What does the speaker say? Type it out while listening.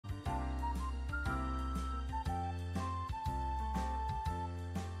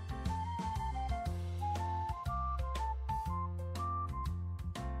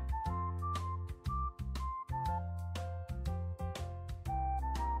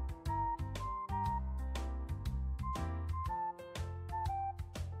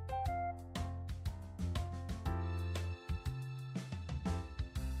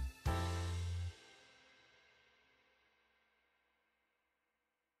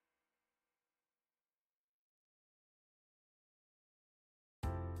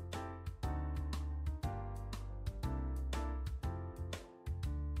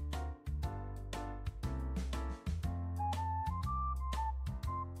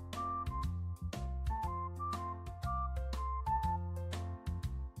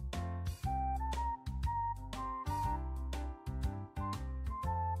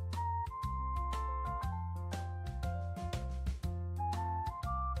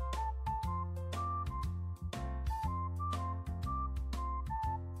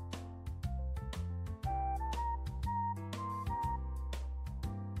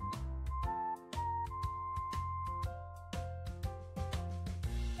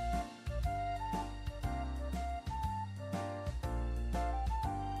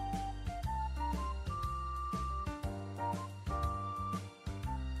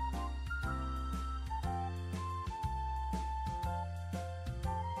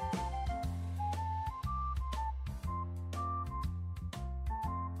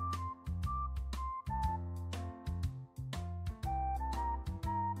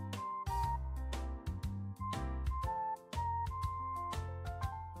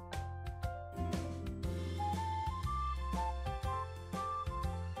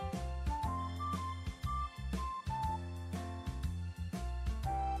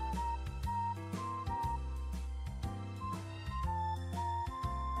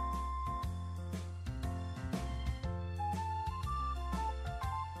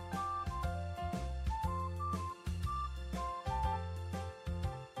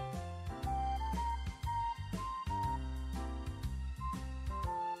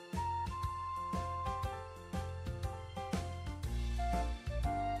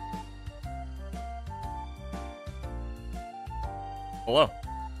Hello.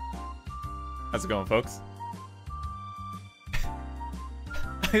 How's it going, folks?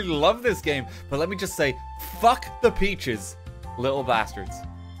 I love this game, but let me just say, fuck the peaches, little bastards.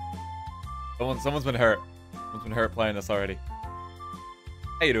 Someone's been hurt. Someone's been hurt playing this already.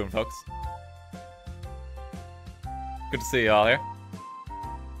 How you doing, folks? Good to see you all here.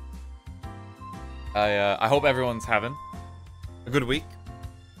 I hope everyone's having a good week.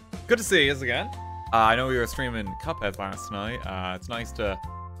 Good to see you again. I know we were streaming Cuphead last night. It's nice to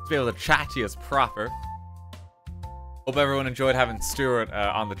be able to chat to you as proper. Hope everyone enjoyed having Stuart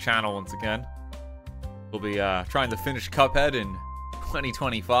on the channel once again. We'll be trying to finish Cuphead in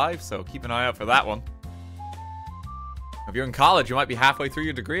 2025, so keep an eye out for that one. If you're in college, you might be halfway through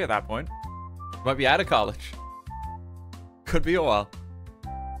your degree at that point. You might be out of college. Could be a while.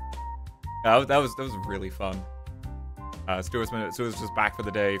 That was really fun. Stuart's just back for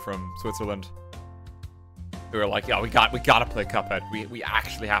the day from Switzerland. We were like, yeah, we gotta play Cuphead. We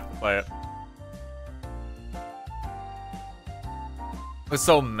actually have to play it. It was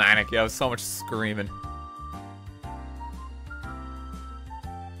so manic. Yeah, it was so much screaming.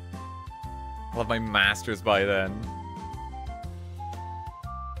 I'll have my masters by then.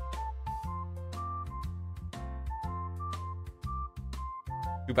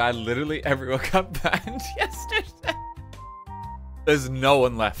 Too bad literally everyone got banned yesterday. There's no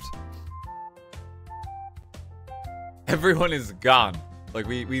one left. Everyone is gone. Like,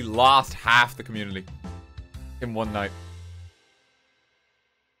 we lost half the community in one night.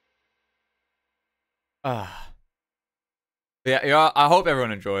 Yeah, I hope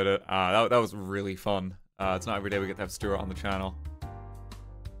everyone enjoyed it. That was really fun. It's not every day we get to have Stuart on the channel.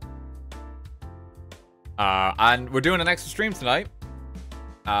 And we're doing an extra stream tonight.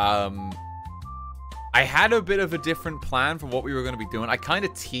 I had a bit of a different plan for what we were going to be doing. I kind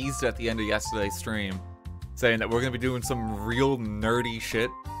of teased at the end of yesterday's stream, saying that we're going to be doing some real nerdy shit.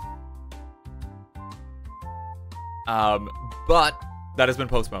 But that has been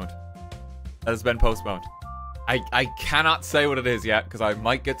postponed. That has been postponed. I cannot say what it is yet, because I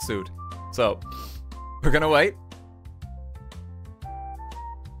might get sued. So, we're going to wait.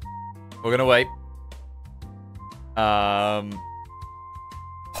 We're going to wait.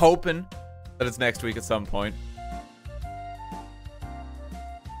 Hoping that it's next week at some point.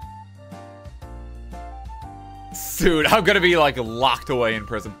 Dude, I'm gonna be like locked away in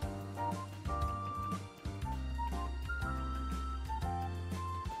prison.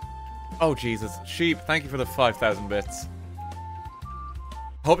 Oh Jesus, Sheep, thank you for the 5,000 bits.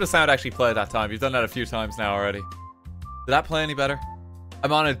 Hope the sound actually played that time. You've done that a few times now already. Did that play any better?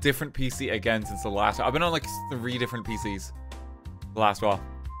 I'm on a different PC again since the last. I've been on like 3 different PCs the last while.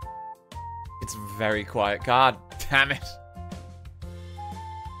 It's very quiet. God damn it.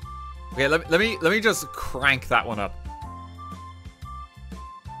 Okay, let me just crank that one up.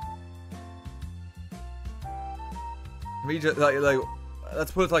 Let me just like let's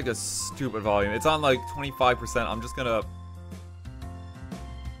put it like a stupid volume. It's on like 25%. I'm just gonna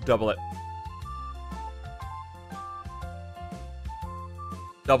double it.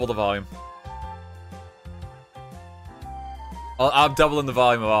 Double the volume. I'm doubling the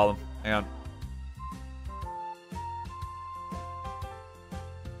volume of all of them. Hang on.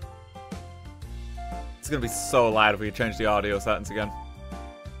 It's gonna be so loud if we change the audio settings again.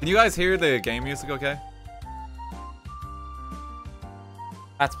 Can you guys hear the game music okay?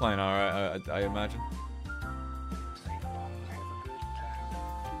 That's playing alright, I imagine.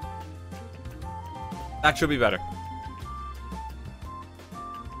 That should be better.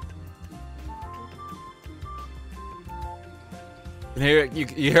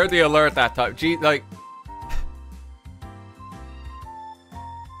 You heard the alert that time. Gee, like...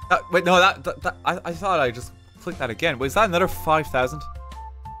 wait, no, I thought I just clicked that again. Wait, is that another 5,000?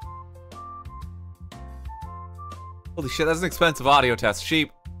 Holy shit, that's an expensive audio test.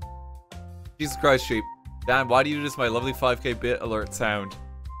 Sheep. Jesus Christ, Sheep. Dan, why do you do this my lovely 5k bit alert sound?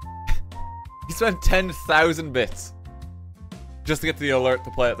 You spent 10,000 bits just to get the alert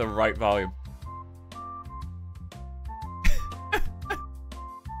to play at the right volume.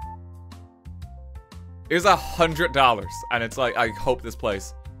 Here's $100, and it's like, I hope this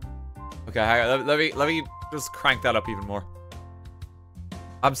plays. Okay, hang on, let me just crank that up even more.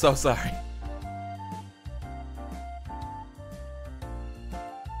 I'm so sorry.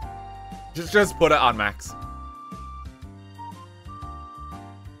 Just put it on max.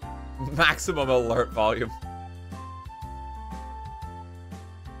 Maximum alert volume.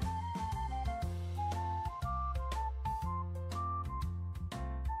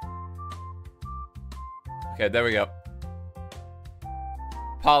 Okay, there we go.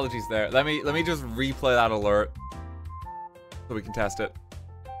 Apologies there. Let me just replay that alert. so we can test it.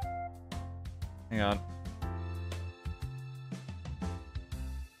 Hang on.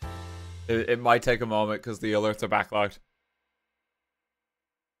 It might take a moment because the alerts are backlogged.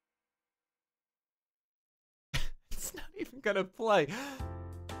 It's not even gonna play.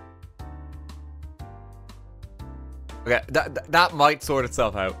 Okay, that might sort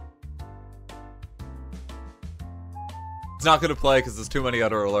itself out. It's not gonna play because there's too many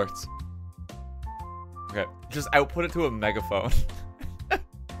other alerts. Okay, just output it to a megaphone.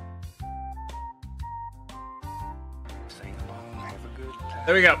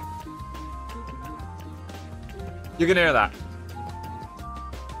 There we go. You can hear that.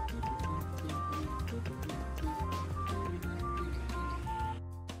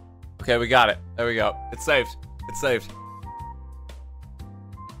 Okay, we got it. There we go. It's saved. It's saved.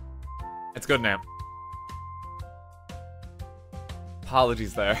 It's good now.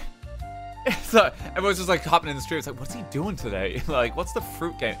 Apologies there. So everyone's just like hopping in the street. It's like, what's he doing today? Like, what's the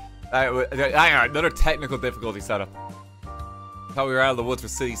fruit game? Hang on, another technical difficulty setup. Thought we were out of the woods for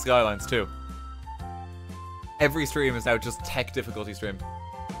City Skylines too. Every stream is now just tech difficulty stream.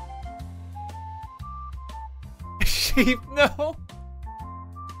 Sheep, no.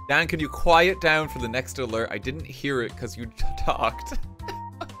 Dan, can you quiet down for the next alert? I didn't hear it because you talked.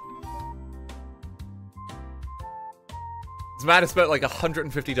 This man has spent like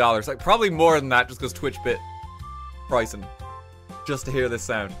 $150, like probably more than that, just because Twitch bit pricing, just to hear this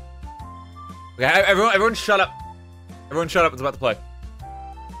sound. Okay, everyone shut up. Everyone shut up, it's about to play.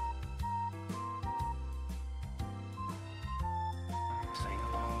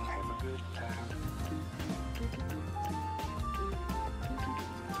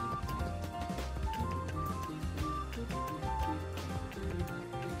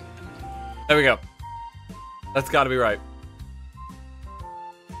 There we go. That's gotta be right.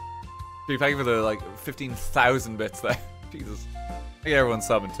 Dude, thank you for the, like, 15,000 bits there. Jesus. I think everyone's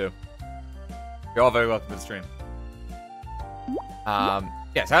subbing, too. You're all very welcome to the stream.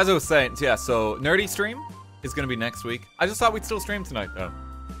 Yes, as I was saying, yeah, so Nerdy stream is gonna be next week. I just thought we'd still stream tonight, though.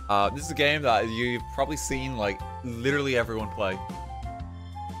 This is a game that you've probably seen, like, literally everyone play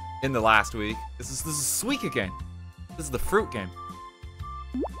in the last week. This is Suika Game. This is the fruit game.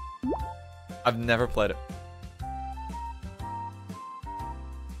 I've never played it.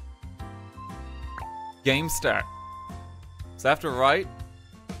 Game start. So after right,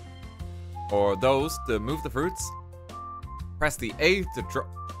 or those to move the fruits, press the A to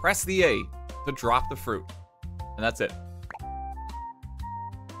drop the fruit, and that's it.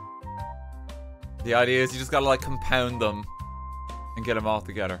 The idea is you just gotta like compound them and get them all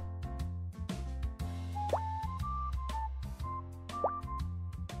together.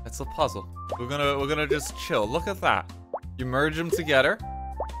 It's a puzzle. We're gonna just chill. Look at that. You merge them together.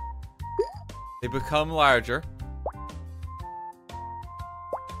 They become larger.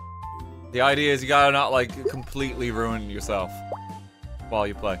 The idea is you gotta not like completely ruin yourself while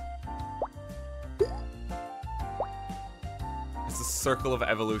you play. It's a circle of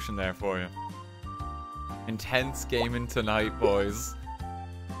evolution there for you. Intense gaming tonight, boys.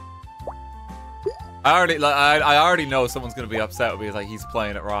 I already know someone's gonna be upset with me, like he's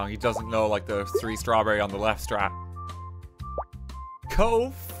playing it wrong. He doesn't know like the 3 strawberry on the left strat. Go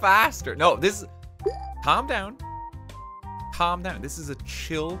faster. No, this. Calm down. Calm down. This is a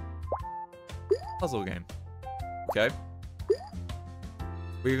chill puzzle game. Okay?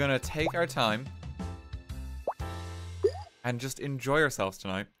 We're gonna take our time and just enjoy ourselves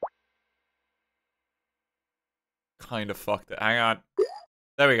tonight. Kind of fucked it. Hang on.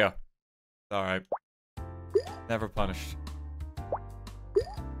 There we go. Alright. Never punished.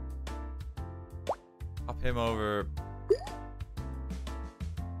 Hop him over.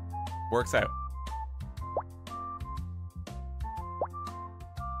 Works out.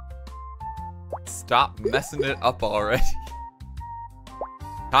 Stop messing it up already.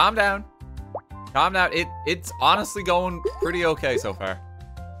 Calm down. Calm down. It's honestly going pretty okay so far.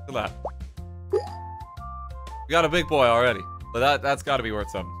 Look at that. We got a big boy already. But that's gotta be worth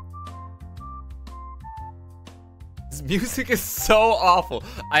something. This music is so awful.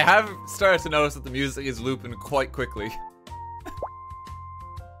 I have started to notice that the music is looping quite quickly.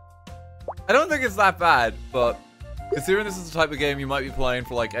 I don't think it's that bad, but considering this is the type of game you might be playing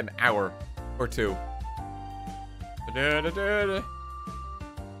for like an hour or two.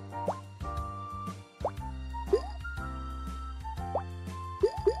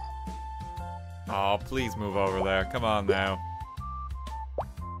 Oh, please move over there. Come on now.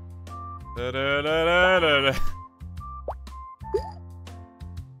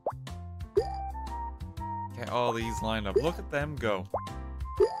 Get all these lined up. Look at them go.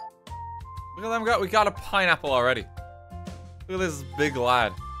 Look at them go. We got a pineapple already. Look at this big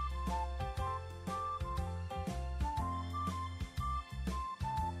lad.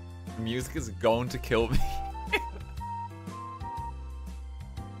 The music is going to kill me.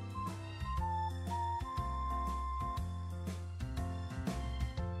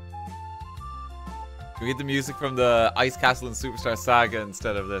 We get the music from the Ice Castle and Superstar Saga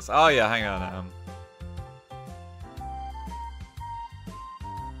instead of this. Oh yeah, hang on.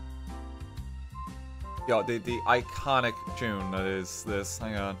 Yo, the iconic tune that is this.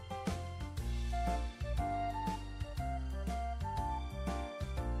 Hang on.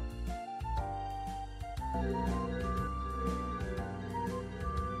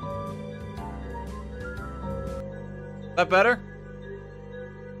 That better?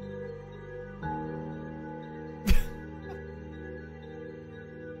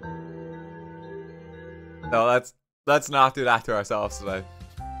 No, let's not do that to ourselves today.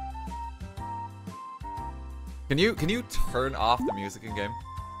 Can you turn off the music in game?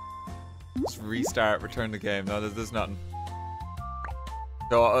 Just restart, return the game. No, there's nothing.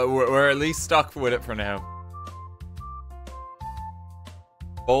 So we're at least stuck with it for now.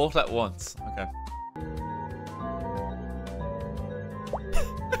 Bolt at once. Okay.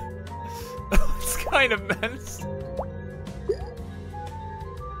 It's kind of mental.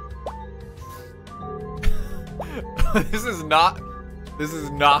 This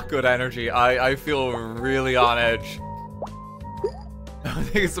is not good energy. I feel really on edge. I don't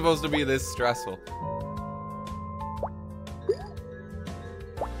think it's supposed to be this stressful.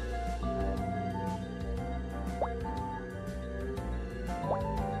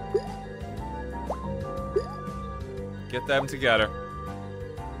 Get them together.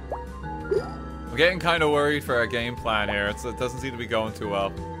 I'm getting kind of worried for our game plan here. It doesn't seem to be going too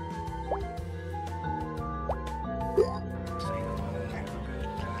well.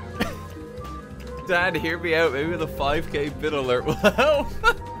 Dad, hear me out. Maybe the 5K bid alert will help.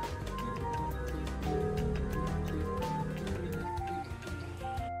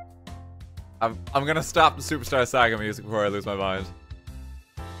 I'm gonna stop the Superstar Saga music before I lose my mind.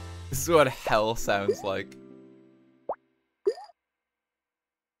 This is what hell sounds like.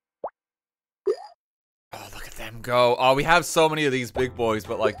 Oh, look at them go. Oh, we have so many of these big boys,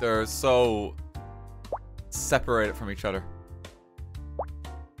 but like they're so separated from each other.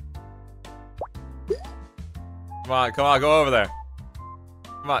 Come on, go over there.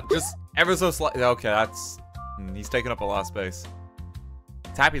 Come on, just ever so slightly. Okay, that's... he's taking up a lot of space.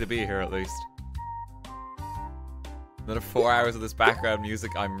 He's happy to be here, at least. Another 4 hours of this background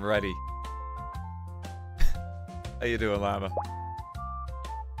music, I'm ready. How you doing, Llama?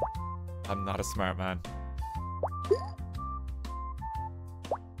 I'm not a smart man.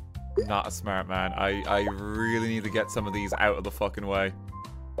 I'm not a smart man. I really need to get some of these out of the fucking way.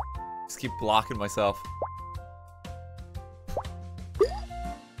 Just keep blocking myself.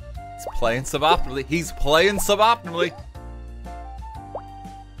 He's playing suboptimally. He's playing suboptimally.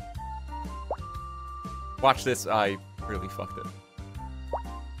 Watch this. I really fucked it.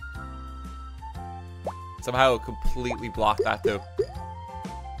 Somehow completely blocked that too.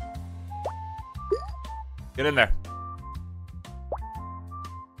 Get in there.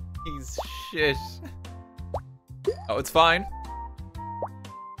 He's shit. Oh, it's fine.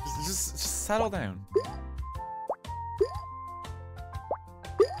 Just settle down.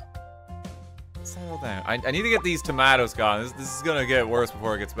 Settle down. I need to get these tomatoes gone. This is gonna get worse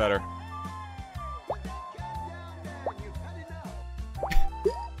before it gets better.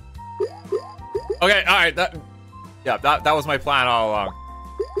 Okay, alright, that was my plan all along.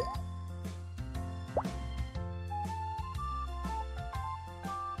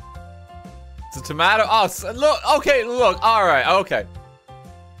 It's a tomato. Oh, look, okay, look, alright, okay.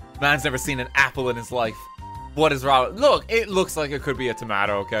 Man's never seen an apple in his life. What is wrong? Look, it looks like it could be a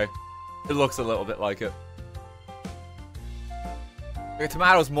tomato, okay? It looks a little bit like it. A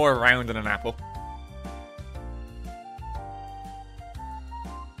tomato's more round than an apple.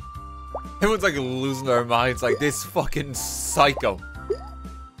 Everyone's like losing their minds, like this fucking psycho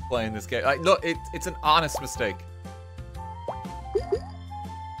playing this game. Like, look, it's an honest mistake.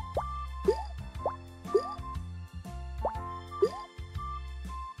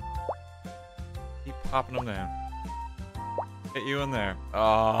 Keep popping them down. Get you in there.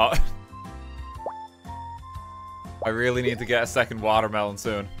 Oh. I really need to get a second watermelon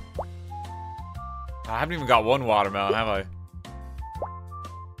soon. I haven't even got one watermelon, have I?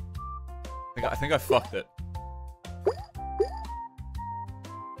 I think I fucked it. I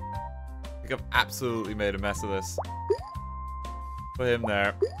think I've absolutely made a mess of this. Put him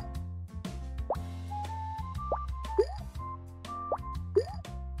there.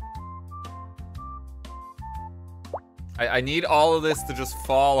 I need all of this to just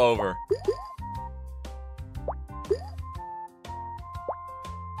fall over.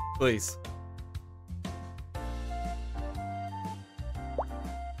 Please.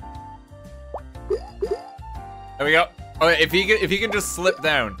 There we go. Okay, if he can just slip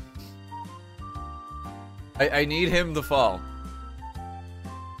down. I need him to fall.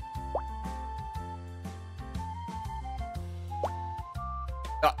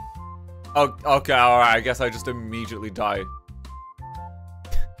 Oh, okay, alright, I guess I just immediately died.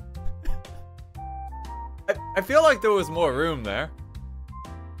 I feel like there was more room there.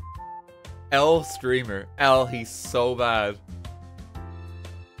 L streamer. L, he's so bad.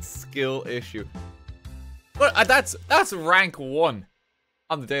 Skill issue. But that's rank 1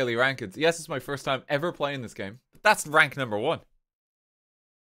 on the daily rankings. Yes, it's my first time ever playing this game, but that's rank number 1.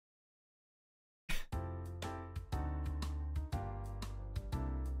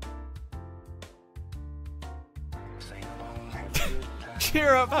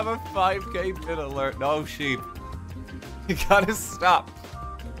 Cheer up, have a 5k bit alert. No, sheep. You gotta stop.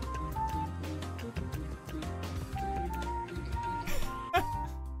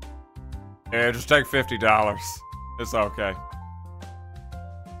 Yeah, just take $50. It's okay.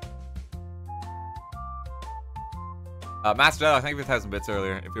 Master Dell, thank you for 1,000 bits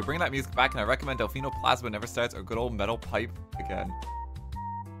earlier. If you bring that music back, and I recommend Delfino Plasma Never Starts or good old Metal Pipe again.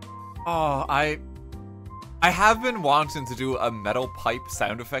 Oh, I have been wanting to do a Metal Pipe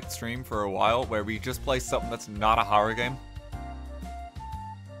sound effect stream for a while where we just play something that's not a horror game.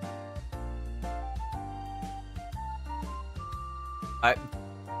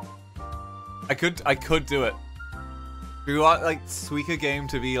 I could do it. We want like Suika Game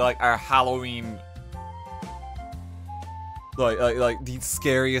to be like our Halloween, like the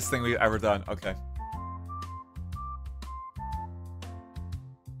scariest thing we've ever done. Okay.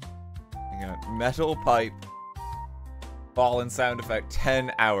 Hang on. Metal Pipe. Fallen sound effect.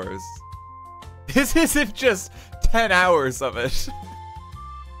 10 hours. This isn't just 10 hours of it.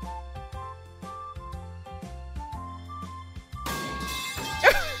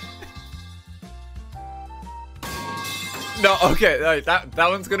 No, okay, that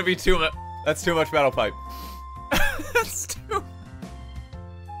one's gonna be too much. That's too much Metal Pipe. That's too.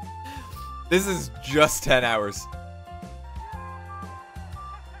 This is just 10 hours.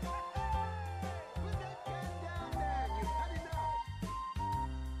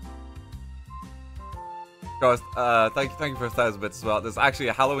 Guys, thank you for 1,000 bits as well. There's actually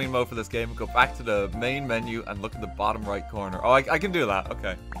a Halloween mode for this game. Go back to the main menu and look at the bottom right corner. Oh, I can do that.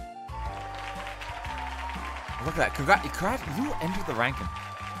 Okay. Look at that. Congrats, you entered the ranking.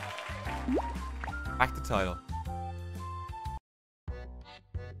 Back to title.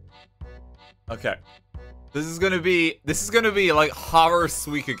 Okay. This is gonna be like horror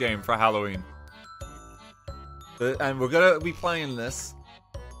Suika Game for Halloween. And we're gonna be playing this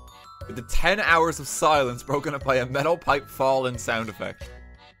with the 10 hours of silence broken up by a Metal Pipe falling sound effect.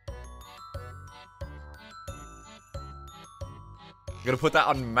 I'm gonna put that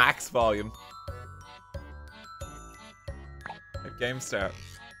on max volume. Game start.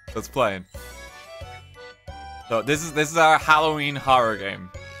 So it's playing. So this is our Halloween horror game.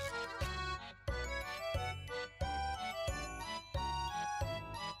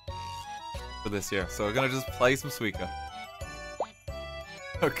 For this year. So we're gonna just play some Suika.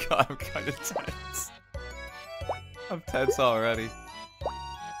 Oh god, I'm kinda tense. I'm tense already.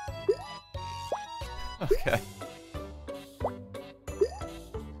 Okay.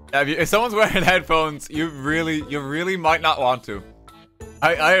 Yeah, if someone's wearing headphones, you really might not want to.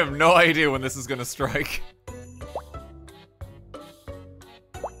 I have no idea when this is gonna strike.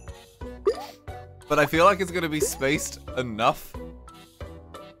 But I feel like it's gonna be spaced enough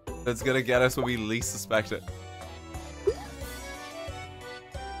that it's gonna get us when we least suspect it.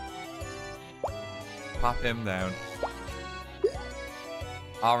 Pop him down.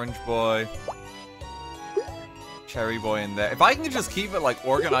 Orange boy. Cherry boy in there. If I can just keep it like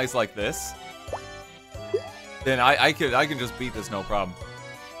organized like this, then I can just beat this no problem.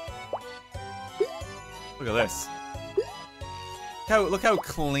 Look at this. Look how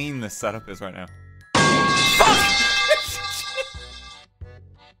clean this setup is right now. Fuck!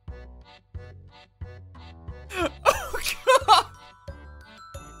 Oh god!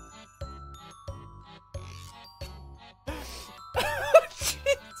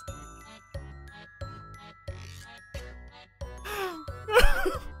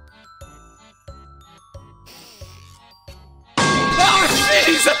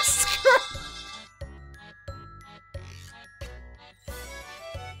 Jesus Christ!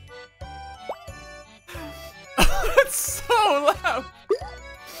 That's so loud!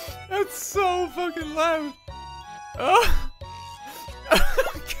 That's so fucking loud! Oh.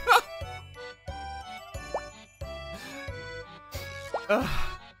 God.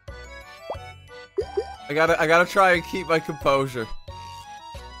 I gotta try and keep my composure.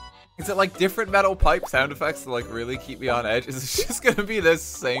 Is it like different metal pipe sound effects to like really keep me on edge? Is it just gonna be this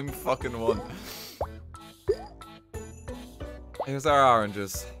same fucking one? Here's our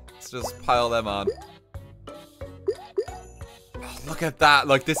oranges. Let's just pile them on. Oh, look at that!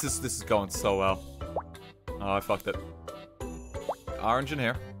 Like this is going so well. Oh, I fucked it. Orange in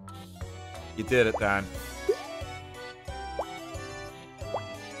here. You did it, Dan.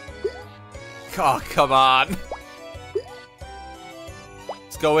 Oh, come on.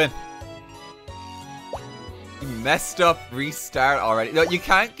 Let's go in. You messed up. Restart already. No, you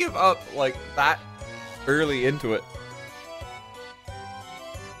can't give up like that early into it.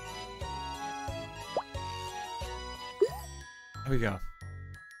 There we go.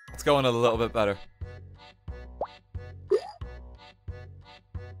 It's going a little bit better.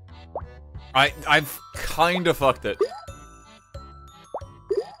 I've kind of fucked it.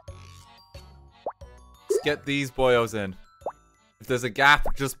 Let's get these boyos in. If there's a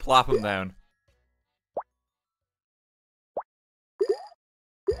gap, just plop them down.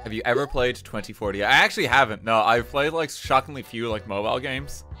 Have you ever played 2040? I actually haven't. No, I've played like shockingly few like mobile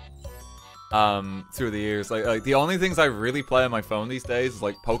games. Through the years. Like the only things I really play on my phone these days is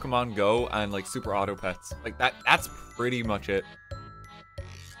like Pokemon Go and like Super Auto Pets. Like that's pretty much it.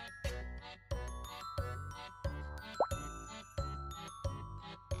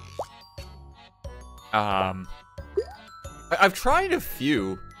 I've tried a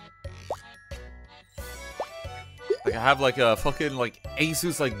few. Like I have like a fucking like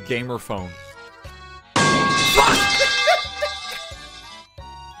Asus like gamer phone.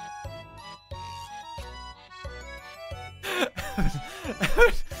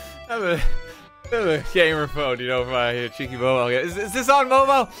 I have a gamer phone, you know, for my cheeky mobile. Is this on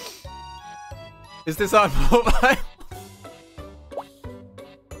mobile? Is this on mobile?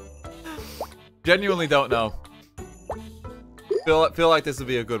 Genuinely don't know. Feel like this would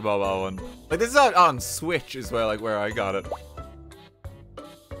be a good mobile one. Like this is on Switch is where I got it.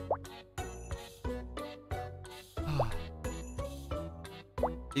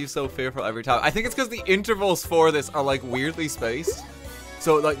 He's so fearful every time. I think it's because the intervals for this are like weirdly spaced.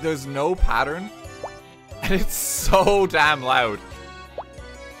 So like there's no pattern. And it's so damn loud.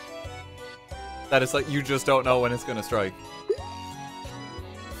 That it's like you just don't know when it's gonna strike.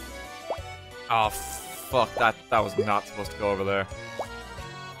 Oh fuck, that was not supposed to go over there.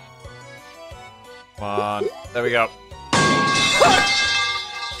 Come on. There we go.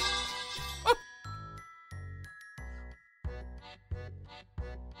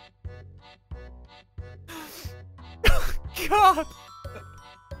 God.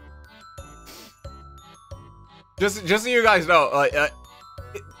 Just so you guys know, like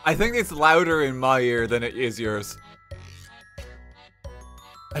I think it's louder in my ear than it is yours.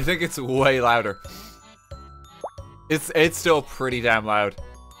 I think it's way louder. It's still pretty damn loud.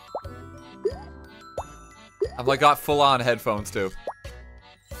 I've like got full-on headphones too.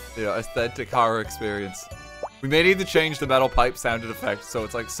 Yeah, aesthetic horror experience. We may need to change the metal pipe sounded effect so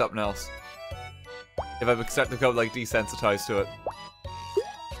it's like something else. If I'm starting to become like desensitized to it.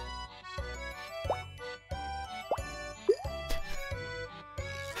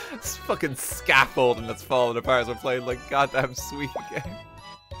 This fucking scaffolding that's falling apart as we're playing like goddamn Suika Game.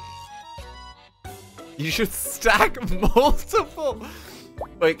 You should stack multiple.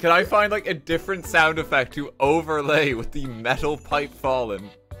 Wait, can I find like a different sound effect to overlay with the metal pipe falling?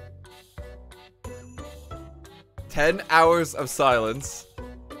 10 hours of silence,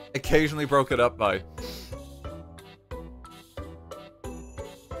 occasionally broken up by.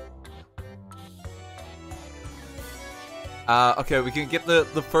 Okay, we can get the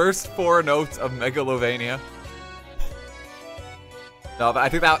first 4 notes of Megalovania. No, but I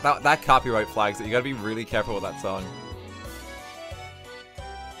think that copyright flags it. You gotta be really careful with that song.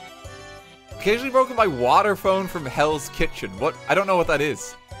 Occasionally broken by Water Phone from Hell's Kitchen. What? I don't know what that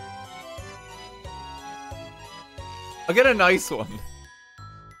is. I'll get a nice one.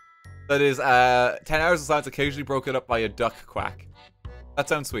 That is 10 hours of silence occasionally broken up by a duck quack. That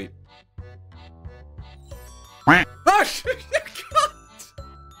sounds sweet. Oh, shit!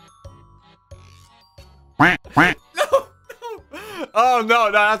 No, no! Oh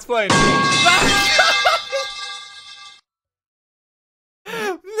no, that's playing. No!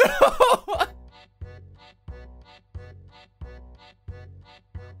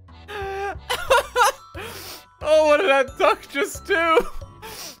 Oh, what did that duck just do?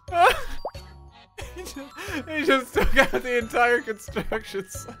 He just took out the entire construction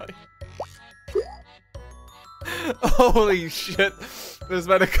site. Holy shit. There's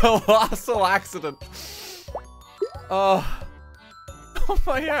been a colossal accident. Oh. Oh,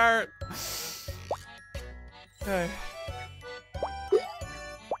 my heart. Okay.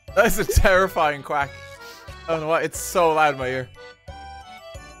 That's a terrifying quack. I don't know why. It's so loud in my ear.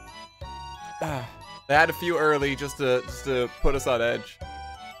 They had a few early just to put us on edge.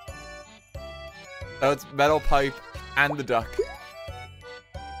 Now it's metal pipe and the duck.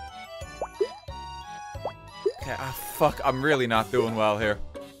 Okay, fuck. I'm really not doing well here.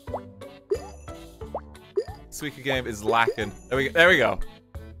 Suika Game is lacking. There we go.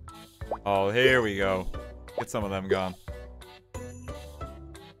 Oh, here we go. Get some of them gone.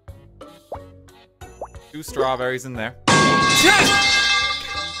 2 strawberries in there.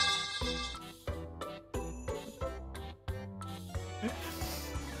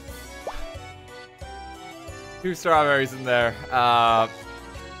 Two strawberries in there.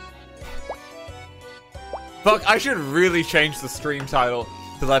 Fuck, I should really change the stream title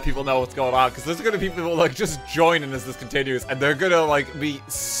to let people know what's going on, because there's gonna be people like just joining as this continues, and they're gonna like be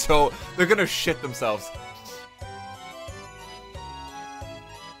so, they're gonna shit themselves.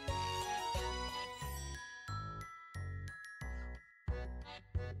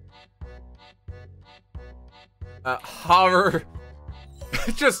 Horror.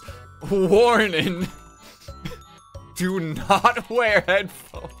 Just warning. Do not wear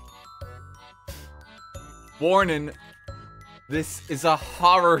headphones. Warning. This is a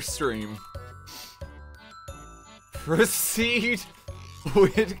horror stream. Proceed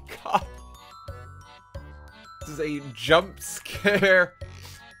with caution. This is a jump scare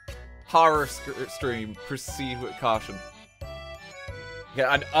horror stream. Proceed with caution.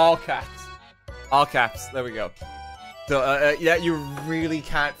 Yeah, and all caps. All caps. There we go. So, yeah, you really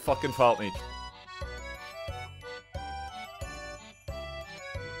can't fucking fault me.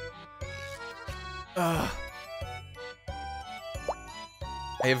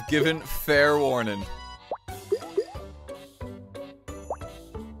 I have given fair warning.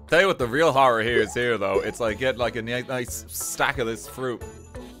 Tell you what the real horror here is though. It's like get like a nice stack of this fruit.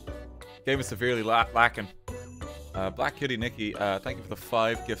 Game is severely lacking. Black Kitty Nikki, thank you for the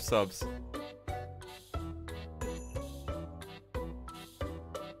 5 gift subs.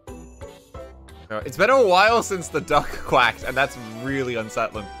 It's been a while since the duck quacked, and that's really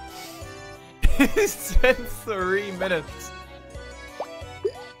unsettling. It's been 3 minutes.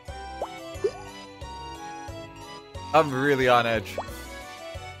 I'm really on edge.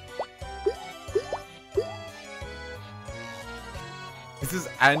 This is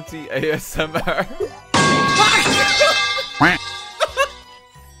anti-ASMR.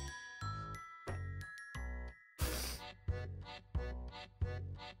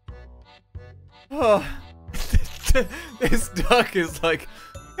 Oh, this duck is like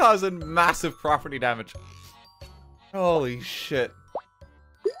causing massive property damage. Holy shit.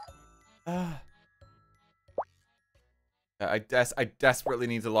 I desperately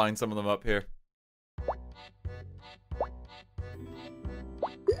need to line some of them up here.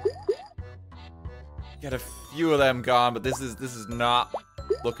 Get a few of them gone, but this is not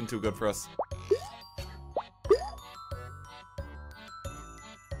looking too good for us.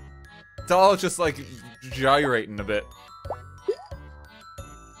 It's all just like gyrating a bit.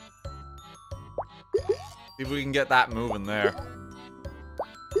 See if we can get that moving there.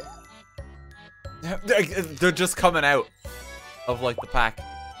 They're just coming out of like the pack.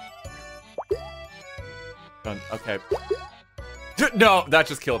 Done. Okay. No, that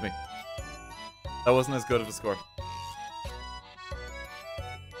just killed me. That wasn't as good of a score.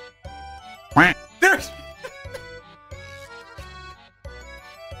 There's.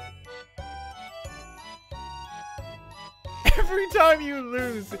 Every time you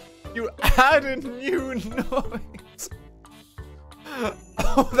lose, you add a new noise.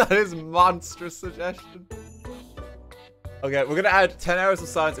 Oh, that is monstrous suggestion. Okay, we're gonna add 10 hours of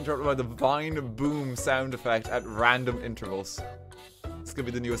silence interrupted by the Vine Boom sound effect at random intervals. It's gonna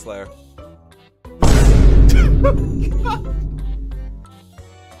be the newest layer.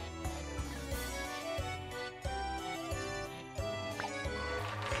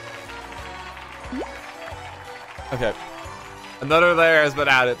 Okay. Another layer has been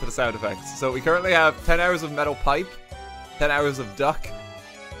added to the sound effects. So we currently have 10 hours of metal pipe, 10 hours of duck,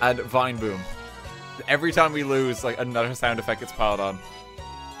 and vine boom. Every time we lose, like, another sound effect gets piled on.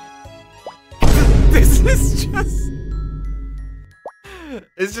 This is just...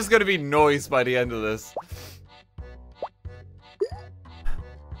 It's just gonna be noise by the end of this.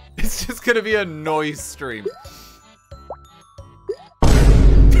 It's just gonna be a noise stream.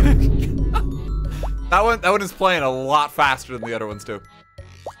 That one is playing a lot faster than the other ones too.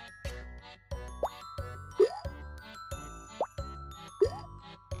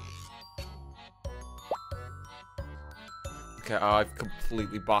 Okay, oh, I've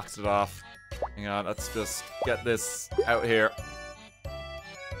completely boxed it off. Hang on, let's just get this out here.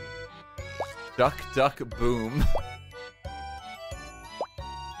 Duck, duck, boom.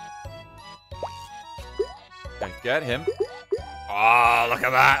 Okay, get him. Oh, look at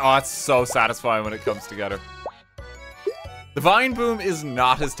that. Oh, it's so satisfying when it comes together. The vine boom is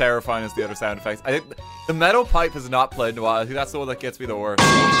not as terrifying as the other sound effects. I think the metal pipe has not played in a while. I think that's the one that gets me the worst.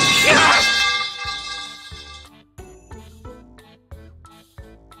 Yes!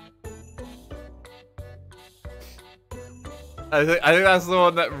 I think that's the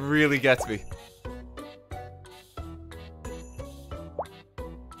one that really gets me.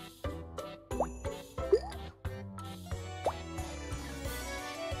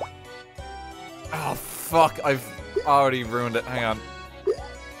 Oh fuck, I've already ruined it. Hang on.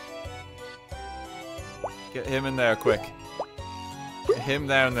 Get him in there quick. Get him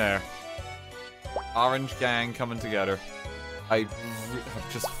down there. Orange gang coming together. I'm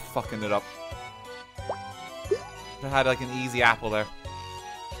just fucking it up. I had like an easy apple there.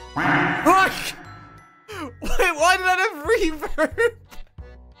 Wait, why did I have reverb?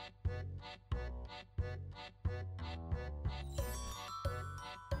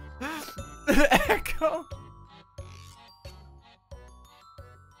 The echo.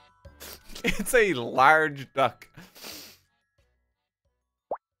 It's a large duck.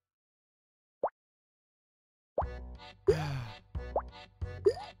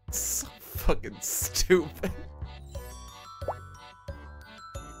 So fucking stupid.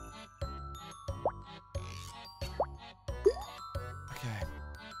 Okay.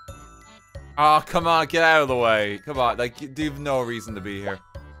 Oh, come on, get out of the way. Come on, like, you have no reason to be here.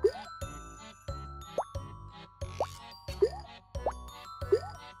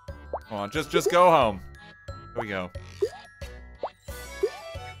 Come on, just go home. Here we go.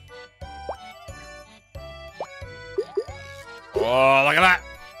 Oh, look at that!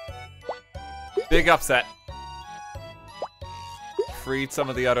 Big upset. Freed some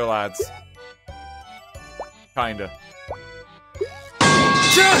of the other lads. Kinda.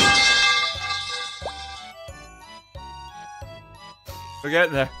 We're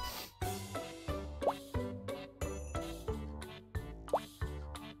getting there.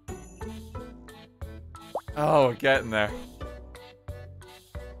 Oh, we're getting there.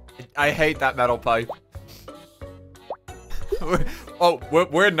 I hate that metal pipe.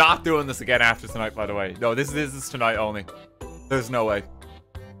 We're not doing this again after tonight, by the way. No, this is tonight only. There's no way.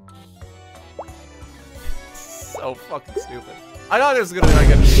 So fucking stupid. I thought this was gonna be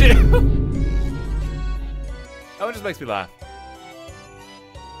like a shit. That one just makes me laugh.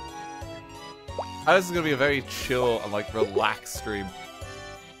 I thought this is gonna be a very chill and like relaxed stream.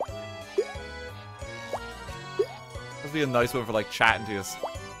 This would be a nice one for like chatting to us.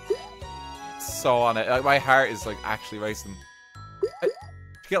 So on it. Like, my heart is like actually racing. I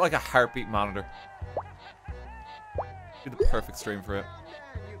should get like a heartbeat monitor. Be the perfect stream for it.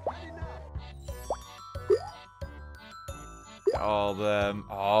 All them.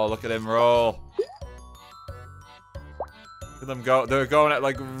 Oh, look at him roll. Look at them go. They're going at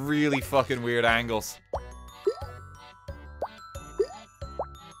like really fucking weird angles.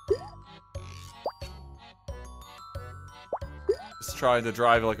 Just trying to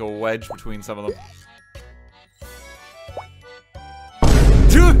drive like a wedge between some of them.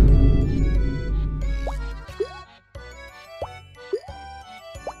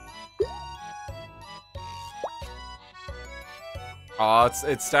 Oh,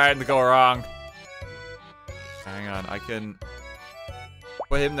 it's starting to go wrong. Hang on, I can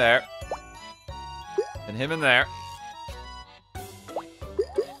put him there. And him in there.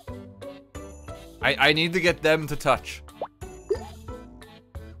 I need to get them to touch.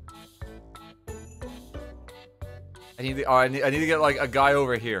 I need to get like a guy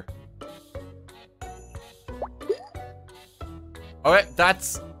over here. Okay,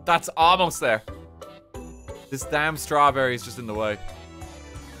 that's almost there. This damn strawberry is just in the way.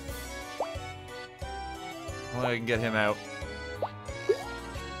 Well, I can get him out.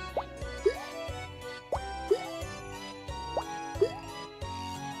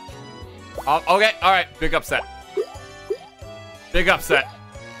 Oh, okay, alright. Big upset. Big upset.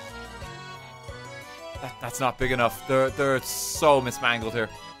 That's not big enough. They're so mismangled here.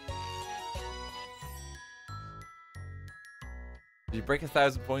 If you break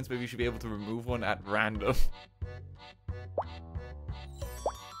 1,000 points, maybe you should be able to remove one at random.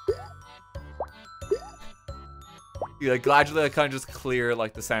 You like gradually kind of just clear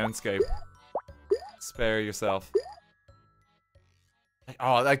like the soundscape. Spare yourself. Like,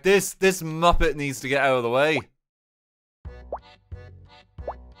 oh, like this Muppet needs to get out of the way.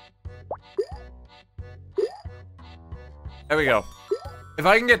 There we go. If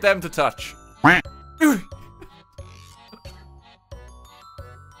I can get them to touch.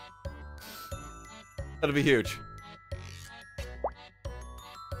 That'll be huge.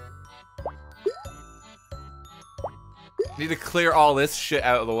 Need to clear all this shit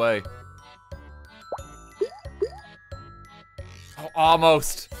out of the way. Oh,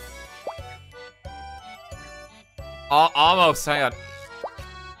 almost. Almost, hang on.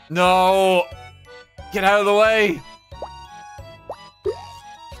 No! Get out of the way!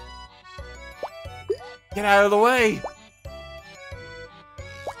 Get out of the way!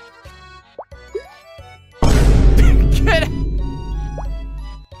 Get it!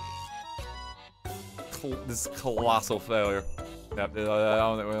 This is colossal failure. Yep, I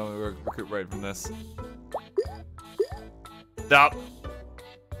don't think we'll recuperate from this. Stop!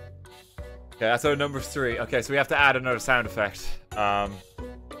 Okay, that's our number 3. Okay, so we have to add another sound effect.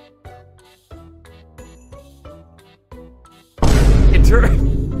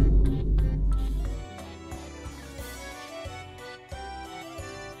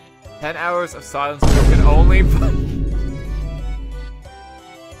 10 hours of silence broken only by...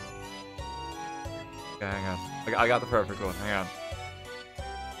 Okay, hang on. I got the perfect one. Hang on.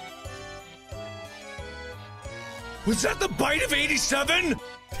 Was that the bite of 87?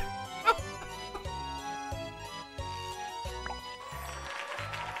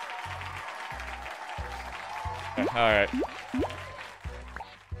 All right.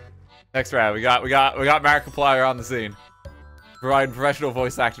 Next round, we got Markiplier on the scene, providing professional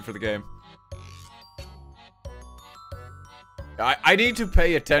voice acting for the game. I need to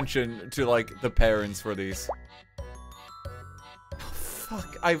pay attention to like the pairings for these. Oh,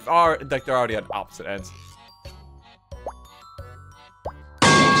 fuck, they're already at opposite ends.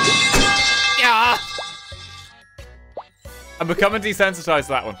 Yeah. I'm becoming desensitized to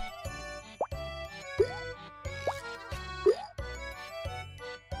that one.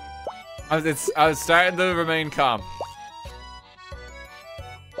 I was starting to remain calm.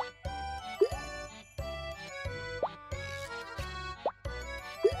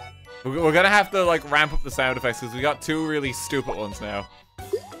 We're gonna have to like ramp up the sound effects because we got 2 really stupid ones now.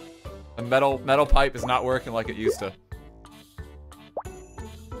 The metal pipe is not working like it used to.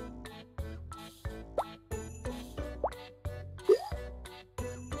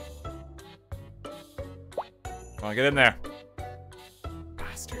 Come on, get in there.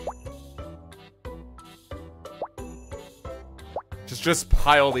 Bastard. Just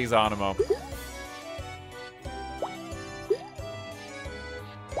pile these on him. Come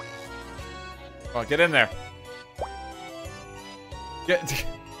on, get in there. Get. I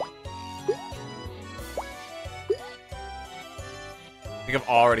think I've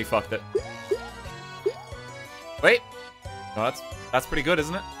already fucked it. Wait. No, that's pretty good,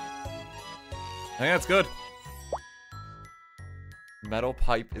 isn't it? I think that's good. Metal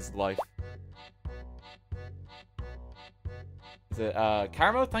pipe is life. Is it,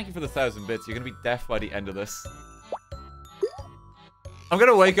 Carmo, thank you for the 1,000 bits. You're gonna be deaf by the end of this. I'm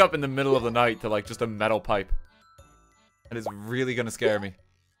gonna wake up in the middle of the night to, like, just a metal pipe. And it's really gonna scare me.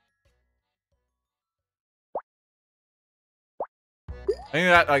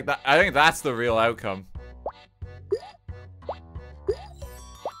 I think that's the real outcome.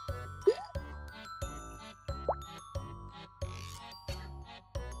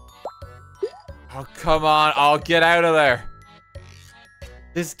 Oh, come on. I'll get out of there.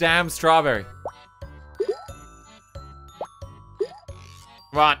 This damn strawberry.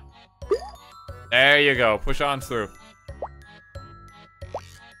 Come on. There you go. Push on through.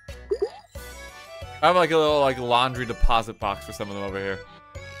 I have like a little like laundry deposit box for some of them over here.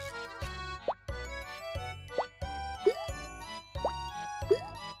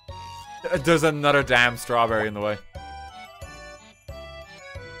 There's another damn strawberry in the way.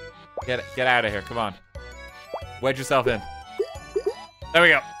 Get out of here. Come on. Wedge yourself in. There we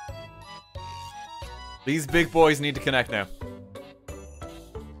go. These big boys need to connect now.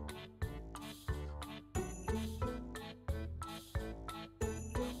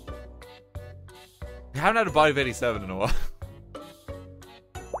 We haven't had a bite of 87 in a while.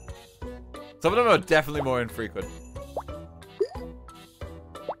 Some of them are definitely more infrequent.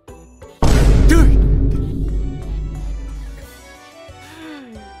 Dude!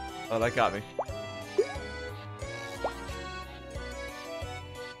 Oh, that got me.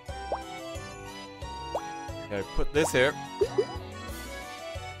 Okay, put this here.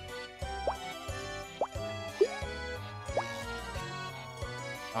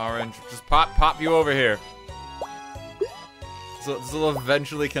 Orange, just pop you over here. So this will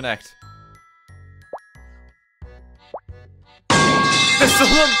eventually connect. This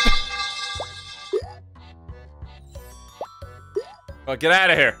will. Oh, get out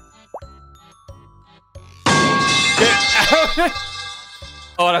of here. Get out.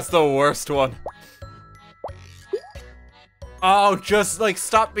 Oh, that's the worst one. Oh, just like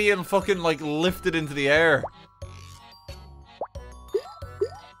stop being fucking like lifted into the air.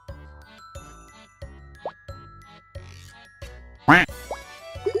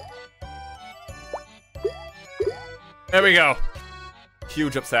 There we go.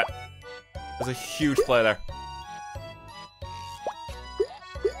 Huge upset. There's a huge play there.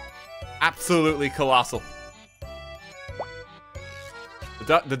 Absolutely colossal. The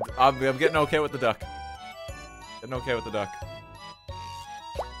duck. I'm getting okay with the duck. Getting okay with the duck.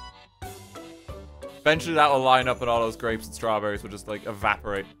 Eventually that will line up and all those grapes and strawberries will just like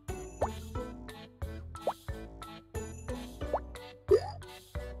evaporate.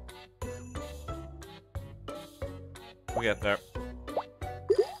 We get there.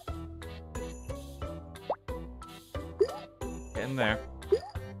 Get in there.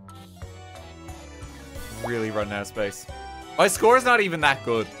 Really running out of space. My score's not even that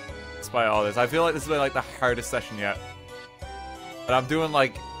good, despite all this. I feel like this is like the hardest session yet. But I'm doing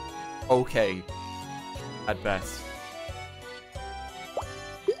like okay at best.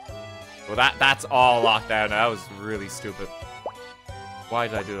 Well, that's all locked down. That was really stupid. Why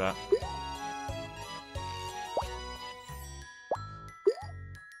did I do that?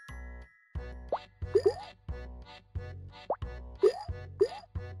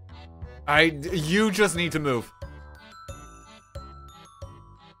 You just need to move.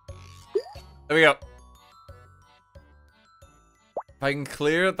 There we go. If I can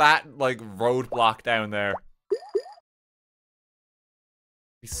clear that, like, roadblock down there.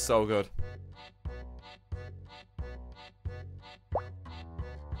 He's so good.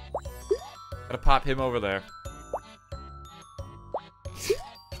 Gotta pop him over there.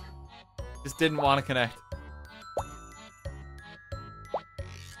 Just didn't want to connect.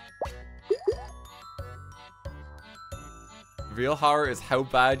 Real horror is how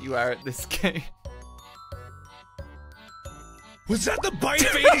bad you are at this game. Was that the bite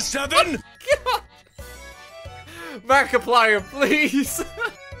of 87? Markiplier, please!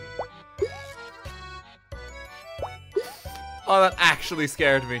 Oh, that actually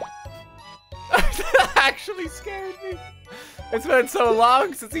scared me. That actually scared me. It's been so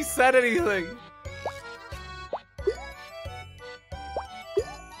long since he said anything.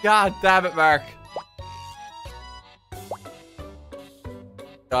 God damn it, Mark.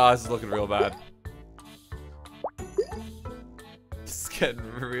 Oh, this is looking real bad. It's getting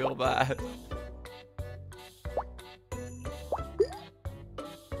real bad.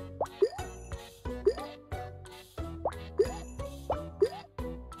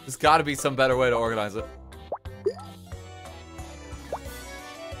 There's gotta be some better way to organize it.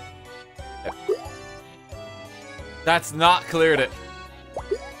 Yep. That's not cleared it.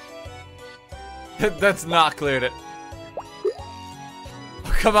 That's not cleared it.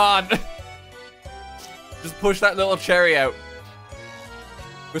 Oh, come on. Just push that little cherry out.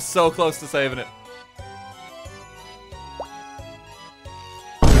 We're so close to saving it.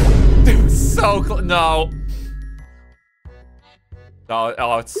 It was so close. No. No,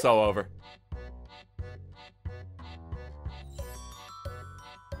 oh, it's so over.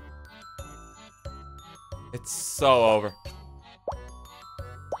 It's so over.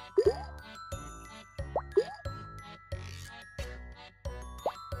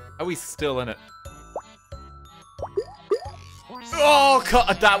 Are we still in it? Oh,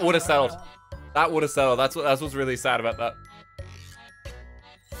 that would have settled. That would have settled. That's what's really sad about that.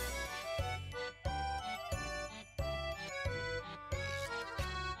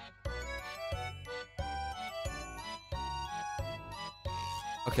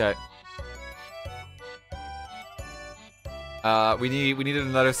 Okay. We needed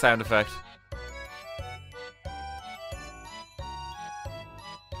another sound effect.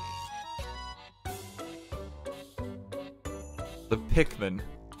 The Pikmin.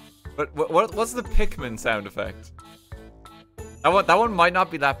 But what's the Pikmin sound effect? That one might not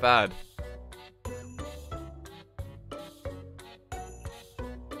be that bad.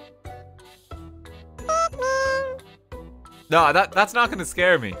 No, that's not gonna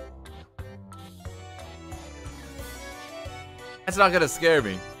scare me. That's not gonna scare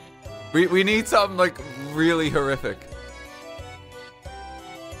me. We need something like really horrific.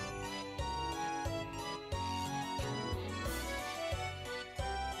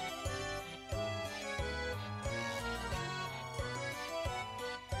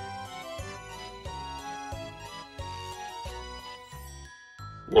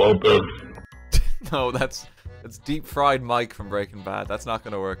 Well done. No, that's deep fried Mike from Breaking Bad. That's not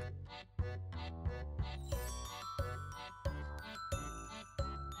gonna work.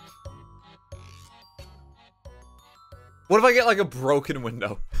 What if I get like a broken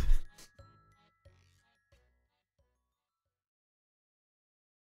window?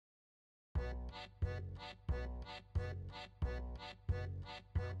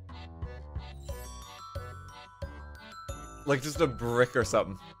 Like just a brick or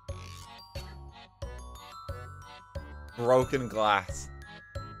something. Broken glass.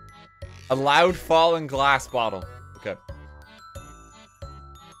 A loud falling glass bottle. Okay.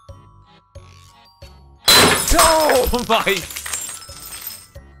 Oh my!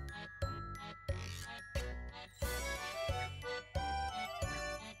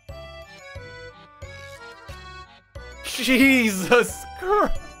 Jesus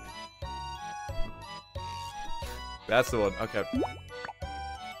Christ! That's the one. Okay.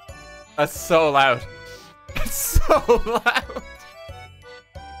 That's so loud. It's so loud.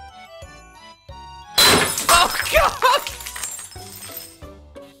 Oh God!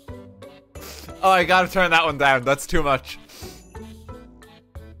 Oh, I gotta turn that one down. That's too much.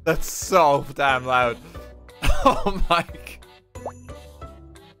 That's so damn loud. Oh my.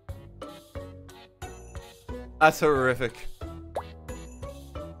 That's horrific.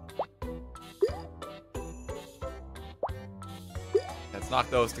 Let's knock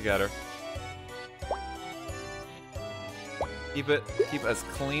those together. Keep it as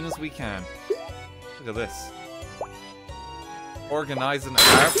clean as we can. Look at this. Organizing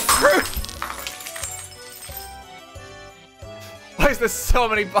our fruit. Why is there so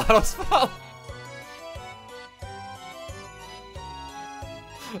many bottles full?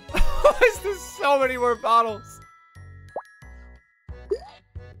 Why is there so many more bottles?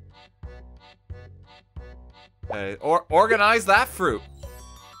 Okay, organize that fruit.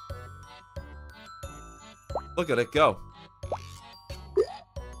 Look at it go.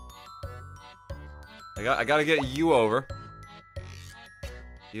 I gotta get you over.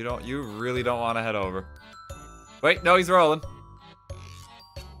 You really don't want to head over. Wait, no, he's rolling.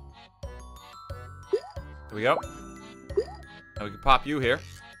 There we go. Now we can pop you here.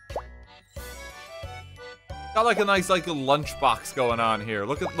 Got like a nice like a lunchbox going on here.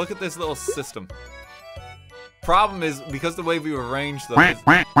 Look at this little system. Problem is because the way we arranged them is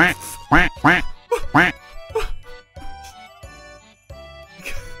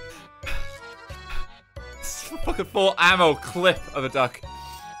it's a fucking full ammo clip of a duck.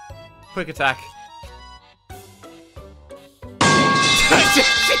 Quick attack.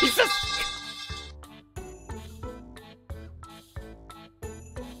 Jesus.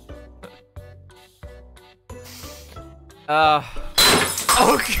 Oh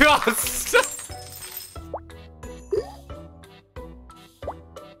God, stop.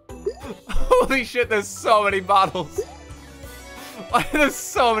 Holy shit, there's so many bottles. Why there's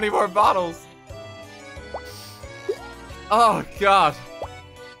so many more bottles? Oh God.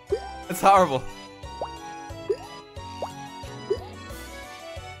 It's horrible.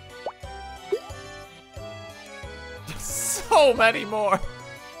 There's so many more.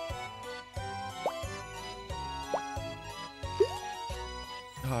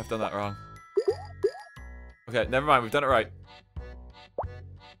 Oh, I've done that wrong. Okay, never mind. We've done it right.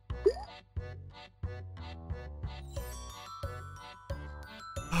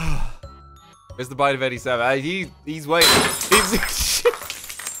 Where's the bite of 87? He's waiting.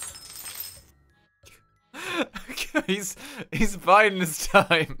 He's biding his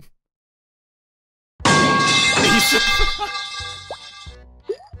time.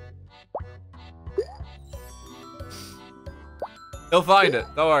 He'll find it.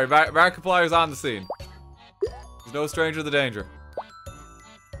 Don't worry. Markiplier's on the scene. He's no stranger to the danger.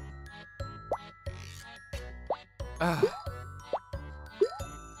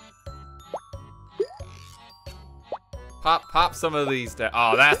 Pop some of these down.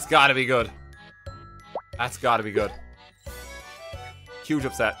 Oh, that's gotta be good. That's gotta be good. Huge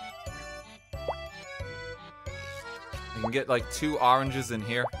upset. I can get like 2 oranges in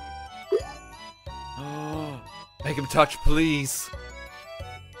here. Make him touch, please.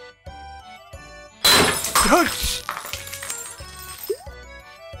 Touch!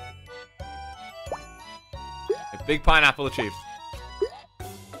 A big pineapple achieved.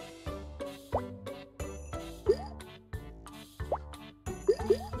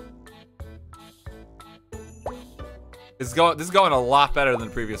 This is going a lot better than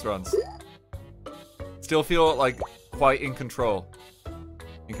previous runs. Still feel like quite in control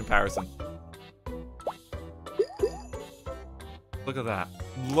in comparison. Look at that.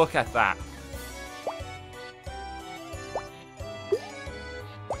 Look at that.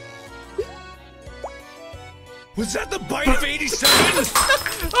 Was that the bite of 87?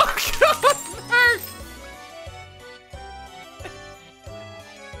 Oh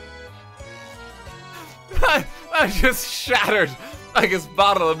God! I just shattered like his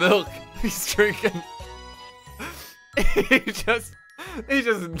bottle of milk he's drinking. he just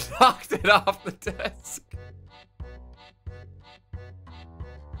knocked it off the desk.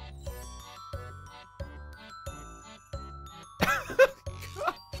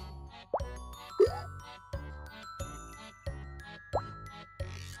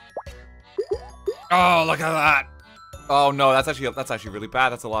 Oh, look at that! Oh no, that's actually really bad.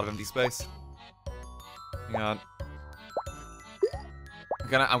 That's a lot of empty space. Hang on.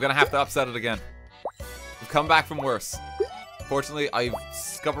 I'm gonna have to upset it again. We've come back from worse. Fortunately, I've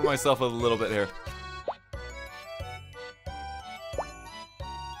scuppered myself a little bit here.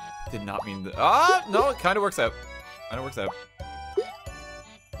 Did not mean that. Ah, no, it kind of works out. Kind of works out.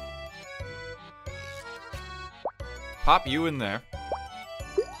 Pop you in there.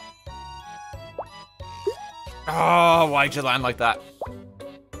 Oh, why'd you land like that?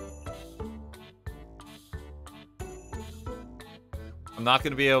 I'm not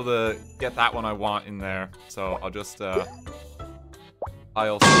gonna be able to get that one I want in there, so I'll just pile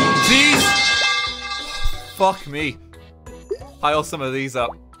some. Jeez! Fuck me. Pile some of these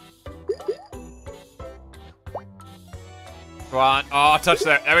up. Come on. Oh, touch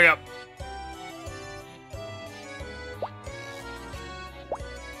there. There we go.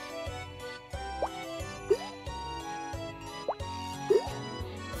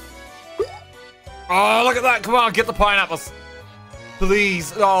 Oh, look at that. Come on, get the pineapples.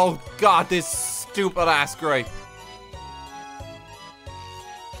 Please. Oh, God, this stupid ass grape.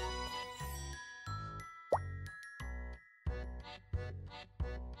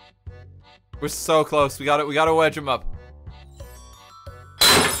 We're so close. We gotta wedge him up.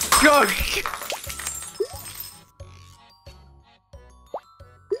 God.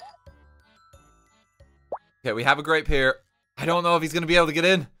 Okay, we have a grape here. I don't know if he's gonna be able to get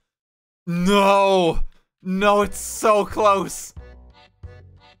in. No! No, it's so close!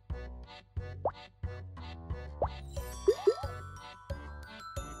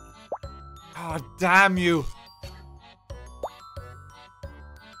 Oh, damn you!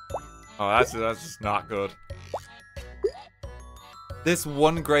 Oh, that's just not good. This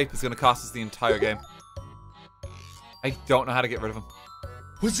one grape is gonna cost us the entire game. I don't know how to get rid of him.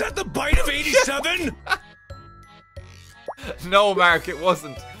 Was that the bite of 87? No, Mark, it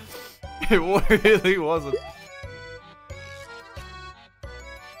wasn't. It really wasn't.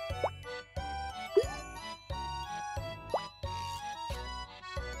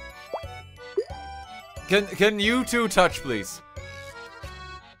 Can you two touch, please?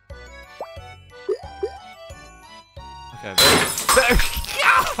 Okay, there.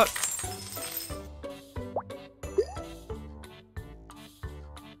 God!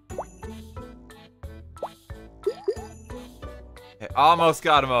 Okay, almost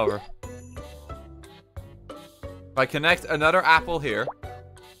got him over. If I connect another apple here,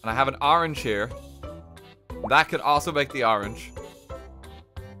 and I have an orange here, that could also make the orange.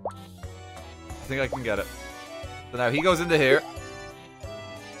 I think I can get it. So now he goes into here.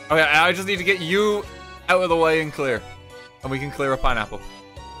 Okay, I just need to get you out of the way and clear. And we can clear a pineapple.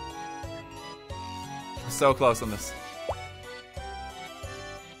 We're so close on this.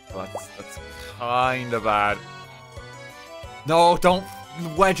 Oh, that's kind of bad. No, don't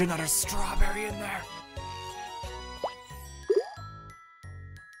wedge another strawberry in there.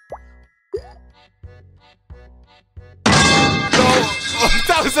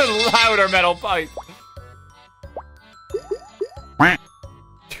 That was a louder metal pipe.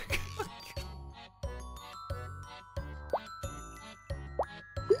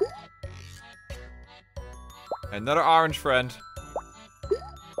 Another orange friend.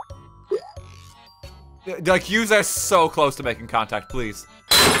 Like, you are so close to making contact, please.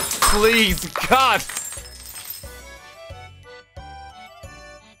 Please, God!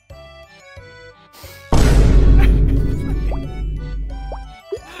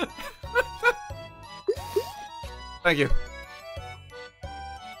 Thank you.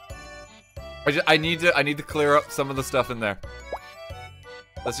 I need to clear up some of the stuff in there.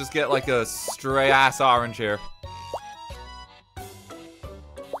 Let's just get like a stray ass orange here.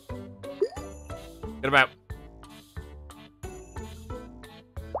 Get him out.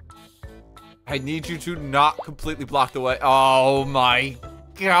 I need you to not completely block the way. Oh my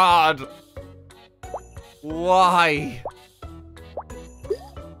God. Why?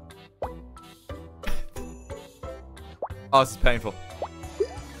 Oh, this is painful.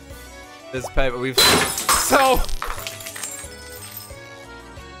 This is painful. We've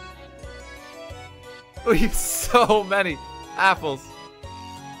so many apples.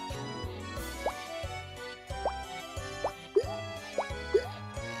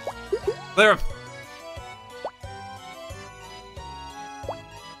 Clear him.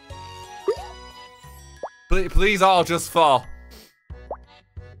 Please all just fall.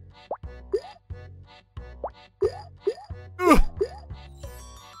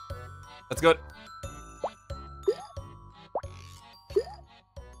 That's good.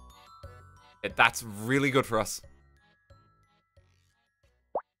 That's really good for us.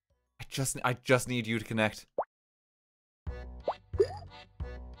 I just need you to connect.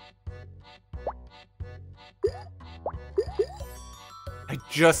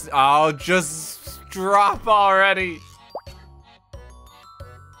 I'll just drop already.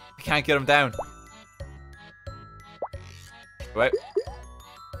 I can't get him down. Wait.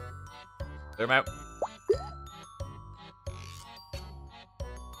 Clear him out.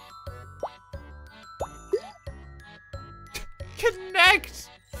 Connect!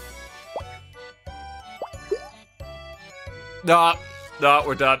 No,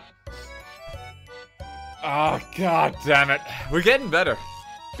 we're done. Oh, god damn it. We're getting better.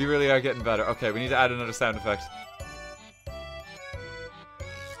 We really are getting better. Okay, we need to add another sound effect.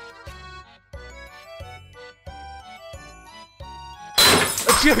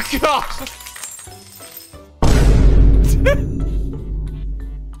 Oh, god!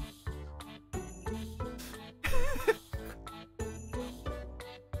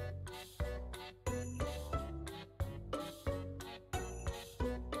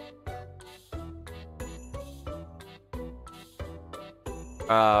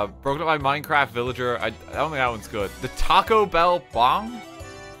 Broken up by Minecraft Villager. I don't think that one's good. The Taco Bell Bong?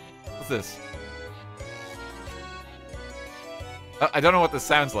 What's this? I don't know what this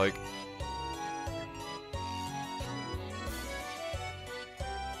sounds like.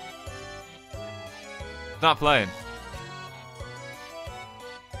 It's not playing.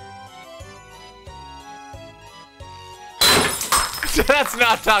 That's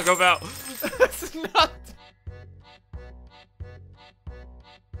not Taco Bell. That's not.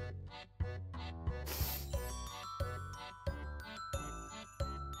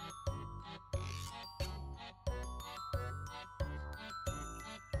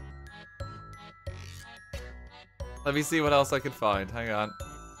 Let me see what else I can find. Hang on.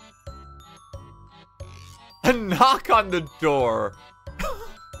 A knock on the door.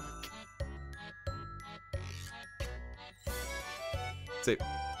 Let's see.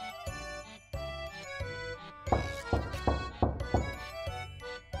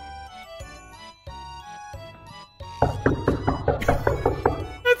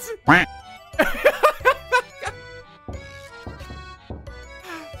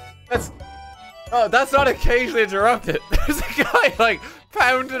 Oh, that's not occasionally interrupted. There's a guy, like,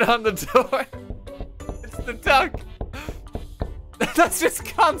 pounding on the door. It's the duck. That's just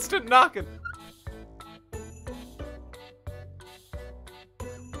constant knocking.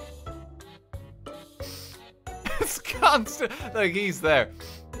 It's constant. Like, he's there.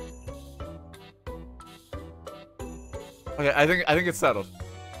 Okay, I think it's settled.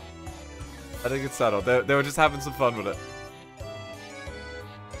 I think it's settled. They were just having some fun with it.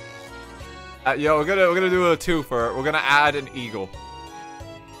 Yo, we're gonna do a twofer. We're gonna add an eagle.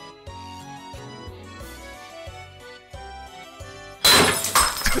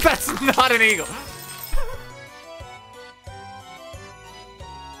 That's not an eagle.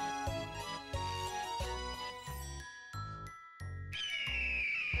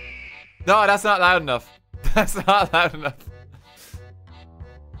 No, that's not loud enough. That's not loud enough.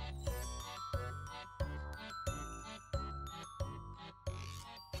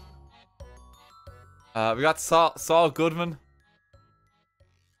 We got Saul Goodman.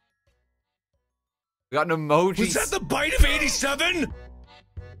 We got an emoji. Was that the bite of 87?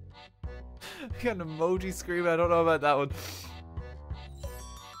 We got an emoji scream. I don't know about that one.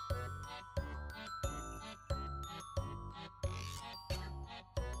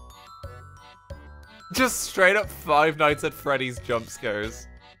 Just straight up Five Nights at Freddy's jump scares.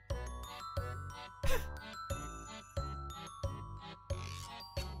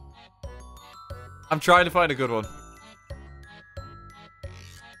 I'm trying to find a good one.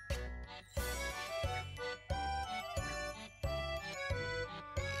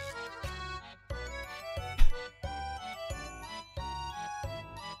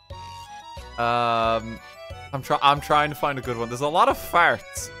 I'm trying to find a good one. There's a lot of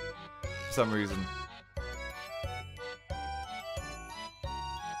farts for some reason.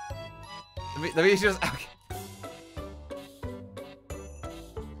 Let me just. Okay.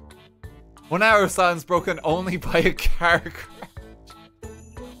 1 hour of silence broken only by a car crash.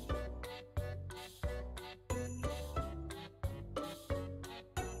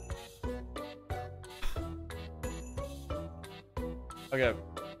 Okay.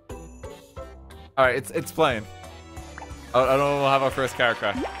 Alright, it's playing. I don't know, we'll have our first car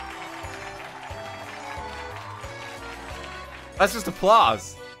crash. That's just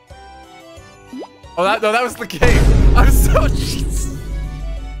applause. Oh, no, that was the game. I'm so jeez.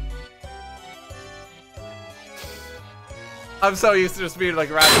 I'm so used to just being like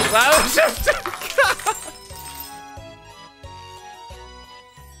random. That was just.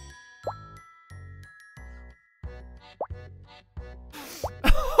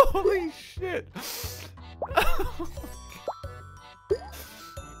 Holy shit.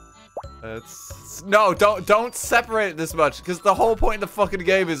 No, don't separate it this much, because the whole point of the fucking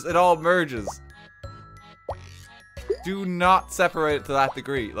game is it all merges. Do not separate it to that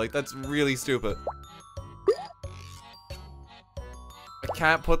degree. Like, that's really stupid. I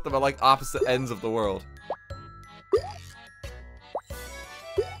can't put them at like opposite ends of the world.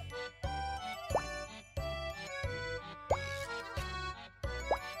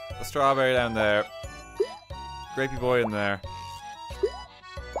 A strawberry down there. Grapey boy in there.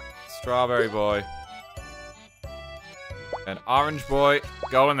 Strawberry boy. And orange boy,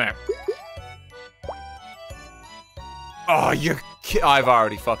 go in there. Oh, I've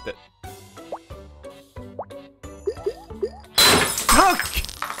already fucked it.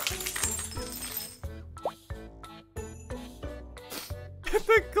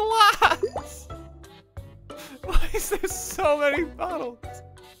 The glass! Why is there so many bottles?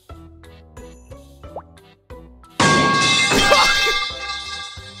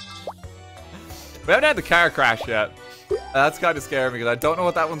 We haven't had the car crash yet. That's kind of scary because I don't know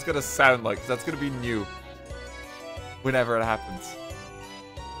what that one's gonna sound like. That's gonna be new whenever it happens.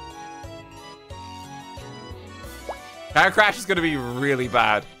 Car crash is gonna be really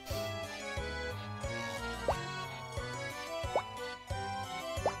bad.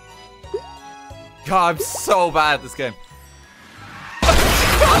 God, I'm so bad at this game.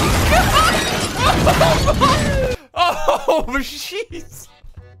 Oh, jeez.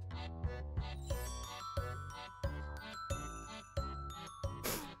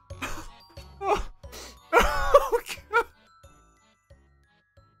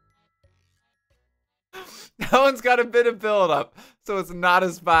 That one's got a bit of build-up, so it's not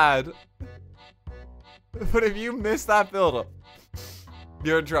as bad. But if you miss that build-up,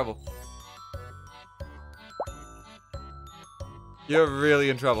 you're in trouble. You're really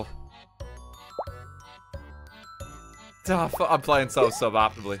in trouble. Oh, I'm playing so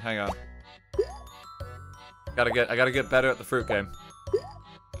suboptimally. Hang on. I gotta get better at the fruit game.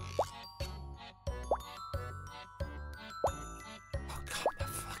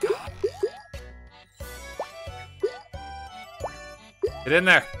 Get in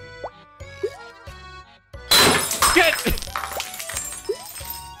there. Get!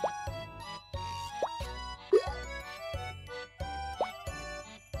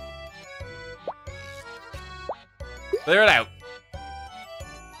 Clear it out.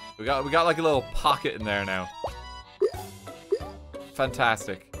 We got like a little pocket in there now.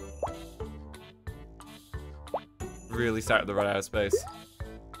 Fantastic. Really starting to run out of space.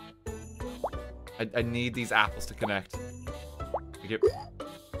 I need these apples to connect. Need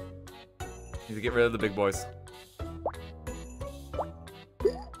to get rid of the big boys.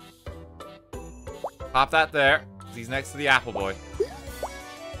 Pop that there. He's next to the apple boy.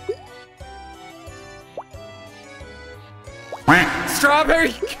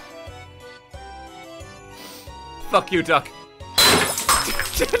 Strawberry! Fuck you, duck.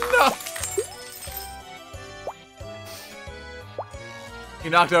 No. You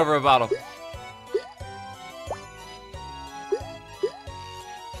knocked over a bottle.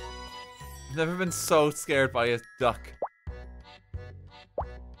 I've never been so scared by a duck.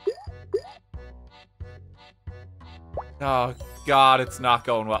 Oh, God, it's not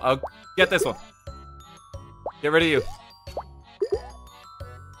going well. Oh, get this one. Get rid of you.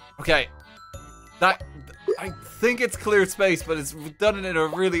 Okay. That... I think it's cleared space, but it's done it in a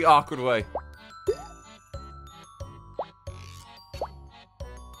really awkward way.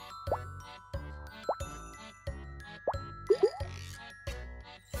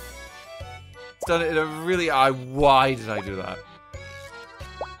 It's done it in a really... why did I do that?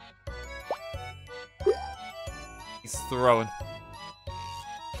 He's throwing.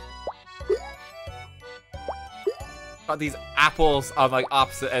 Got these apples on like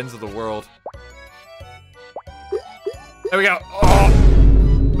opposite ends of the world. There we go.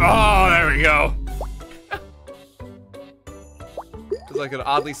 Oh, oh, there we go. It's like an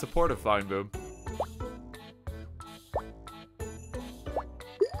oddly supportive fine boom.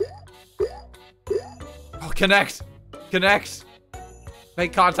 Oh, connect, connect.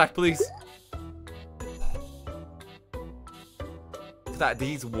 Make contact, please. That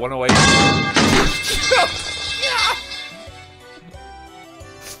he's one away.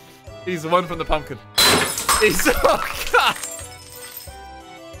 He's one from the pumpkin. He's oh God.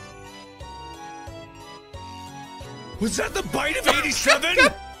 Was that the bite of 87?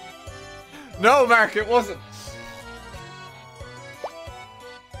 No, Mark, it wasn't.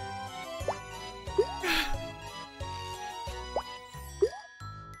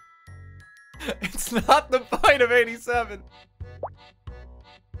 It's not the bite of 87.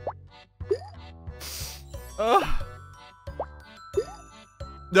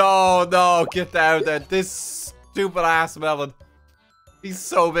 No, no, get down there. This stupid ass melon. He's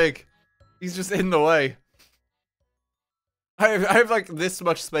so big. He's just in the way. I have like this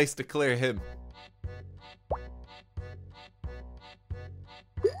much space to clear him.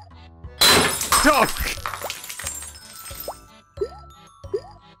 Oh!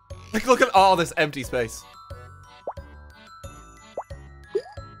 Like, look at all this empty space.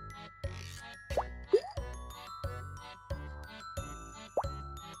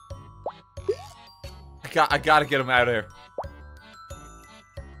 I gotta get him out of here.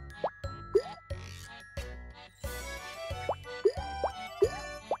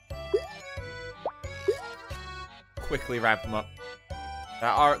 Quickly wrap him up.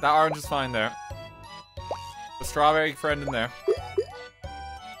 That orange is fine there. The strawberry friend in there.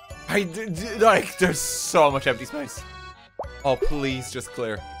 Like, there's so much empty space. Oh, please just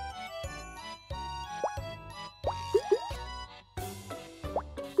clear.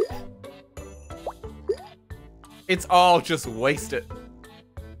 It's all just wasted.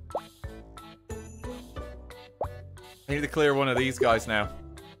 I need to clear one of these guys now.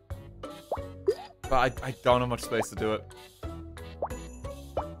 But I don't have much space to do it.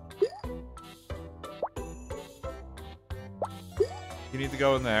 You need to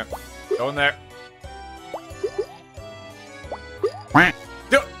go in there. Go in there.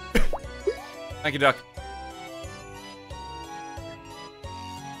 Thank you, Duck.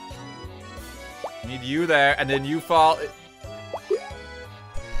 I need you there, and then you fall.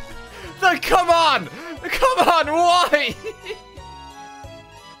 Like, come on! Come on, why?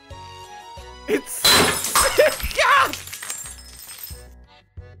 It's... God!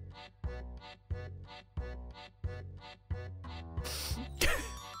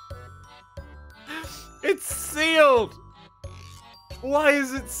 It's sealed! Why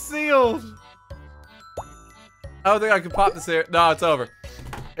is it sealed? I don't think I can pop this here. No, it's over.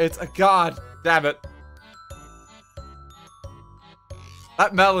 It's a god. Damn it.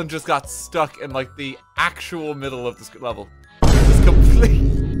 That melon just got stuck in like the actual middle of this level. Just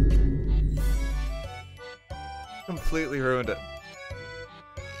completely ruined it.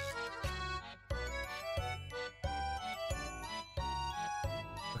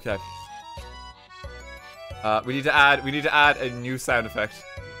 Okay. We need to add a new sound effect.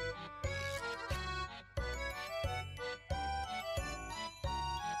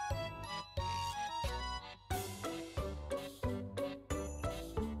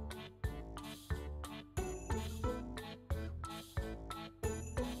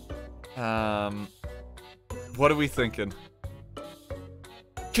 What are we thinking?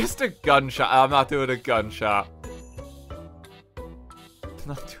 Just a gunshot. I'm not doing a gunshot. I'm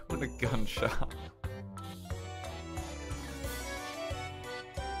not doing a gunshot.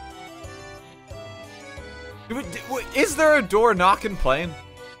 Is there a door knocking playing?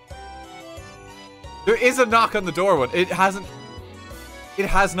 There is a knock on the door one. It has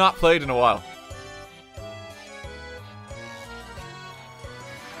not played in a while.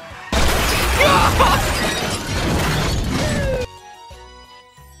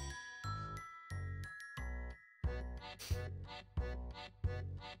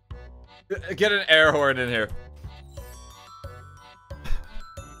 Get an air horn in here.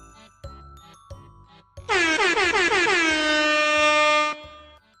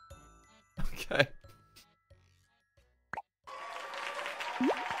 Okay.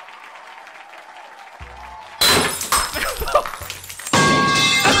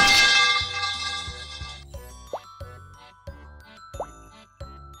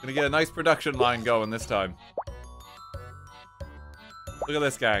 Gonna get a nice production line going this time. Look at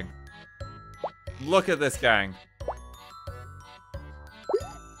this gang. Look at this gang.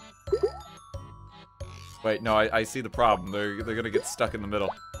 Wait, no, I see the problem. They're gonna get stuck in the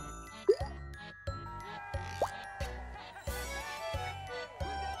middle.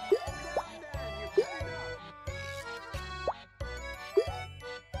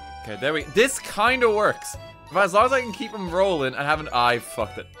 Okay, there we... This kind of works. As long as I can keep them rolling and haven't... I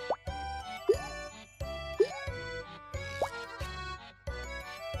fucked it.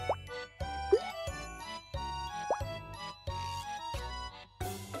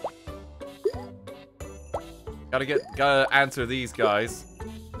 Gotta answer these guys.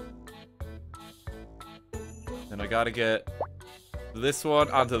 Then I gotta get this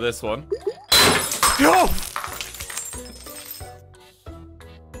one onto this one. Go!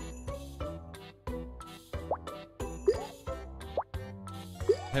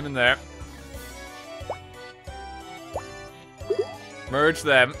 Him in there. Merge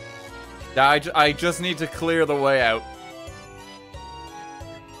them. I just need to clear the way out.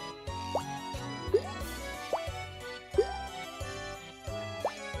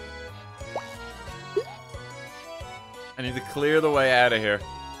 I need to clear the way out of here,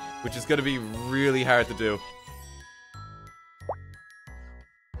 which is going to be really hard to do.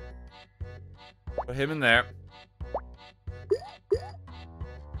 Put him in there.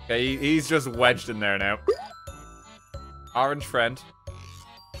 Okay, he's just wedged in there now. Orange friend.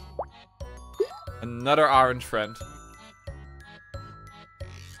 Another orange friend.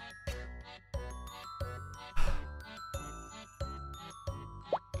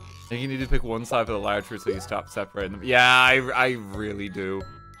 I think you need to pick one side for the large fruit so you stop separating them. Yeah, I really do.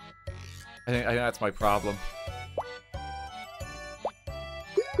 I think that's my problem.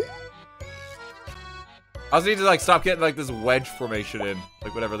 I also need to, like, stop getting, like, this wedge formation in.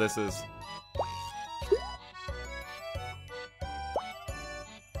 Like, whatever this is.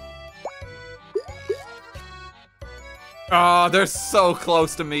 Oh, they're so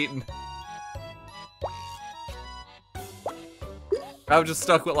close to meeting. I was just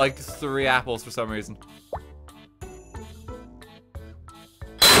stuck with, like, 3 apples for some reason.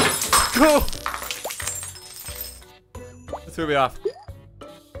 Go! It threw me off.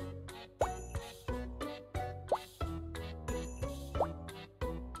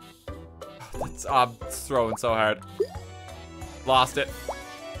 I'm throwing so hard. Lost it.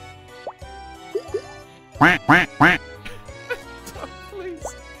 Please.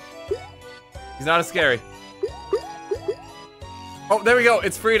 He's not as scary. Oh, there we go.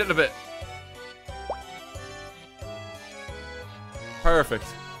 It's freed it a bit. Perfect.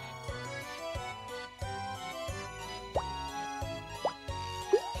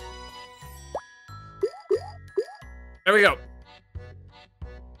 There we go.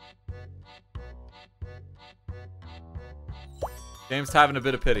 Game's having a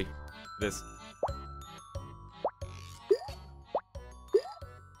bit of pity. It is.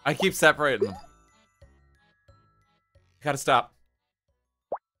 I keep separating them. Gotta stop.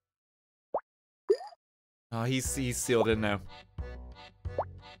 Oh, he's sealed in now.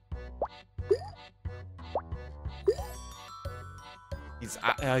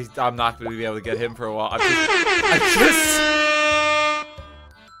 I'm not gonna be able to get him for a while. I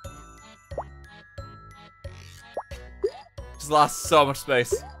just lost so much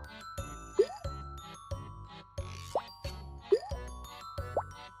space.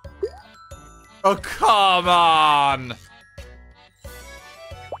 Oh, come on!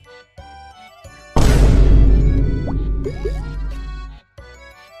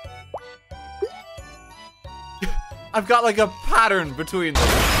 I've got like a pattern between them.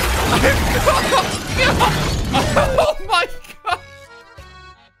 Oh my god!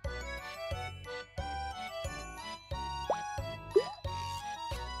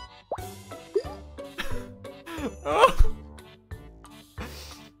 Oh.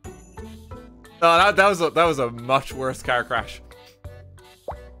 No, that was a much worse car crash.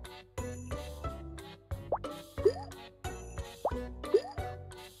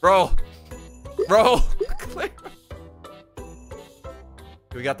 Roll, roll, clear.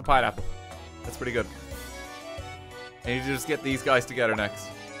 We got the pineapple. That's pretty good. I need to just get these guys together next.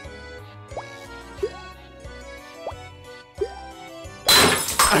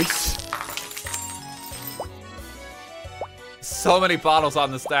 Nice. So many bottles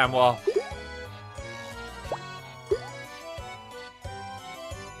on this damn wall.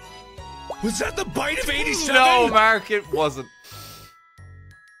 Was that the bite of 87? No, Mark, it wasn't.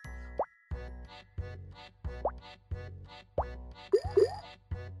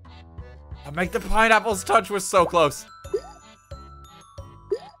 I make the pineapples touch. We're so close.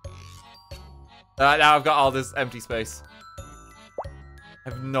 Now I've got all this empty space. I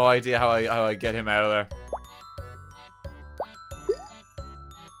have no idea how I get him out of there.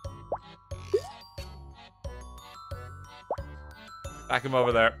 Back him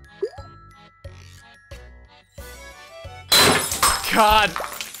over there. God.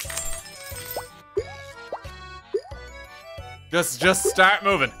 Just start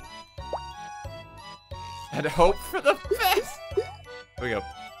moving. And hope for the best. Here we go.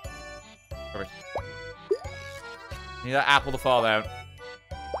 Perfect. Need that apple to fall down.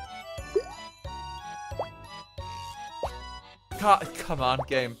 God, come on,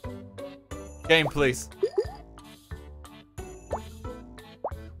 game. Game, please.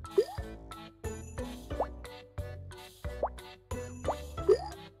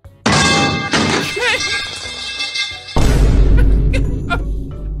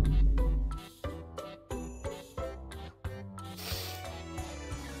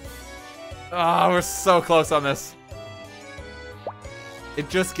 Oh, we're so close on this. It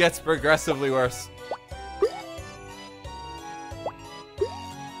just gets progressively worse.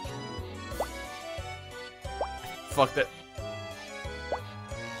 Fucked it.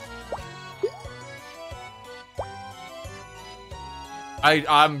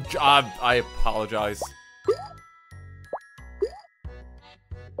 I apologize.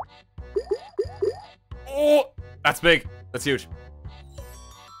 Oh, that's big. That's huge.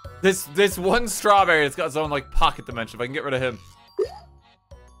 This one strawberry has got its own like pocket dimension. If I can get rid of him,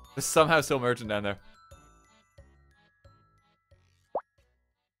 there's somehow still merging down there.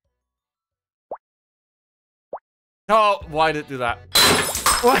 Oh, why did it do that?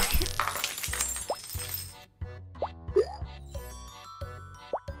 What?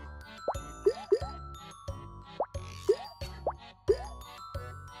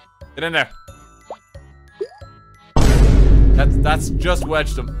 Get in there. That's just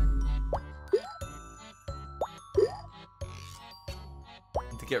wedged him.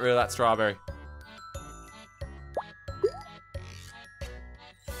 Need to get rid of that strawberry.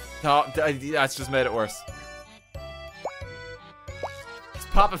 No, that's just made it worse. Let's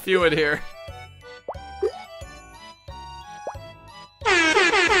pop a few in here.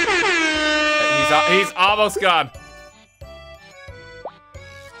 He's almost gone.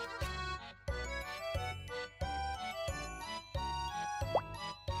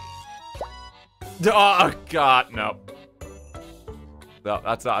 Oh god, no. No,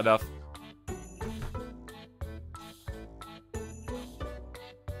 that's not enough.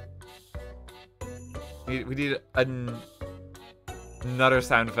 We need another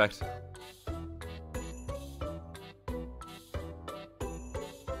sound effect.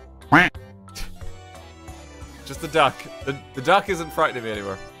 Just the duck. The duck isn't frightening me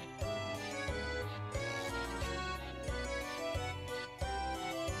anymore.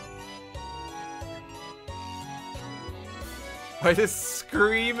 By this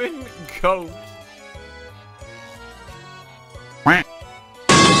screaming goat.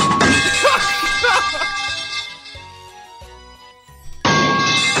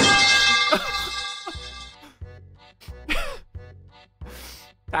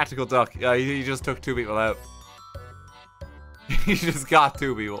 Tactical duck. Yeah, he just took 2 people out. He just got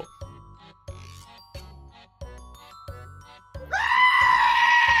 2 people.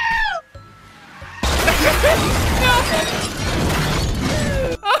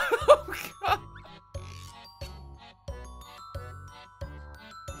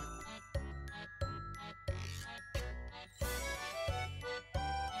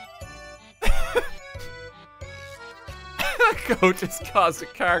 Goat just caused a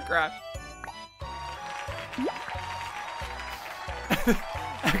car crash.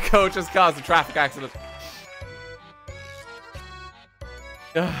 A goat just caused a traffic accident.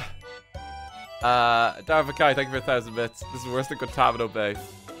 Darvakai, thank you for 1,000 bits. This is worse than Guantanamo Bay.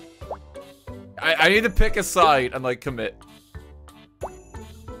 I need to pick a side and like commit.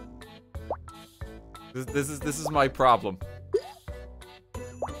 This is my problem.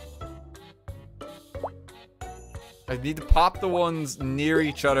 I need to pop the ones near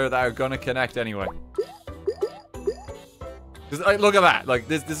each other that are gonna connect anyway. Like, look at that. Like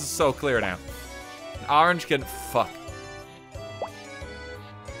this is so clear now. An orange can fuck.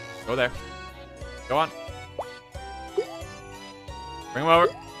 Go there. Go on. Bring him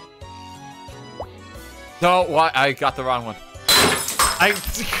over. No, why? I got the wrong one.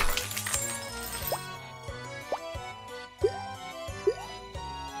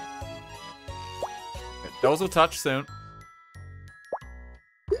 Those will touch soon.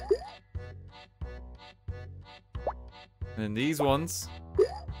 And then these ones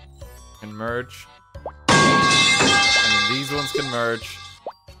can merge. And then these ones can merge.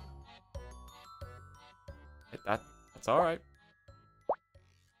 That's alright.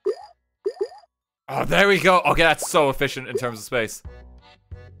 Oh, there we go. Okay, that's so efficient in terms of space.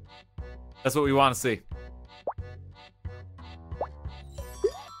 That's what we want to see.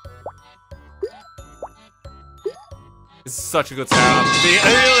 This is such a good sound.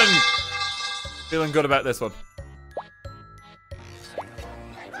 I'm feeling good about this one.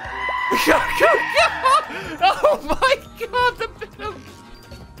 Oh my god, the film.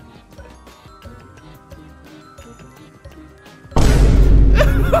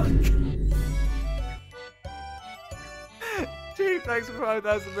 Gee, thanks for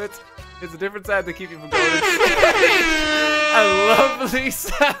 5,000 bits. It's a different sound to keep you from going insane. A lovely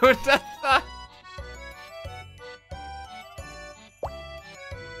sound at that.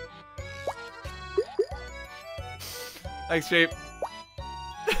 Thanks, Sheep.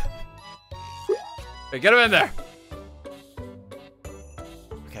 Okay, get him in there.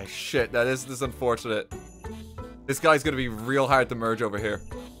 Okay, shit. This is unfortunate. This guy's gonna be real hard to merge over here.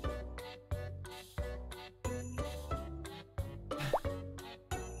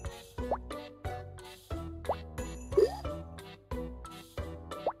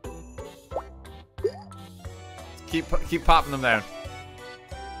 Keep popping them down.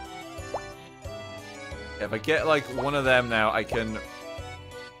 Yeah, if I get like one of them now, I can.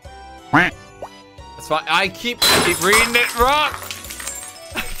 That's fine. I keep reading it wrong.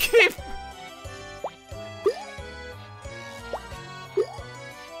 I keep.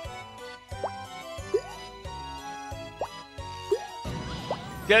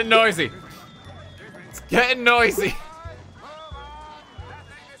 Getting noisy. It's getting noisy.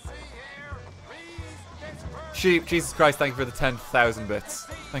 Sheep, Jesus Christ, thank you for the 10,000 bits.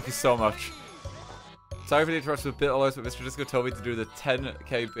 Thank you so much. Sorry for the interruption with bit alerts, but Mr. Disco told me to do the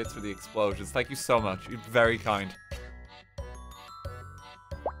 10k bits for the explosions. Thank you so much. You're very kind.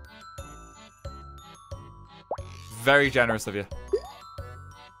 Very generous of you.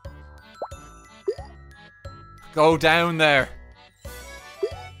 Go down there.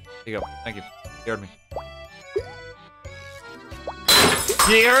 There you go. Thank you. You heard me.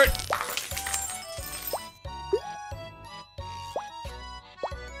 You heard?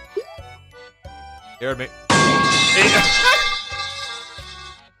 You heard me.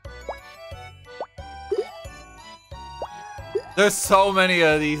 There's so many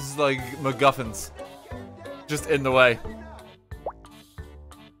of these, like, MacGuffins just in the way.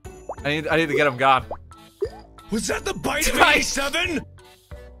 I need to get them gone. Was that the bite of 87?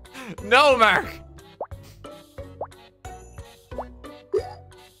 No, Mark!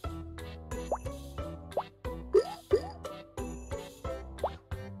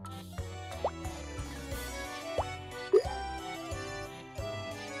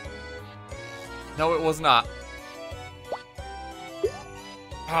 No, it was not.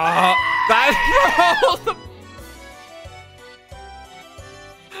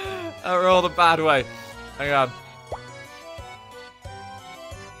 That rolled a bad way. Hang on.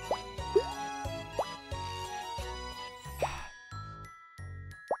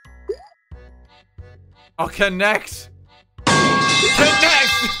 Oh, connect!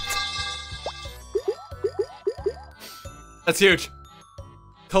 Connect! That's huge.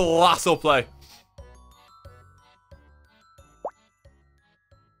 Colossal play.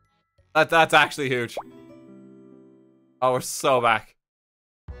 That's actually huge. Oh, we're so back.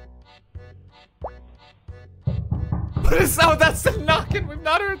 What is that? That's the knocking. We've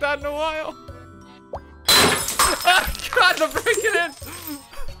not heard that in a while. Oh, God, they're breaking in.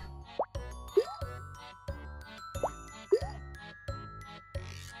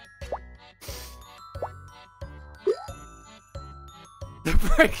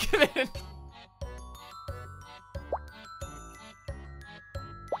 They're breaking in.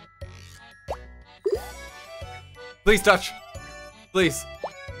 Please touch. Please.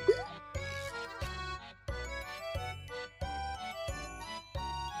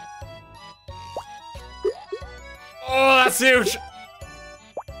 Oh, that's huge.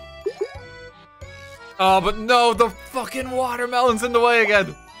 Oh, but no, the fucking watermelon's in the way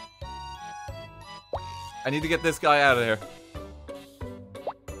again. I need to get this guy out of here.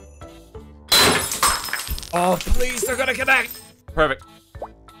 Oh, please, they're gonna connect. Perfect.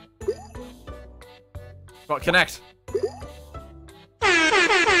 Come on, connect.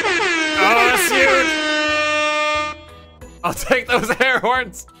 Oh, that's huge. I'll take those air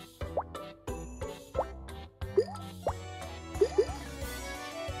horns.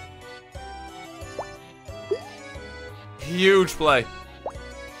 Huge play.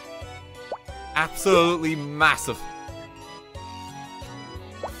 Absolutely massive.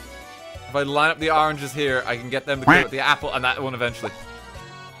 If I line up the oranges here, I can get them to go with the apple and that one eventually.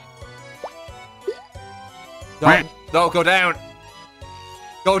 No, no, go down.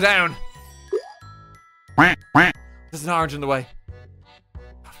 Go down. There's an orange in the way.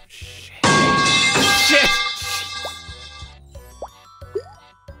 Oh, shit. Shit.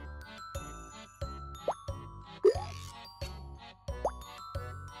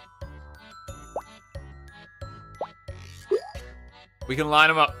 We can line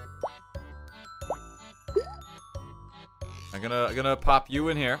them up. I'm gonna pop you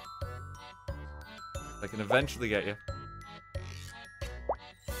in here. I can eventually get you.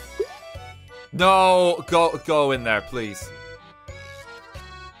 No, go in there, please.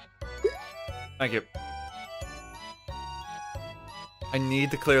 Thank you. I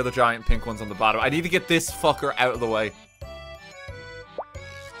need to clear the giant pink ones on the bottom. I need to get this fucker out of the way.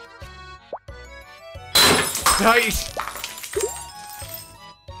 Nice.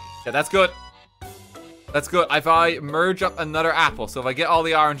 Yeah, that's good. That's good. If I merge up another apple, so if I get all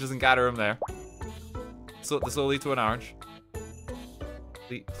the oranges and gather them there. So this will lead to an orange.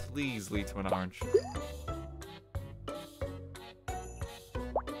 Please lead to an orange.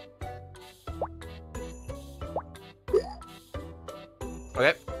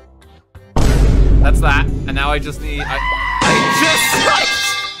 Okay. That's that. And now I just need... I just...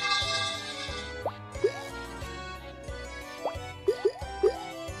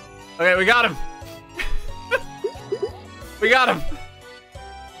 Okay, we got him. We got him.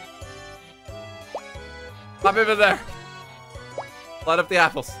 Pop him in there. Light up the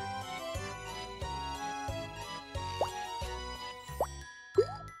apples.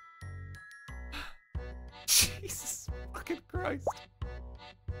 Jesus fucking Christ.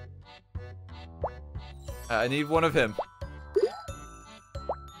 I need one of him.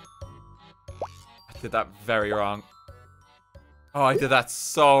 I did that very wrong. Oh, I did that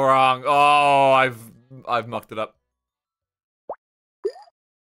so wrong. Oh, I've mucked it up.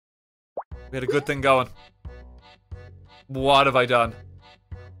 We had a good thing going. What have I done?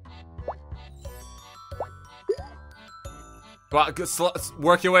 Well,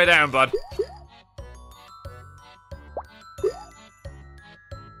 work your way down, bud.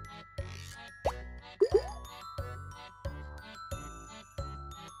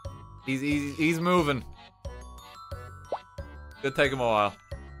 He's moving. Could take him a while.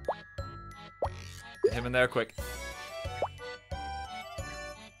 Get him in there quick.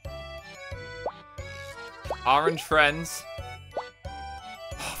 Orange friends.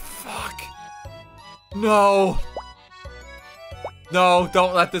 Oh, fuck. No. No,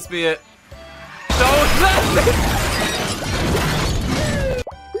 don't let this be it. Don't let this...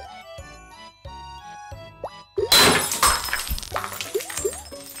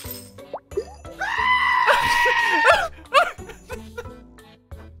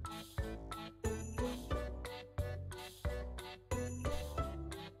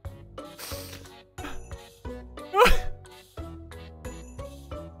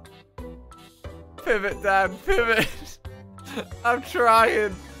 Pivot, Dad, pivot. I'm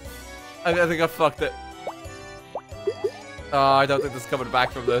trying. I think I fucked it. Oh, I don't think there's coming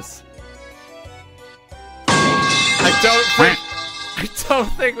back from this. I don't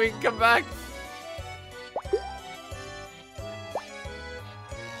think we can come back.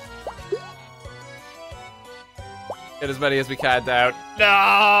 Get as many as we can down.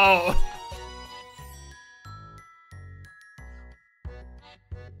 No!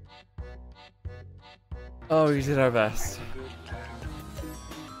 Oh, we did our best.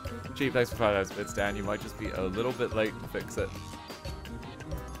 Gee, thanks for 5 bits, Dan. You might just be a little bit late to fix it.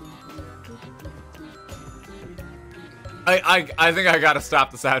 I think I gotta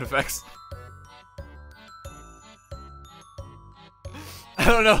stop the sound effects. I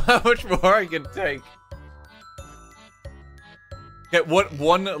don't know how much more I can take. Get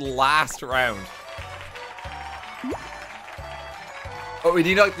one last round. Oh, we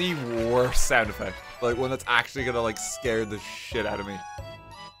need like the worst sound effect. Like one that's actually gonna like scare the shit out of me.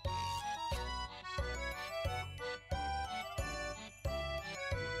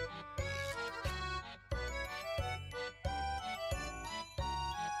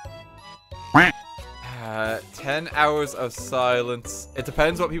 Quack. 10 hours of silence. It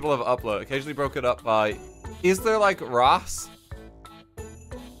depends what people have uploaded. Occasionally broken up by... Is there like Ross?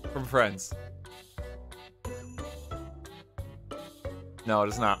 From Friends. No, it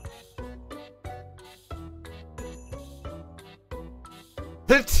is not.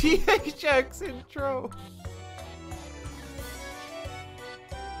 The THX intro!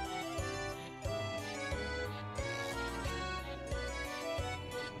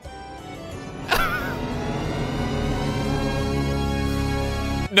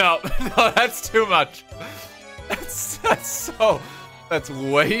 No, no, that's too much. That's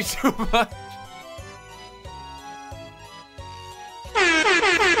way too much.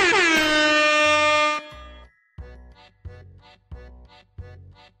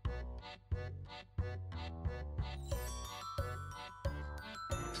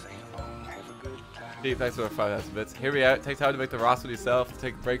 Steve, thanks for 5,000 bits. Hear me out. Take time to make the roster yourself.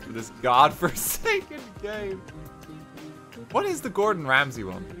 Take a break from this godforsaken game. What is the Gordon Ramsay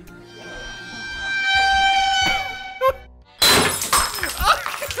one?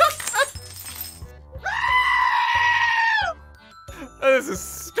 There's a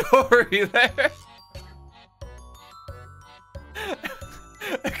story there.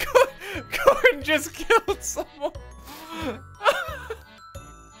 Gordon just killed someone.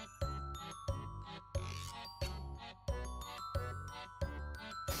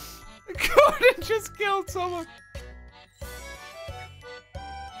 Gordon just killed someone.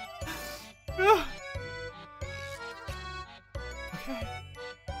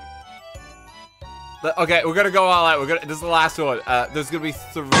 Okay, we're gonna go all out. This is the last one. There's gonna be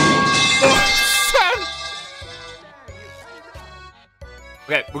 3 more sound.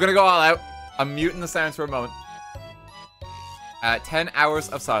 Okay, we're gonna go all out. I'm muting the sounds for a moment. 10 hours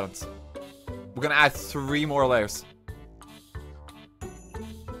of silence. We're gonna add 3 more layers.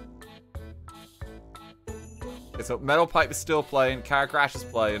 Okay, so Metal Pipe is still playing. Car Crash is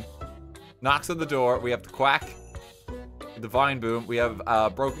playing. Knocks on the door. We have the Quack. The Vine Boom. We have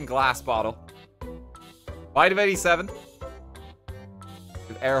Broken Glass Bottle. Bite of 87.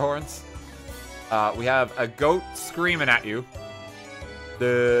 With air horns. We have a goat screaming at you.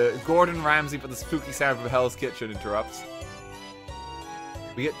 The Gordon Ramsay, but the spooky sound from Hell's Kitchen interrupts.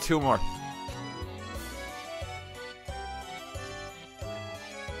 We get 2 more.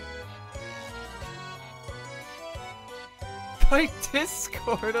 My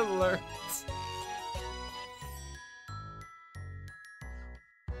Discord alerts.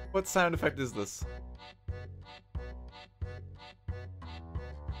 What sound effect is this?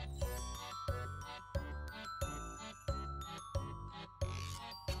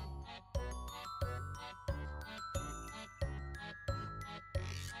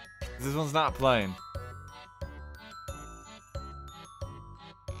 This one's not playing.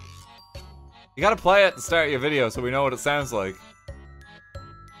 You gotta play it at the start of your video so we know what it sounds like.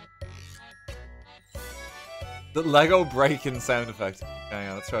 The Lego break-in sound effect. Hang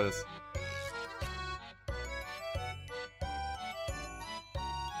on, let's try this.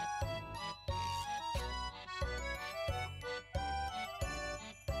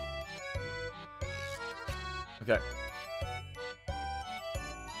 Okay.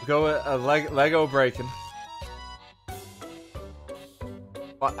 We'll go with a Lego breaking.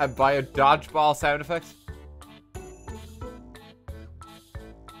 Buy a dodgeball sound effect.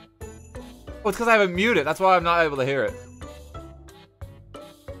 Oh, it's because I haven't muted. That's why I'm not able to hear it.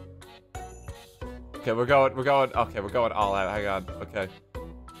 Okay, we're going all out. Hang on. Okay.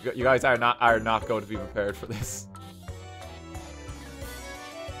 You guys are not going to be prepared for this.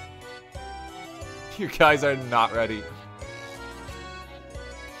 You guys are not ready.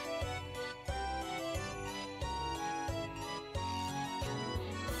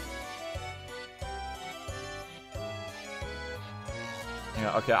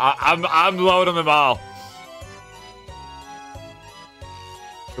 Yeah, okay, I'm loading them all.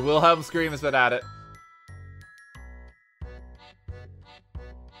 The Wilhelm scream has been at it.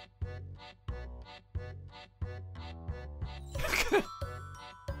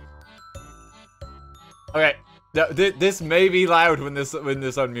 Okay, this may be loud when this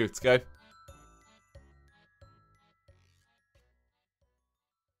unmutes, okay?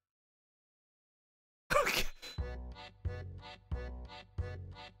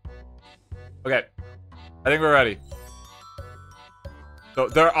 Okay, I think we're ready. So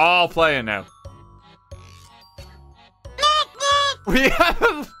they're all playing now. We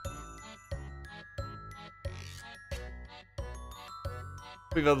have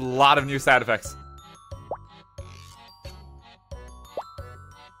a lot of new sound effects.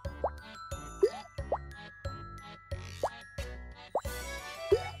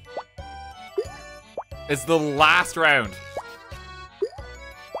 It's the last round.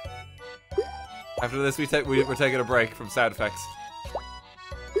 After this, we're taking a break from sound effects.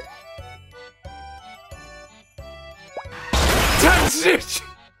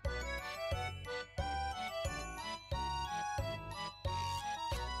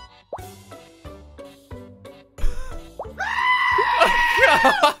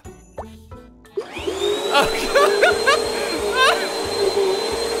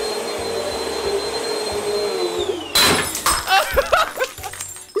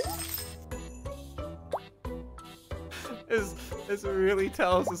 This really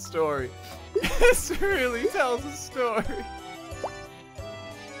tells a story. This really tells a story.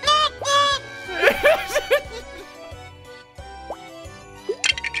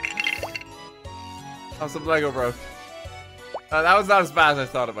 Oh, some Lego broke. That was not as bad as I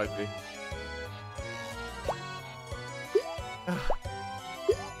thought it might be.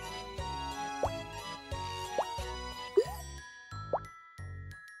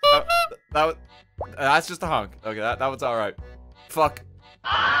 That's just a honk. Okay, that one's alright. Fuck.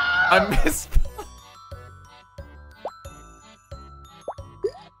 I missed.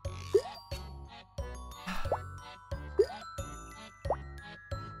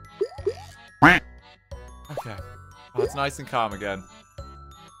 Okay. Oh, it's nice and calm again.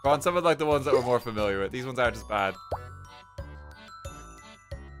 We're on some of like the ones that we're more familiar with. These ones aren't as bad.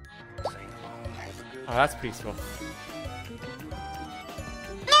 Oh, that's peaceful.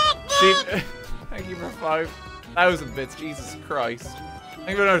 Thank you for 5,000 bits. Jesus Christ.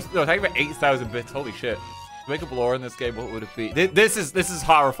 Think about, no, think about 8,000 bits. Holy shit. To make up lore in this game, what would it be? This is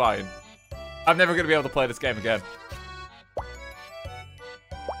horrifying. I'm never gonna be able to play this game again.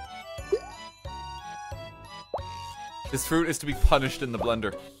 This fruit is to be punished in the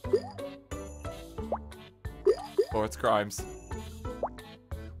blender for its crimes.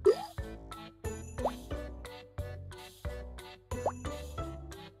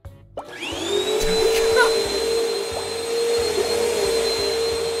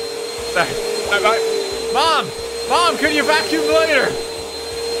 Mom! Mom, can you vacuum later?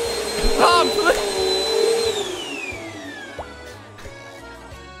 Mom, please!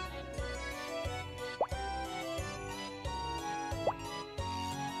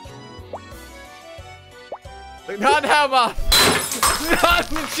 Not now, Mom! Not,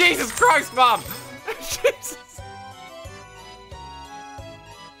 Jesus Christ, Mom! Jesus!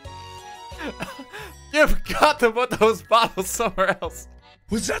 You've got to put those bottles somewhere else.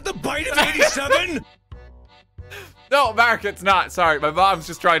 Was that the bite of 87? No, Mark, it's not. Sorry, my mom's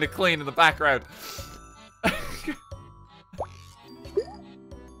just trying to clean in the background.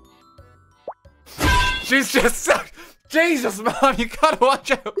 She's just so... Jesus, Mom, you gotta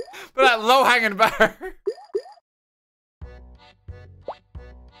watch out for that low-hanging bar.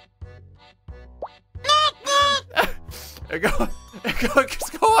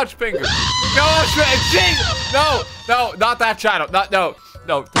 Just go watch Pingu. Go watch Jeez! No, no, not that channel. No,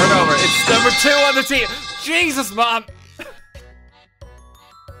 turn over. It's number 2 on the team. Jesus, Mom.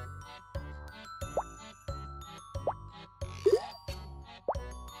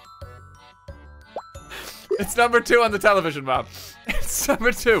 It's number 2 on the television, Mom. It's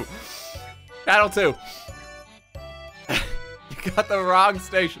number 2. Channel 2. You got the wrong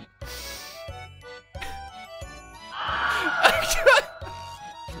station.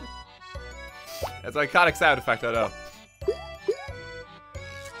 It's an iconic sound effect, I know.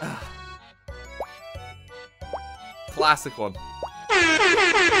 Classic one.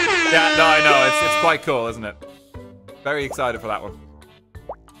 Yeah, no, I know. It's quite cool, isn't it? Very excited for that one.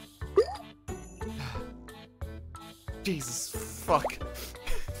 Jesus fuck.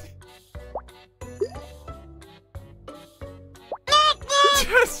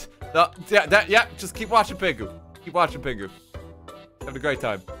 Just, no, yeah, just keep watching Pingu. Keep watching Pingu. Having a great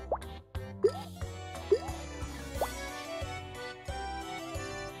time.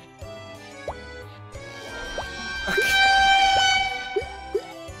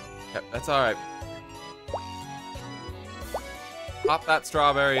 Yep, that's alright. Pop that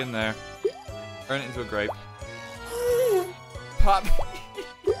strawberry in there. Turn it into a grape. Pop.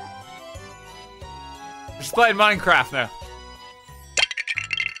 Just playing Minecraft now.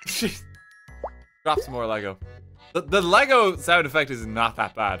 Jeez. Drop some more Lego. The Lego sound effect is not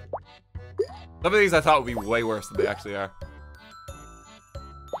that bad. Some of these I thought would be way worse than they actually are.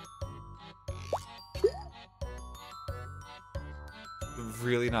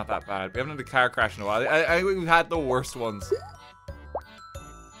 Really not that bad. We haven't had a car crash in a while. I think we've had the worst ones.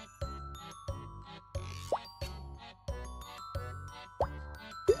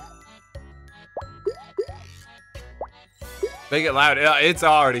 Make it loud. It's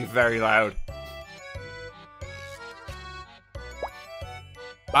already very loud.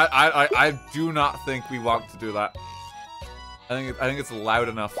 I do not think we want to do that. I think it's loud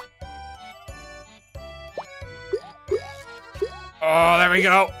enough. Oh, there we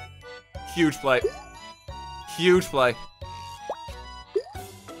go. Huge play. Huge play.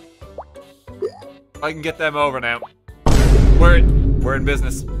 I can get them over now. We're in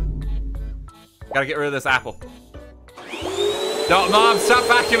business. Gotta get rid of this apple. No, Mom, stop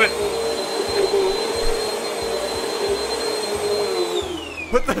vacuuming.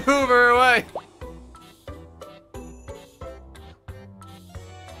 Put the Hoover away.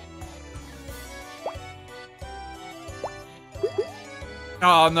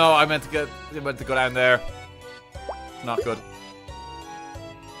 Oh no, I meant to go down there. Not good.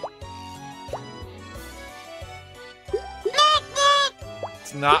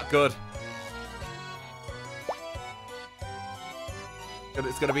 It's not good.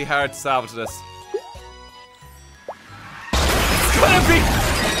 It's gonna be hard to salvage this. It's gonna be.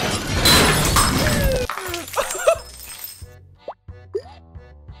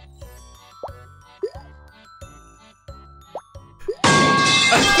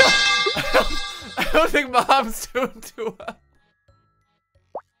 I don't think Mom's doing too well.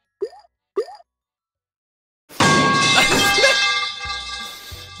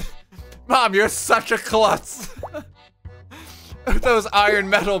 Mom, you're such a klutz. Those iron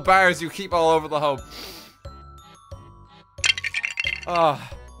metal bars you keep all over the home. Oh,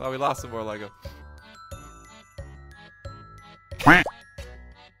 well, we lost some more Lego.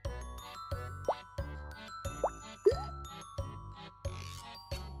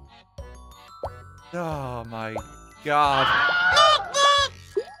 God.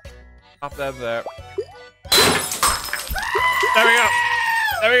 Pop them there. There we go.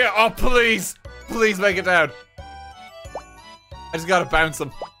 There we go. Oh, please. Please make it down. I just gotta bounce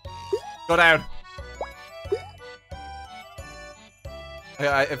them. Go down.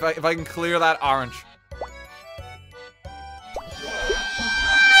 If I can clear that orange.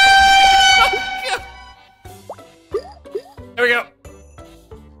 There we go.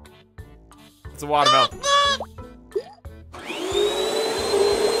 It's a watermelon.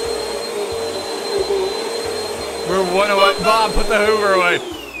 We're one away. Bob, put the Hoover away.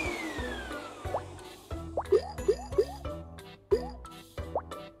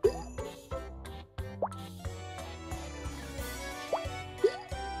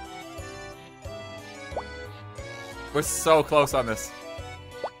 We're so close on this.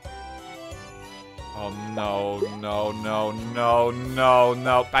 Oh no, no, no, no, no,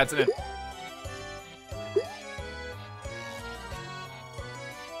 no. Bounce it in. Great.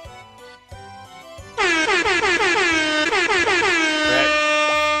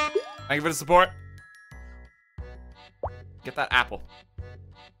 Thank you for the support. Get that apple.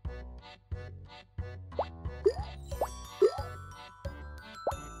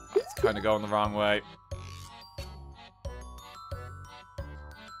 It's kind of going the wrong way.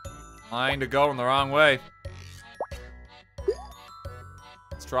 Kinda going the wrong way.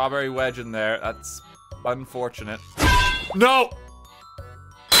 Strawberry wedge in there. That's unfortunate. No!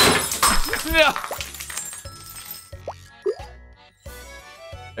 No!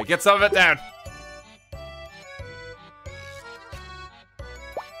 Hey, get some of it down.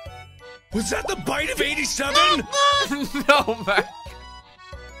 Was that the bite of 87? No, man.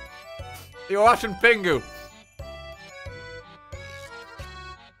 You're watching Pingu.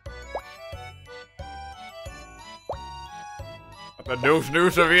 The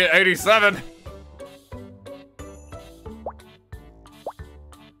noosh of 87.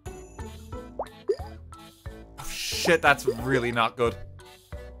 Oh, shit, that's really not good.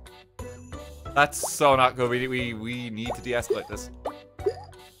 That's so not good. We need to de-escalate this.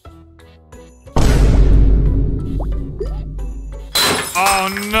 Oh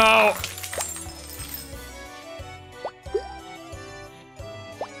no!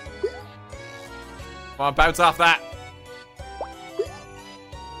 Come on, bounce off that.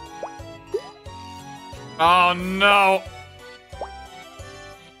 Oh no!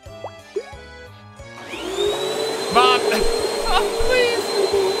 Mom! Oh, please!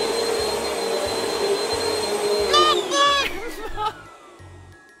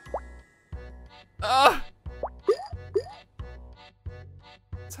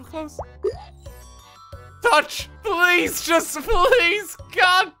 So close. Touch! Please! Just please!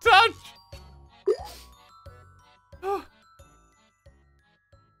 God, touch!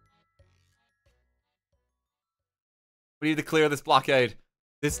 We need to clear this blockade.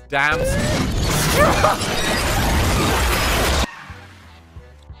 This damn...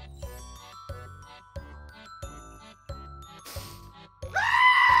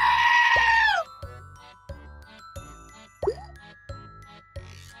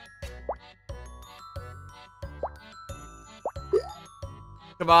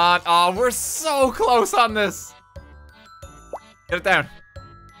 Come on. Oh, we're so close on this. Get it down.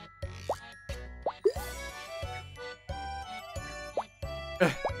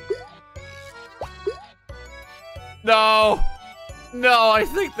 No! No, I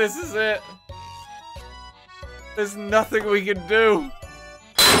think this is it. There's nothing we can do.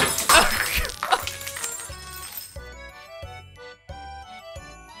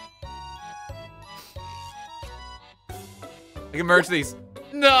 I can merge these.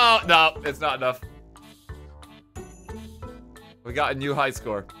 No, no, it's not enough. We got a new high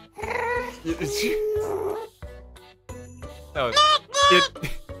score. No,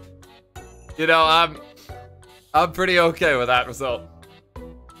 you know, I'm pretty okay with that result.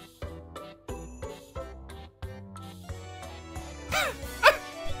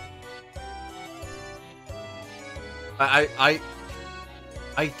 I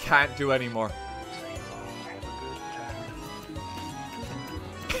can't do anymore.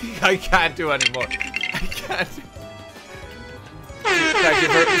 I can't do anymore. I can't. Thank you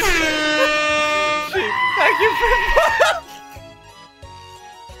for. Thank you for.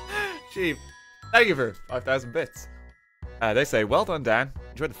 Sheep. Thank you for 5,000 bits. They say, well done, Dan.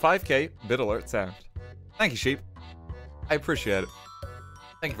 Enjoyed the 5K bit alert sound. Thank you, Sheep. I appreciate it.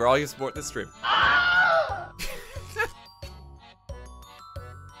 Thank you for all your support this stream.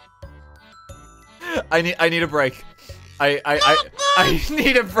 I need a break. I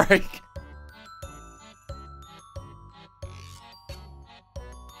need a break.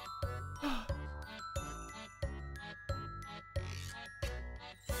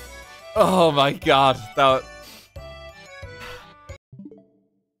 Oh my god, that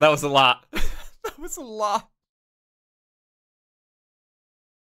was a lot. That was a lot.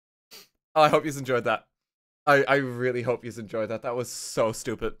 Oh, I hope you enjoyed that. I really hope you enjoyed that. That was so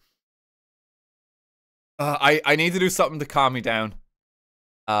stupid. I need to do something to calm me down.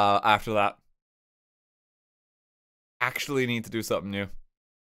 After that. Actually need to do something new.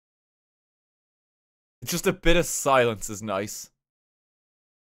 Just a bit of silence is nice.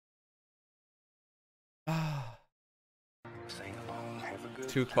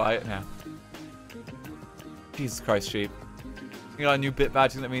 Too quiet now. Jesus Christ, sheep. You got a new bit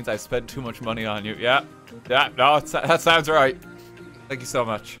badging, that means I spent too much money on you. Yeah. Yeah, no, that sounds right. Thank you so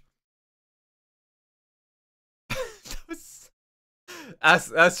much.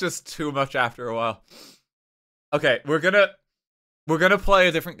 That's just too much after a while. Okay, we're gonna play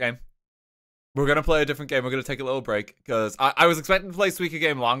a different game. We're gonna take a little break because I was expecting to play Suika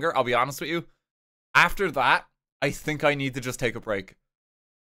Game longer. I'll be honest with you. After that, I think I need to just take a break.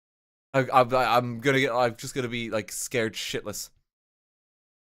 I'm just gonna be like scared shitless.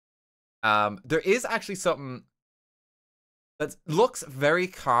 There is actually something that looks very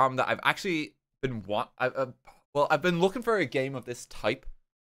calm that I've actually been I've been looking for a game of this type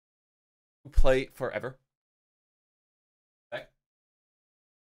to play forever. Okay.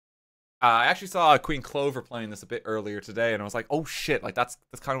 I actually saw Queen Clover playing this a bit earlier today, and I was like, "Oh shit!" Like that's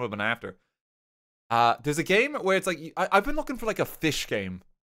kind of what I've been after. There's a game where it's like I've been looking for like a fish game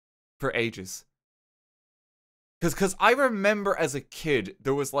for ages. Because I remember as a kid,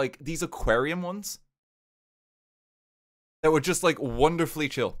 there was like these aquarium ones that were just like wonderfully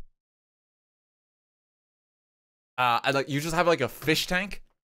chill. And like you just have like a fish tank,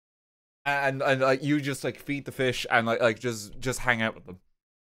 and like you just like feed the fish and like just hang out with them.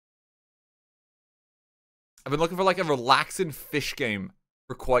 I've been looking for like a relaxing fish game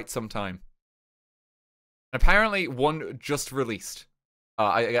for quite some time. And apparently one just released.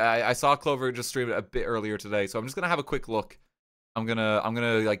 I saw Clover just stream it a bit earlier today, so I'm just gonna have a quick look. I'm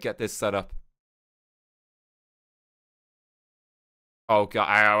gonna like get this set up. Oh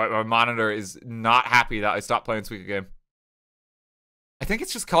god, my monitor is not happy that I stopped playing Suika Game. I think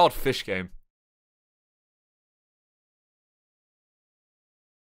it's just called Fish Game.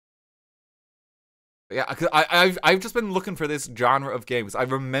 Yeah, cause I've just been looking for this genre of games. I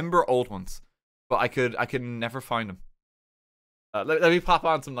remember old ones, but I could never find them. Let me pop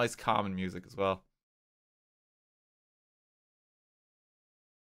on some nice calming music as well.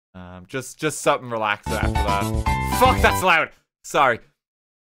 Just something relaxing after that. Fuck, that's loud. Sorry.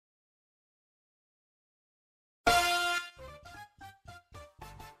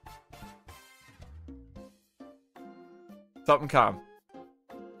 Something calm.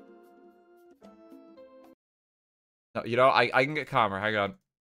 No, you know, I can get calmer. Hang on.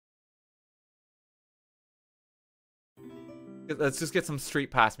 Let's just get some Street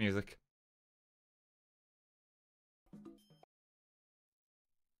Pass music.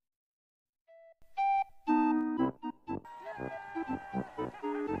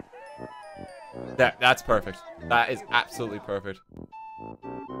 That's perfect. That is absolutely perfect.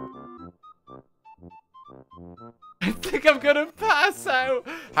 I think I'm gonna pass out.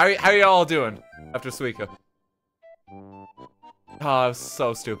 How are y'all doing after Suika? Oh, that was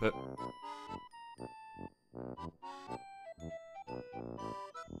so stupid.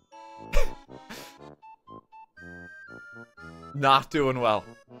 Not doing well.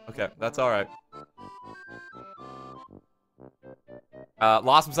 Okay, that's alright.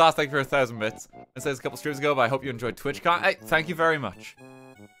 Lost some sauce, thank you for 1,000 bits. It says a couple streams ago, but I hope you enjoyed TwitchCon. Hey, thank you very much.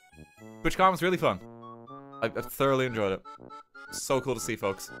 TwitchCon was really fun. I thoroughly enjoyed it. So cool to see,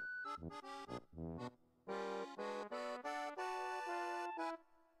 folks.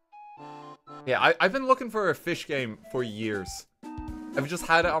 Yeah, I've been looking for a fish game for years. I've just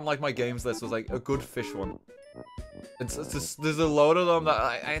had it on like my games list was like a good fish one. It's just, there's a load of them that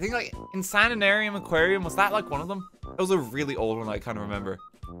I think like Insanitarium Aquarium, was that like one of them? That was a really old one I kind of remember.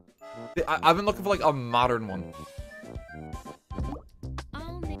 I've been looking for like a modern one.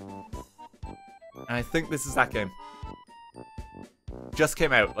 And I think this is that game. Just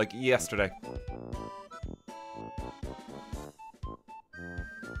came out like yesterday.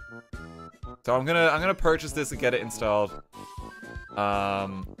 So I'm gonna purchase this and get it installed. I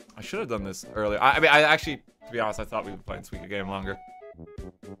should have done this earlier. I mean, I actually, to be honest, I thought we would play Suika Game longer.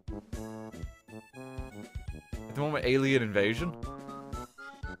 The one with Alien Invasion.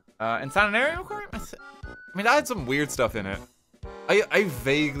 Insanitarium Aquarium? I mean, that had some weird stuff in it. I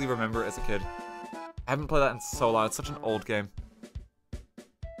vaguely remember it as a kid. I haven't played that in so long. It's such an old game.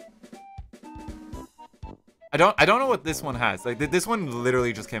 I don't know what this one has. Like, this one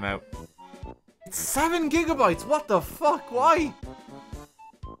literally just came out. It's 7 gigabytes. What the fuck? Why?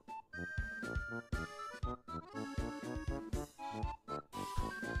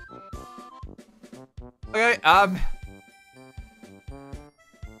 Okay,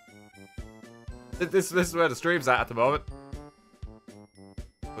 this is where the stream's at the moment.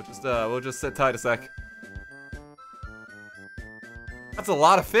 We'll just sit tight a sec. That's a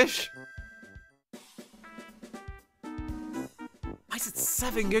lot of fish. Why is it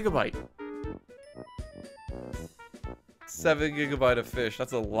 7 gigabyte? 7 gigabyte of fish.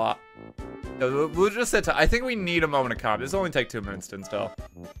 That's a lot. We'll just sit tight. I think we need a moment of calm. This will only take 2 minutes to install.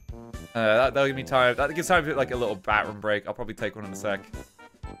 That'll give me time. That gives time for like a little bathroom break. I'll probably take one in a sec.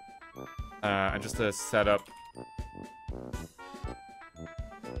 And just to set up.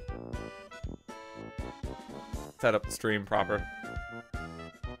 Set up the stream proper.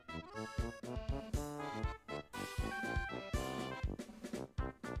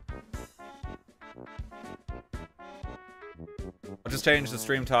 I'll just change the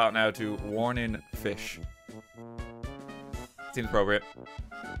stream title now to Warning Fish. Seems appropriate.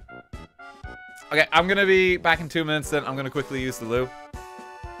 Okay, I'm gonna be back in 2 minutes then. I'm gonna quickly use the loo.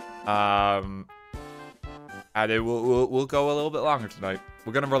 And we'll go a little bit longer tonight.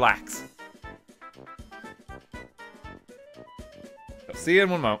 We're gonna relax. So, see you in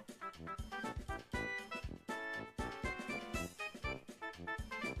 1 moment.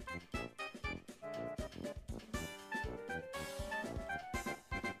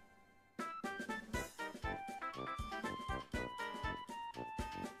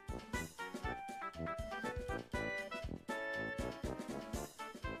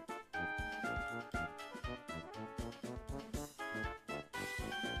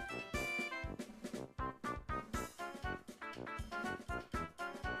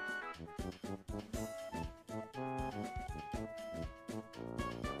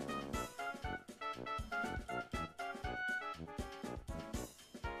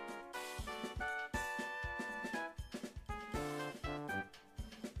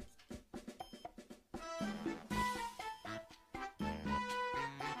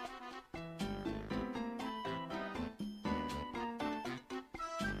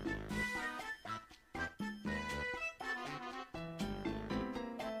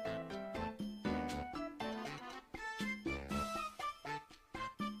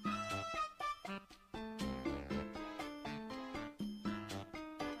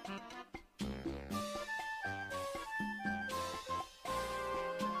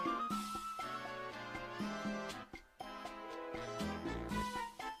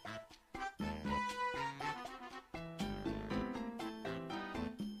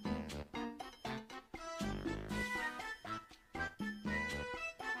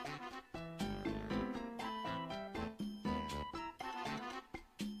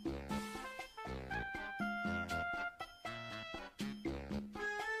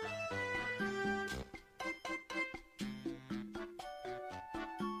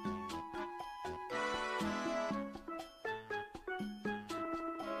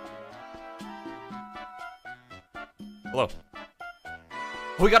 Hello.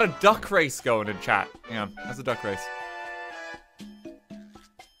 We got a duck race going in chat. Hang on, how's the duck race?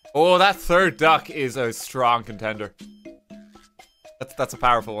 Oh, that third duck is a strong contender. That's a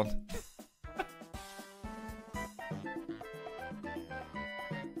powerful one.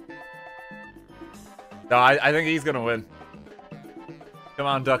 No, I think he's gonna win. Come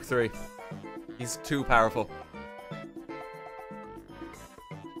on, duck 3. He's too powerful.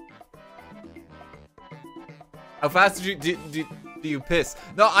 How fast do you piss?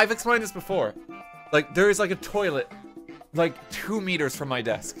 No, I've explained this before. Like, there is like a toilet, like 2 meters from my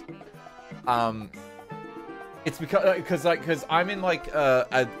desk. It's because I'm in like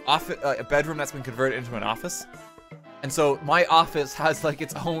a bedroom that's been converted into an office, and so my office has like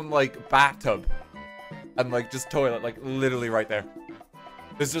its own like bathtub, and like just toilet like literally right there.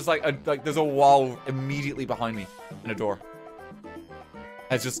 There's just like there's a wall immediately behind me and a door.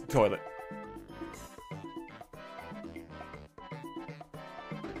 It's just toilet.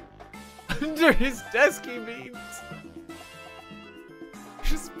 Under his desk, he means.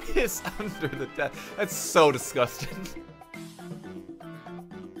 Just piss under the desk. That's so disgusting.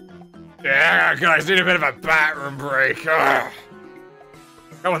 Yeah, guys, need a bit of a bathroom break. Ugh.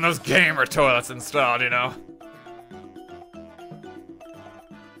 Got one of those gamer toilets installed, you know.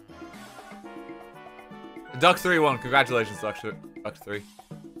 Duck 3 won. Congratulations, Duck 3.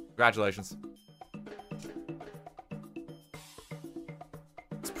 Congratulations.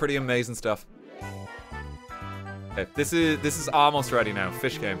 Pretty amazing stuff. Okay, this is almost ready now.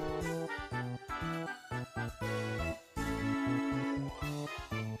 Fish game.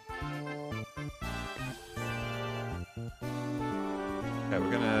 Okay, we're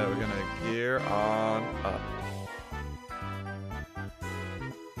gonna gear on up.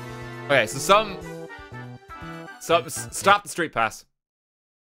 Okay, so stop the street pass.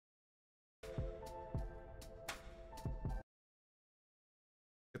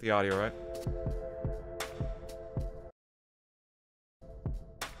 Get the audio right.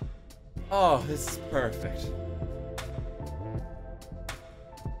 Oh, this is perfect.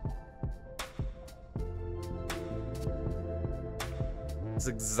 This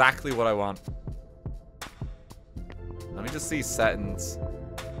is exactly what I want. Let me just see settings.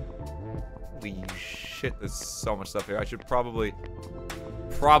 Holy shit, there's so much stuff here. I should probably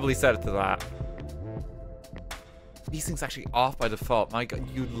set it to that. These things actually off by default. My god,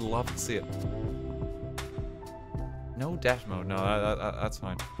 you'd love to see it. No death mode. No, that's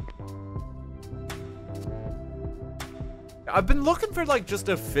fine. I've been looking for like just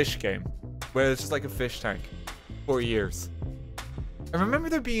a fish game where it's just like a fish tank for years. I remember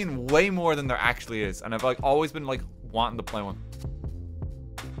there being way more than there actually is, and I've like always been like wanting to play one.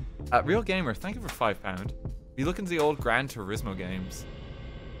 Real Gamer, thank you for £5. We look into the old Gran Turismo games.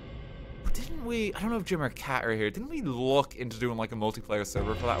 But didn't we? I don't know if Jim or Kat are here. Didn't we look into doing like a multiplayer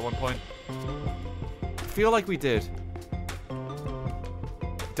server for that at one point? I feel like we did.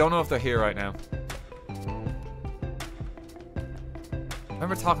 Don't know if they're here right now. I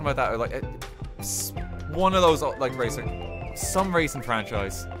remember talking about that, like one of those like some racing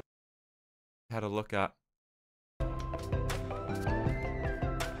franchise I had a look at.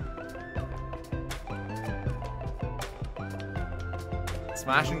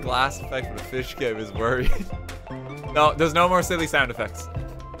 Smashing glass effect for the fish game is worried. No, there's no more silly sound effects.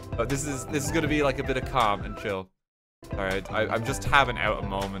 But this is gonna be like a bit of calm and chill. Alright, I'm just having out a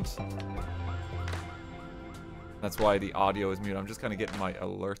moment. That's why the audio is muted. I'm just kind of getting my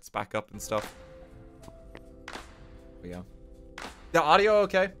alerts back up and stuff. But yeah. The audio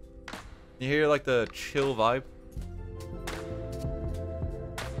okay? You hear like the chill vibe?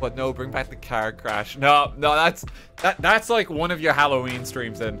 But no, bring back the car crash. No, that's like one of your Halloween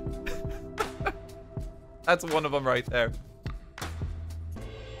streams then. That's one of them right there.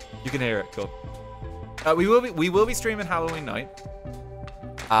 You can hear it, cool. We will be streaming Halloween night.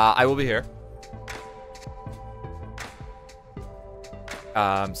 I will be here.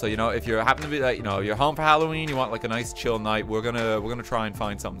 So you know, if you happen to be like, you know, you're home for Halloween, you want like a nice chill night, we're gonna try and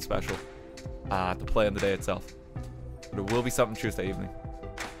find something special to play on the day itself. But it will be something Tuesday evening.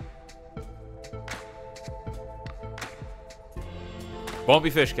 Won't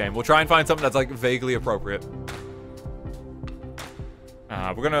be fish game. We'll try and find something that's like vaguely appropriate.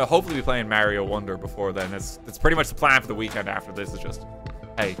 We're gonna hopefully be playing Mario Wonder before then. It's pretty much the plan for the weekend after this is just,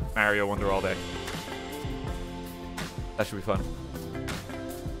 hey, Mario Wonder all day. That should be fun.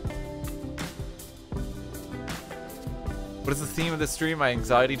 What is the theme of this stream? My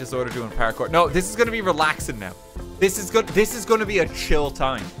anxiety disorder doing parkour. No, this is gonna be relaxing now. This is gonna be a chill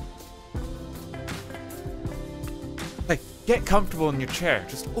time. Like, get comfortable in your chair.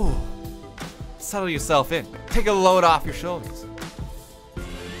 Just settle yourself in. Take a load off your shoulders.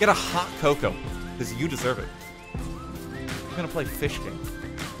 Get a hot cocoa, because you deserve it. I'm gonna play fish game.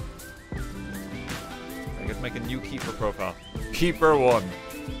 I get to make a new keeper profile. Keeper 1.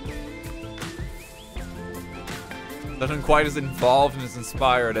 Nothing quite as involved and as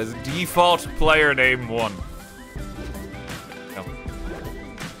inspired as default player name 1. No.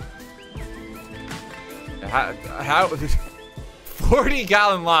 How 40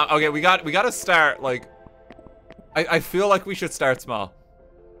 gallon long. Okay, we gotta start like I feel like we should start small.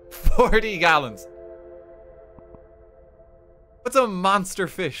 40 gallons. What's a monster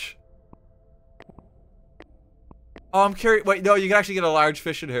fish? Oh, I'm curious. Wait, no, you can actually get a large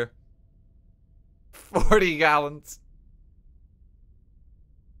fish in here. 40 gallons.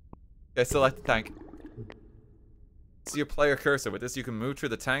 Okay, select the tank. See your player cursor. With this, you can move through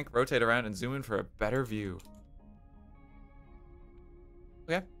the tank, rotate around, and zoom in for a better view.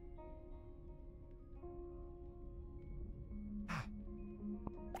 Okay.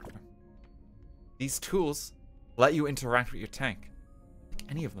 These tools let you interact with your tank. Pick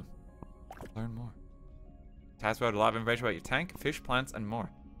any of them. Learn more. Task about a lot of information about your tank, fish, plants, and more.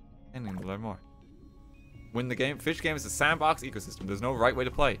 And you can learn more. Win the game. Fish game is a sandbox ecosystem. There's no right way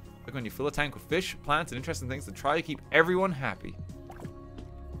to play. Look, when you fill a tank with fish, plants, and interesting things to try to keep everyone happy.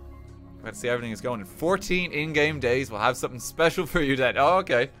 Let's see how everything is going. In 14 in-game days, we'll have something special for you then. Oh,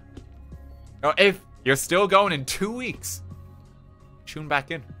 okay. Oh, if you're still going in 2 weeks, tune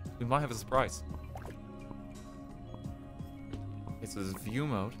back in. We might have a surprise. Okay, so this is view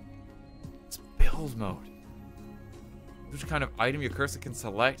mode. It's build mode. Which kind of item your cursor can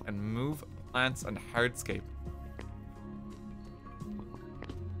select and move plants and hardscape.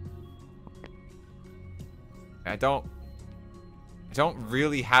 I don't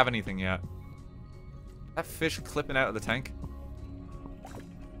really have anything yet. That fish clipping out of the tank.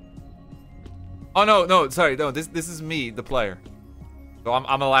 Oh no, no, sorry, no. This is me, the player. So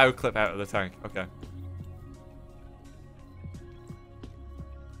I'm allowed to clip out of the tank. Okay.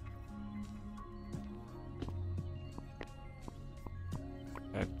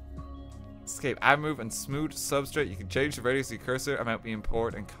 Escape. Add move and smooth substrate. You can change the radius of your cursor, amount being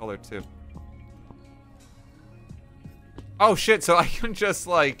poured, and color too. Oh shit, so I can just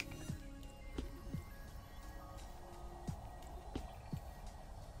like...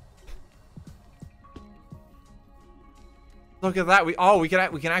 Look at that. We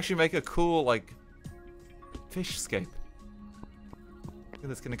can actually make a cool like fish scape. Look at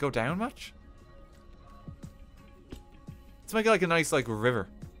this. Can it go down much? Let's make it like a nice like river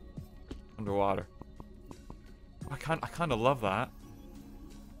underwater. I kind of love that.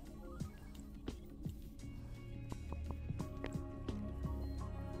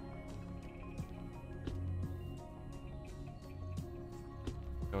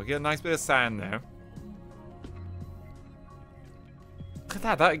 So we get a nice bit of sand there. Look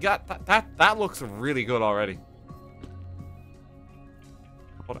at that. That looks really good already.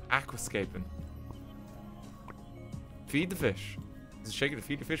 What aquascaping? Feed the fish. Use a shaker to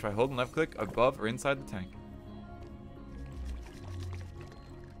feed the fish by holding left click above or inside the tank.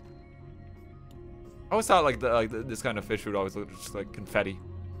 I always thought like this kind of fish would always look just like confetti.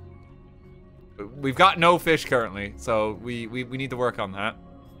 But we've got no fish currently, so we need to work on that.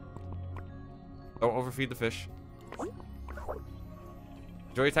 Don't overfeed the fish.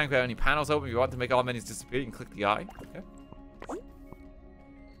 Enjoy your tank without any panels open. If you want to make all menus disappear, you can click the eye. Okay.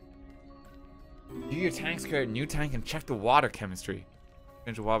 View your tanks, create a new tank, and check the water chemistry.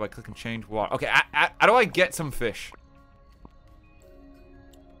 Change the water by clicking change water. Okay, how do I get some fish?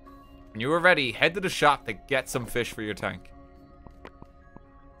 When you are ready, head to the shop to get some fish for your tank.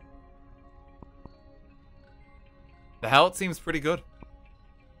 The health seems pretty good.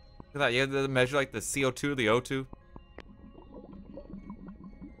 Look at that. You have to measure like the CO2, the O2.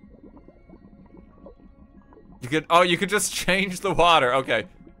 You could just change the water. Okay.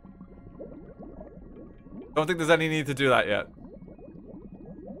 Don't think there's any need to do that yet.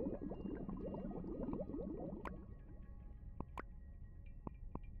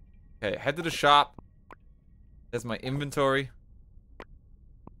 Okay, head to the shop. There's my inventory.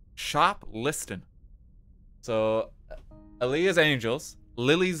 Shop listing. So, Aaliyah's Angels,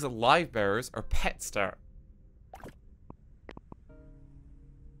 Lily's Live Bearers, or Pet Star.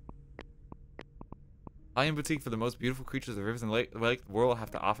 Lion Boutique for the most beautiful creatures the rivers and lake the world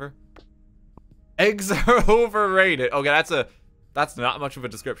have to offer. Eggs are overrated. Okay, that's not much of a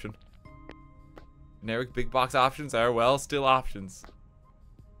description. Generic big box options are, well, still options.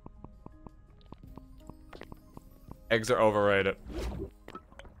 Eggs are overrated.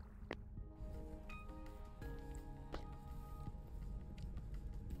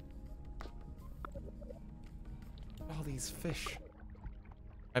 All these fish. Can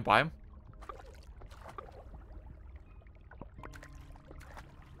I buy them?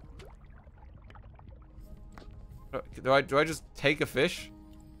 Do I just take a fish?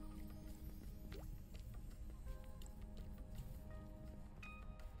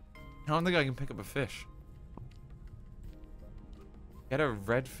 I don't think I can pick up a fish. Get a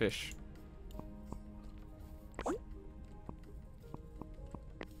red fish.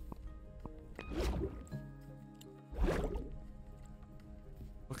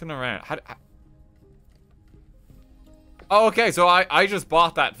 Looking around. Oh, okay, so I just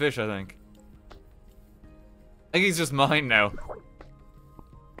bought that fish, I think. I think he's just mine now.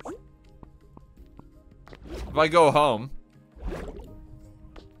 If I go home,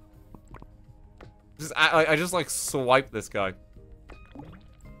 I just like swipe this guy.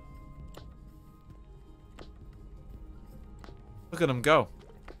 Look at him go.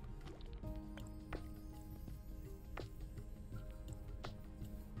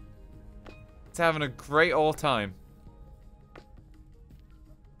 He's having a great old time.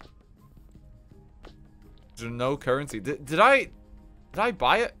 No currency. Did I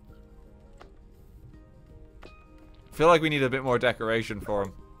buy it? I feel like we need a bit more decoration for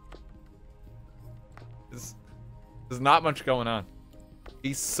him. There's not much going on.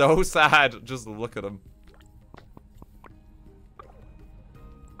 He's so sad. Just look at him.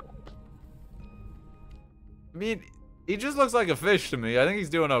 I mean, he just looks like a fish to me. I think he's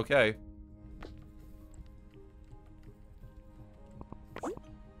doing okay. What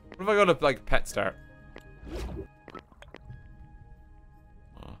if I go to like PetStart?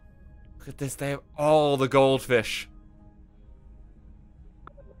 Oh, look at this. They have all the goldfish.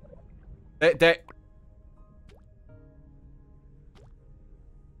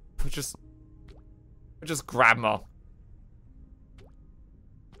 just grab them all.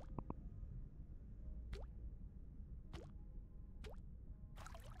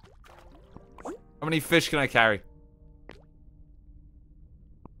 How many fish can I carry?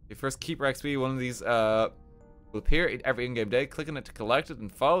 Okay, first Keeper XP, one of these will appear in every in-game day. Click on it to collect it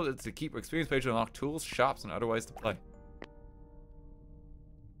and follow it to the Keeper Experience page to unlock tools, shops, and other ways to play.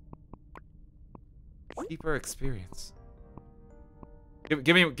 Keeper Experience.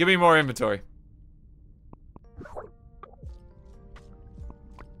 Give me more inventory.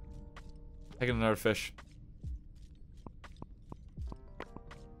 Taking another fish.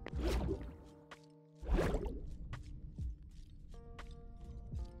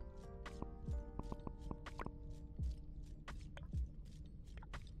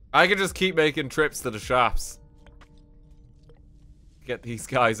 I could just keep making trips to the shops. Get these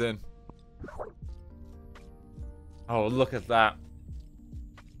guys in. Oh, look at that.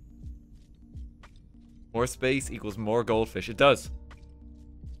 More space equals more goldfish. It does.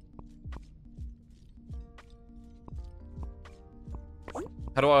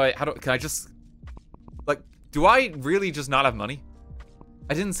 Can I just... Like, do I really just not have money?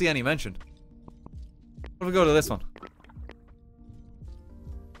 I didn't see any mentioned. What if we go to this one?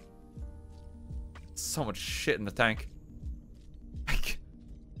 So much shit in the tank.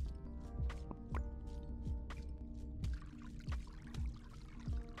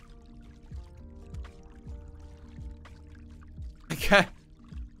 I can't.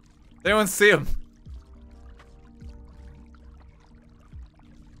 Did anyone see him?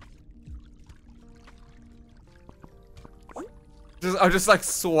 I'm just like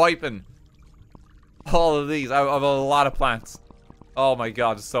swiping all of these. I have a lot of plants. Oh my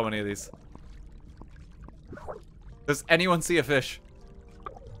god, there's so many of these. Does anyone see a fish?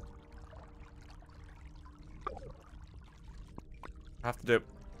 I have to do.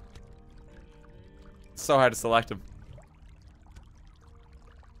 It's so hard to select them.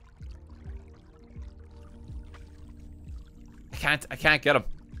 I can't get them.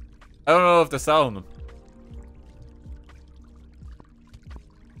 I don't know if they're selling them.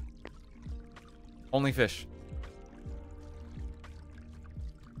 Only fish.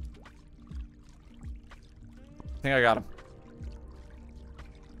 I think I got him.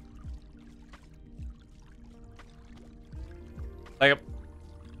 Take him.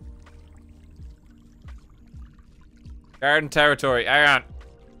 Garden territory. Hang on.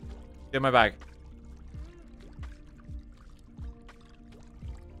 Get my bag.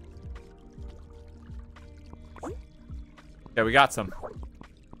 Okay, we got some.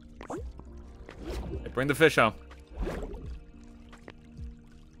 Hey, bring the fish home.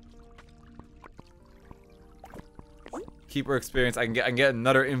 Keeper experience. I can get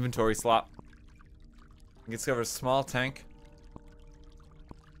another inventory slot. I can discover a small tank.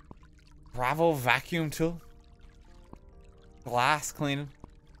 Bravo vacuum tool. Glass cleaning.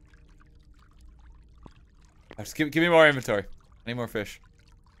 Just give me more inventory. I need more fish.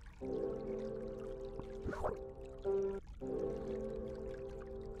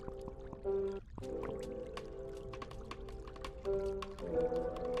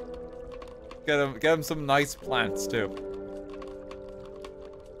 Get him some nice plants too.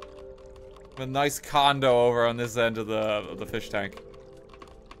 A nice condo over on this end of the fish tank.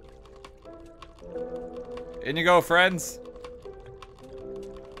 In you go, friends.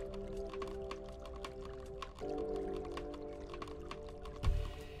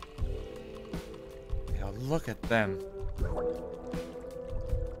 Yo, look at them.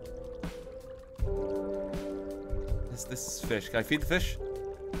 This is fish. Can I feed the fish?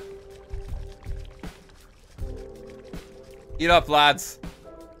 Eat up, lads.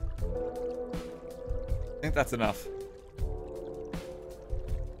 I think that's enough.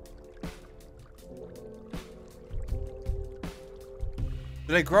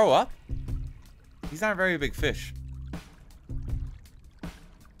 Do they grow up? These aren't very big fish.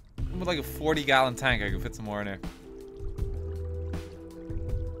 With like a 40-gallon tank, I could fit some more in here.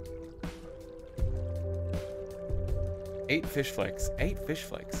 Eight fish flakes. 8 fish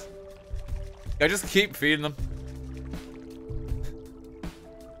flakes. I just keep feeding them.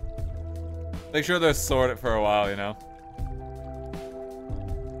 Make sure they're sorted for a while, you know?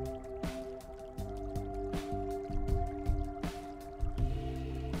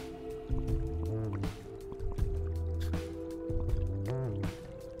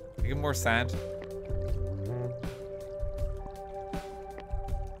 Give more sand.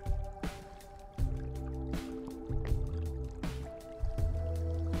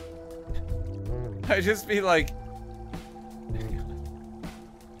 I just be like...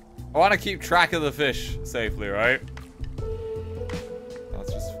 I want to keep track of the fish safely, right?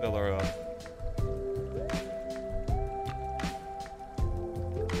 Let's just fill our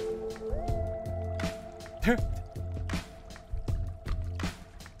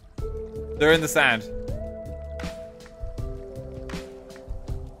They're in the sand.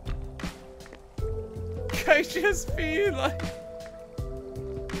 I just feel like...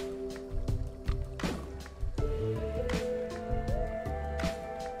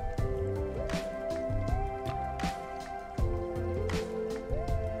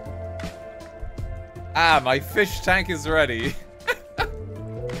 Ah, my fish tank is ready.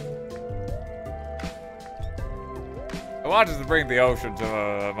 I wanted to bring the ocean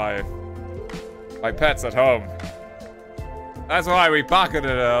to my pets at home. That's why we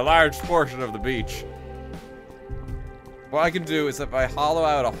pocketed a large portion of the beach. What I can do is if I hollow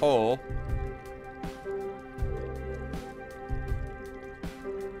out a hole...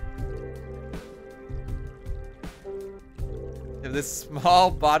 in this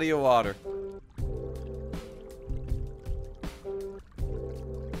small body of water.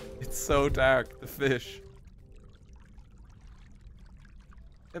 It's so dark, the fish.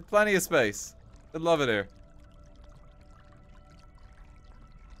 They have plenty of space. They love it here.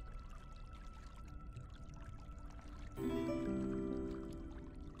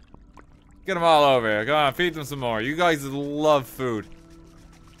 Get them all over here. Come on, feed them some more. You guys love food.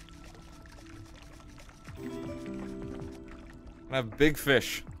 I have big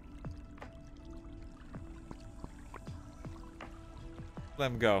fish. Let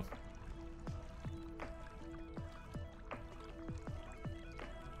them go.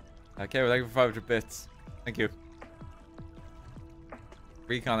 Okay, well, thank you for 500 bits. Thank you.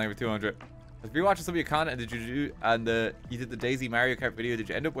 Recon over 200. If you're watching some of your content, did you do you did the Daisy Mario Kart video? Did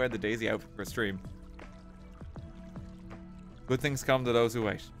you end up wearing the Daisy outfit for a stream? Good things come to those who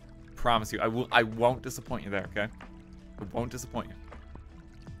wait. Promise you, I won't disappoint you there. Okay, I won't disappoint you.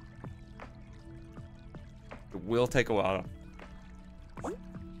 It will take a while though.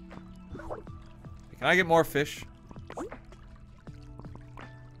 Can I get more fish?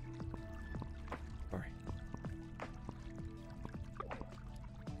 Sorry.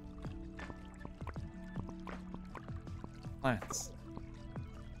 Plants.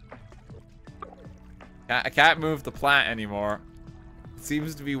 I can't move the plant anymore. It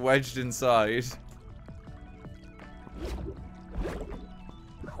seems to be wedged inside.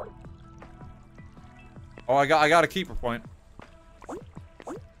 Oh, I got a keeper point.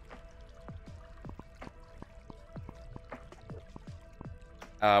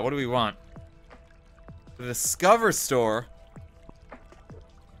 What do we want? The Discover store.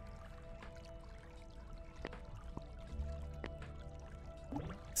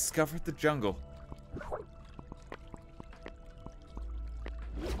 Discovered the jungle.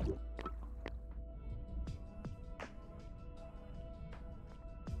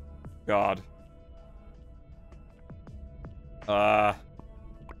 God.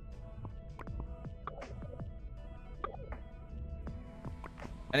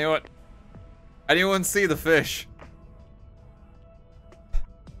 Anyone see the fish?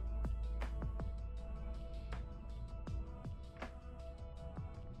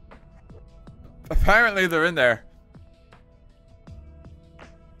 Apparently they're in there.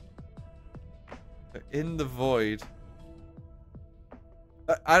 They're in the void.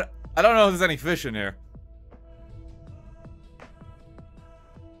 I don't know if there's any fish in here.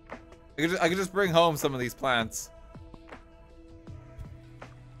 I could just bring home some of these plants.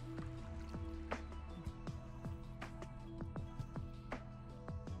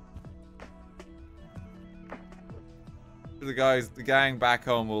 The gang back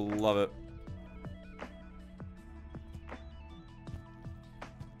home will love it.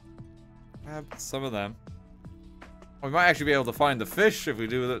 Grab some of them. We might actually be able to find the fish if we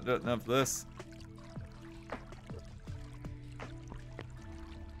do enough of this. I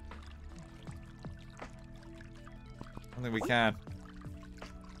don't think we can.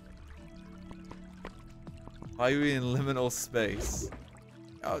 Why are we in liminal space?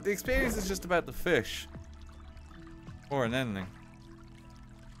 Oh, the experience is just about the fish. More than anything.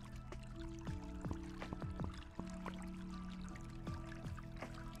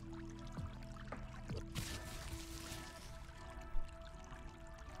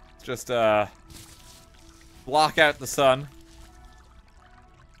 Just block out the sun.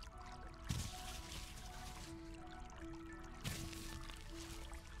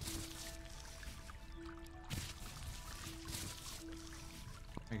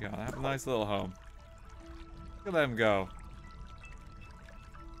 There you go. Have a nice little home. Look at them go.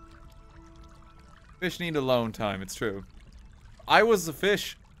 Fish need alone time, it's true. I was a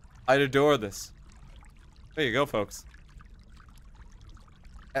fish. I'd adore this. There you go, folks.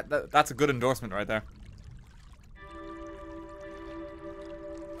 That's a good endorsement right there.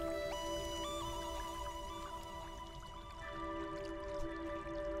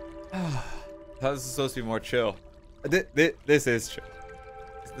 This is supposed to be more chill. This is chill.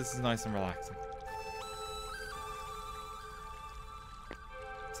 This is nice and relaxing.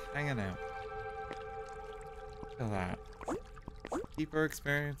 It's hanging out. Look at that. Keeper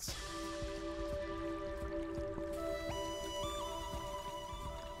experience.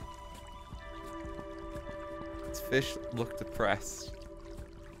 This fish look depressed.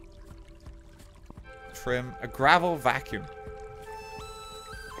 Trim. A gravel vacuum.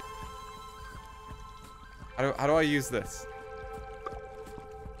 How do I use this?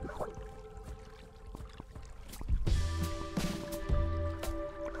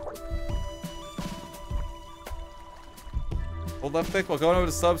 Hold left click while going over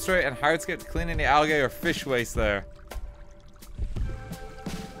the substrate and hardscape to clean any algae or fish waste there.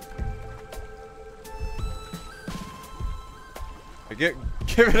 Give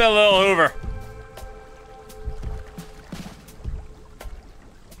it a little hoover.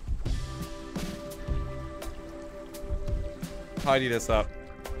 Tidy this up.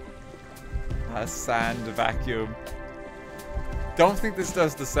 A sand vacuum. Don't think this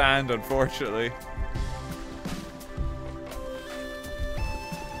does the sand, unfortunately.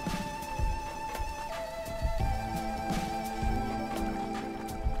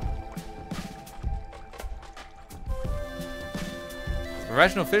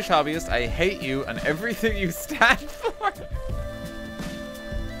 Professional fish hobbyist, I hate you and everything you stand for.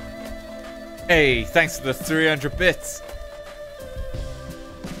 Hey, thanks for the 300 bits.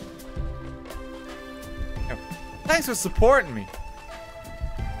 Thanks for supporting me.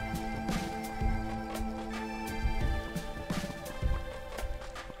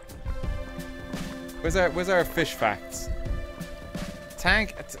 Where's our fish facts?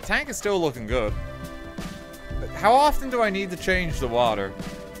 Tank is still looking good. How often do I need to change the water?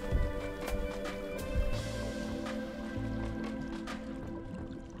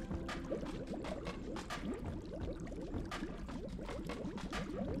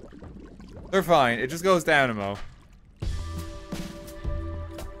 They're fine. It just goes down a mo.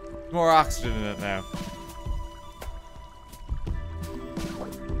 More oxygen in it now.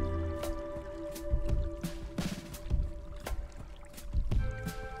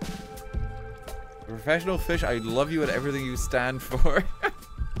 Professional fish, I love you and everything you stand for.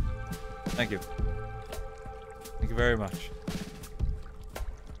 Thank you. Thank you very much.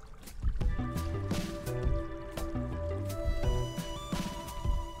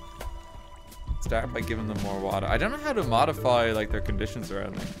 Start by giving them more water. I don't know how to modify like their conditions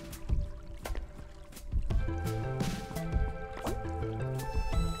around me.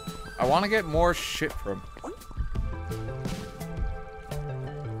 I want to get more shit from.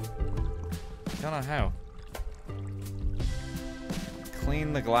 Don't know how.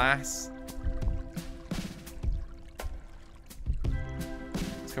 Clean the glass.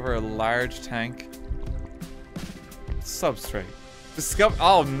 Discover a large tank. Substrate. Discover.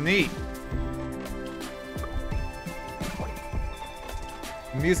 Oh, neat.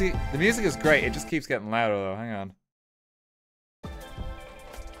 The music is great. It just keeps getting louder though. Hang on.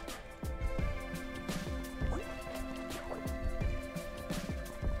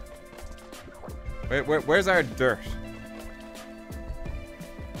 Where's our dirt?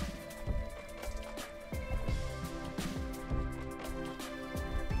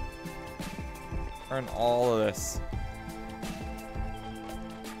 Turn all of this.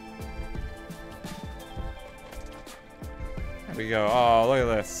 There we go. Oh, look at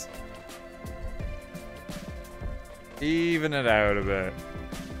this. Even it out a bit.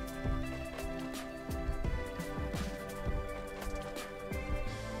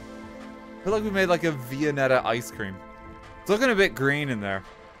 I feel like we made like a Viennetta ice cream. It's looking a bit green in there.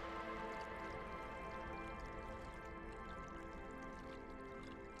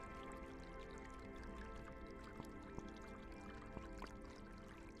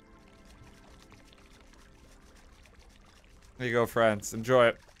 There you go, friends. Enjoy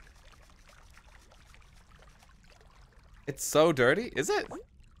it. It's so dirty, is it?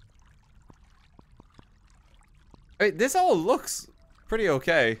 Wait, this all looks pretty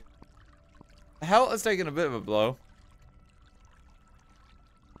okay. The hell is taking a bit of a blow.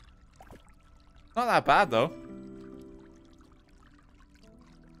 Not that bad though.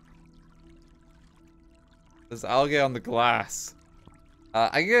 There's algae on the glass.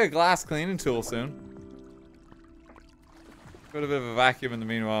 I can get a glass cleaning tool soon. Put a bit of a vacuum in the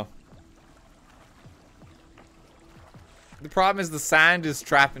meanwhile. The problem is the sand is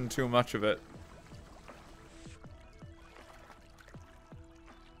trapping too much of it.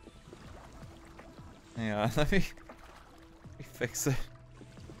 Hang on, let me fix it.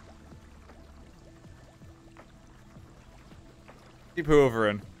 Keep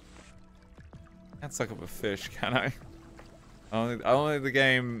hoovering. Can't suck up a fish, can I? Only the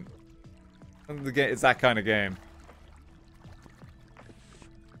game. It's that kind of game.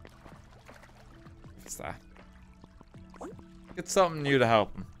 What's that? Get something new to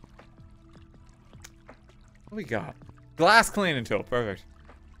help him. What do we got? Glass cleaning tool. Perfect.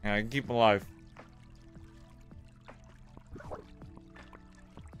 Yeah, I can keep him alive.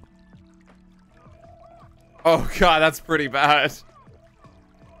 Oh god, that's pretty bad.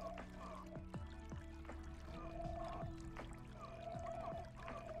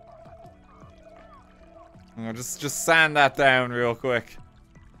 I'll just sand that down real quick.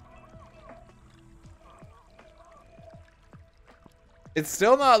 It's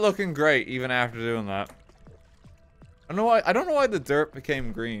still not looking great even after doing that. I don't know why the dirt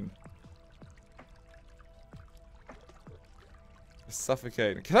became green. It's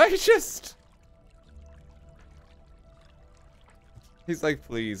suffocating. Can I just... He's like,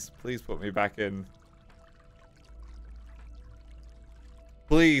 please put me back in.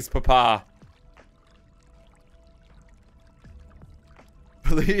 Please, Papa.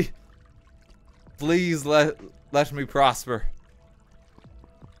 Please let me prosper.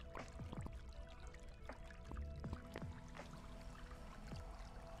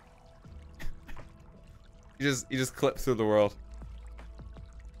 He just clips through the world.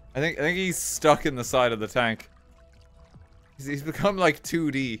 I think he's stuck in the side of the tank. He's become like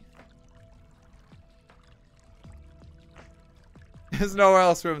 2D. There's nowhere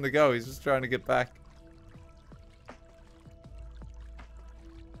else for him to go. He's just trying to get back.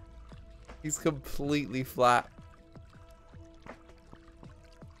 He's completely flat.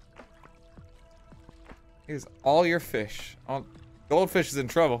 Here's all your fish. Goldfish is in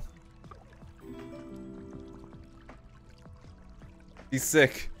trouble. He's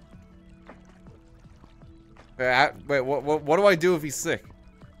sick. Wait, what do I do if he's sick?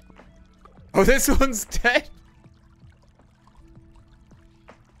 Oh, this one's dead.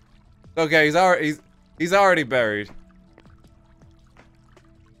 Okay, he's already buried.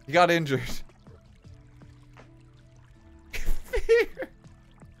 He got injured.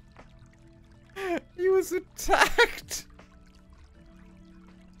 He was attacked.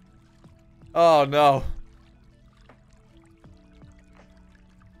 Oh no.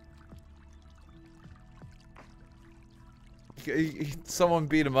 Someone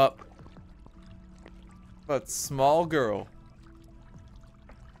beat him up. But small girl.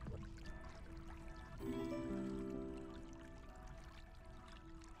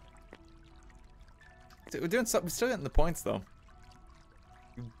 We're doing something. We're still getting the points though.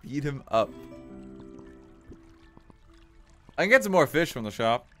 You beat him up. I can get some more fish from the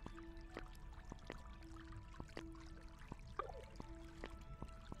shop.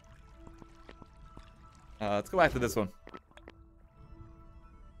 Let's go back to this one.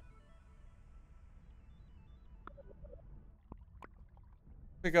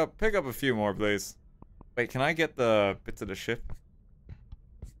 Pick up a few more, please. Wait, can I get the bits of the ship?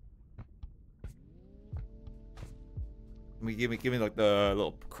 Give me like the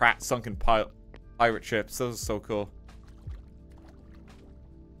little sunken pirate ships. Those are so cool.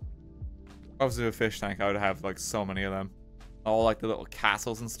 Obviously, a fish tank, I would have like so many of them. All like the little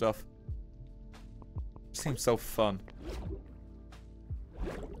castles and stuff. Seems so fun.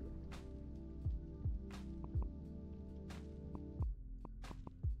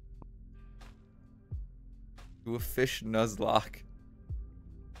 Do a fish nuzlocke.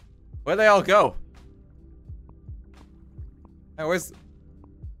 Where'd they all go? Hey, where's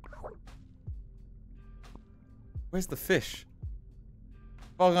the fish?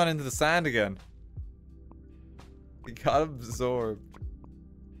 All gone into the sand again. He got absorbed.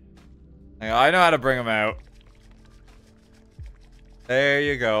 Hang on, I know how to bring him out. There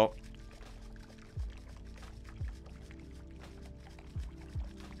you go.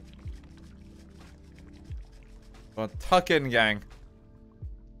 Well, tuck in, gang.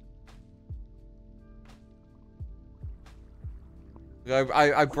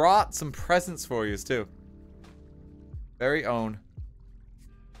 I brought some presents for you too. Very own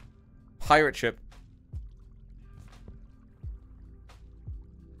pirate ship.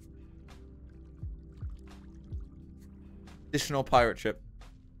 Additional pirate ship.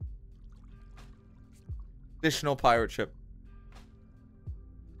 Additional pirate ship.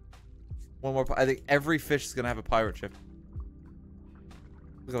 One more. I think every fish is gonna have a pirate ship.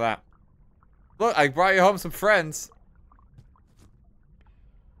 Look at that. Look, I brought you home some friends.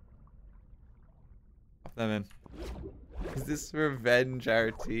 Pop them in. Is this revenge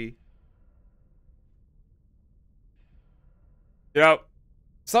RT? You know,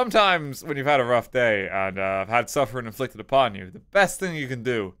 sometimes when you've had a rough day and have had suffering inflicted upon you, the best thing you can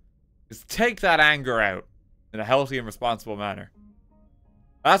do is take that anger out in a healthy and responsible manner.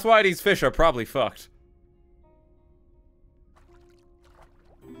 That's why these fish are probably fucked.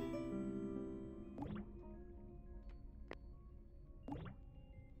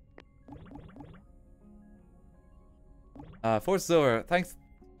 Fort Silver, thanks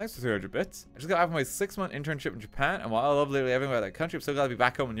for 300 bits. I just got out of my 6-month internship in Japan, and while I love literally everything about that country, I'm so glad to be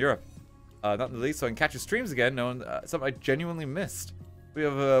back home in Europe. Not in the least, so I can catch your streams again, knowing something I genuinely missed. We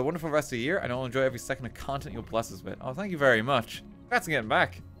have a wonderful rest of the year, and I'll enjoy every second of content you'll bless us with. Oh, thank you very much. Congrats on getting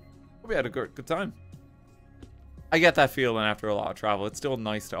back. Hope we had a good time. I get that feeling after a lot of travel. It's still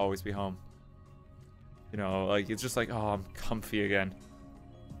nice to always be home. You know, like, it's just like, oh, I'm comfy again.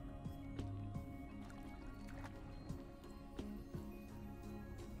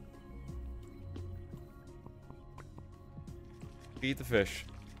 Feed the fish.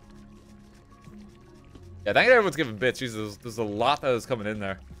 Yeah, thank you everyone's giving bits. Jesus, there's a lot that is coming in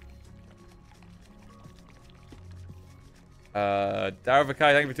there. Darvakai,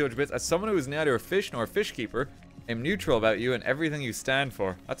 thank you for 200 bits. As someone who is neither a fish nor a fish keeper, I'm neutral about you and everything you stand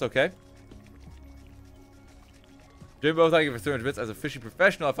for. That's okay. Jimbo, thank you for 300 bits. As a fishy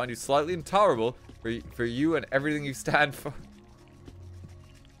professional, I find you slightly intolerable for you and everything you stand for.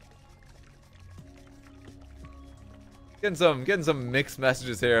 Getting some mixed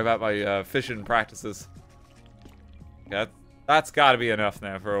messages here about my fishing practices. Yeah, that's got to be enough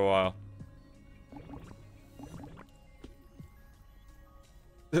now for a while.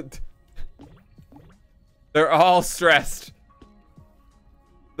 They're all stressed.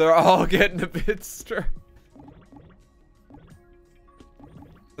 They're all getting a bit stressed.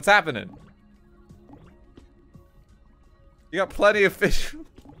 What's happening? You got plenty of fish.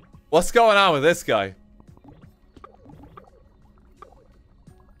 What's going on with this guy?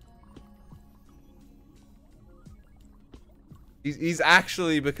 He's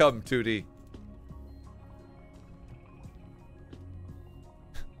actually become 2D.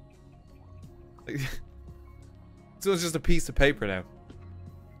 So it's just a piece of paper now.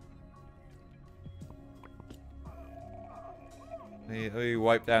 Let me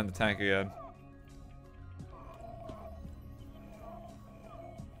wipe down the tank again.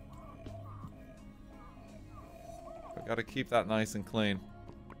 I gotta keep that nice and clean.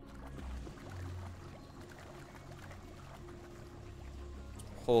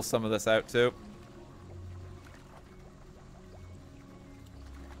 Pull some of this out too.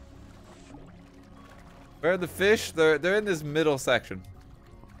 Where are the fish? They're in this middle section.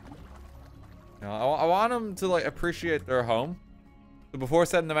 You know, I want them to like appreciate their home. So before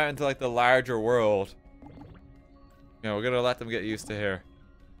sending them out into like the larger world, you know, we're gonna let them get used to here.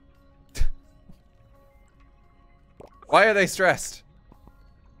 Why are they stressed?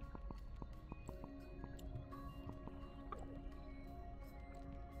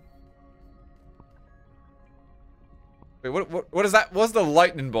 Wait, what is that? What does the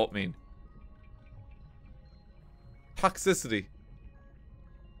lightning bolt mean? Toxicity.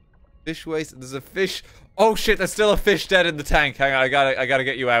 Fish waste. There's a fish. Oh shit! There's still a fish dead in the tank. Hang on, I gotta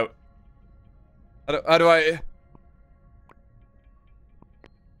get you out. How do I?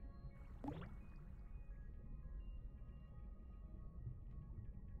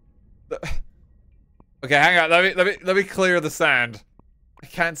 Okay, hang on. Let me clear the sand. I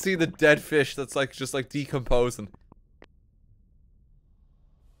can't see the dead fish. That's like just like decomposing.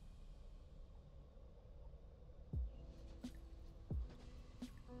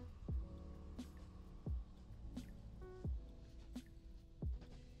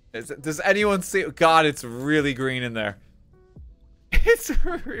 Does anyone see? God, it's really green in there. It's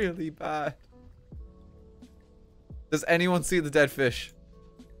really bad. Does anyone see the dead fish?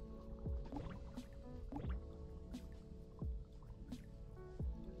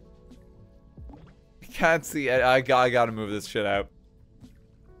 I can't see it. I gotta move this shit out.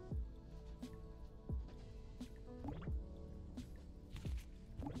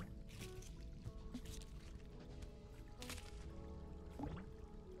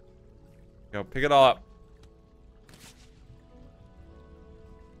 Go, pick it all up.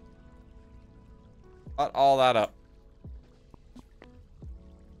 Cut all that up.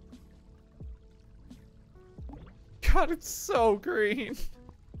 God, it's so green.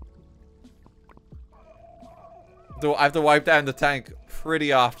 I have to wipe down the tank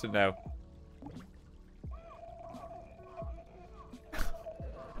pretty often now.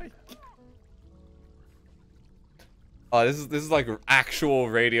 Oh, this is like actual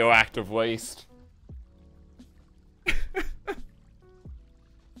radioactive waste.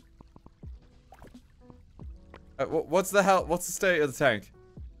 What's the state of the tank?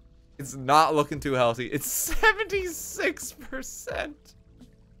 It's not looking too healthy. It's 76%.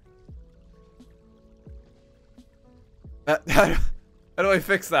 How do I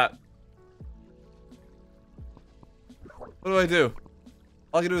fix that? What do I do?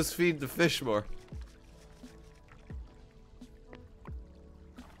 All I can do is feed the fish more.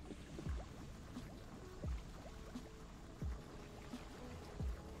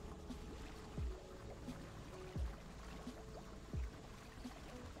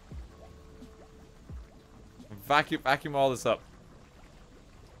 Vacuum all this up.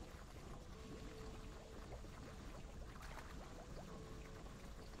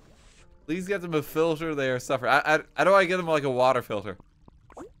 Please get them a filter. They are suffering. How do I get them like a water filter?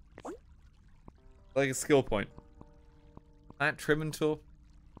 Like a skill point. Plant trimming tool.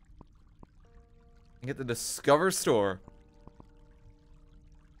 And get the Discover store.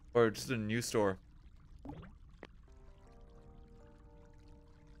 Or just a new store.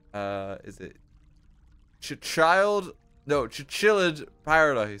 Is it Child? No, Chichillid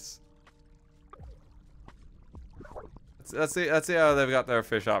Paradise. Let's see how they've got their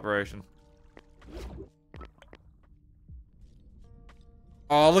fish operation.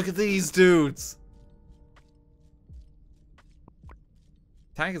 Oh, look at these dudes.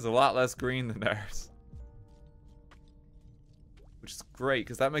 Tank is a lot less green than theirs. Which is great,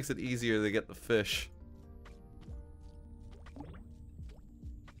 because that makes it easier to get the fish.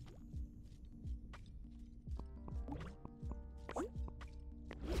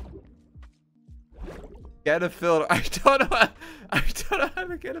 Get a filter. I don't know how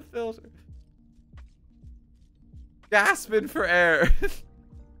to get a filter. Gasping for air.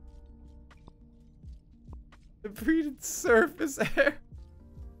 Depleted surface air.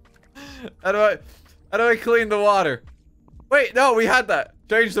 How do I clean the water? Wait, no, we had that.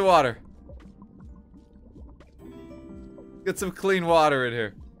 Change the water. Get some clean water in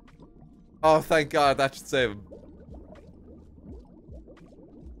here. Oh, thank God, that should save him.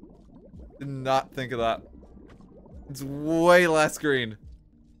 Did not think of that. It's way less green.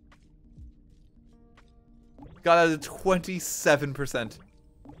 Got out of 27%.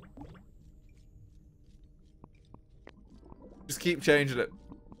 Just keep changing it.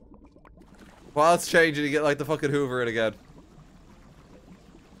 While it's changing, you get like the fucking Hoover it again.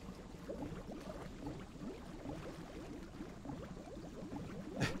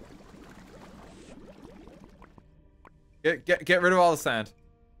 Get rid of all the sand.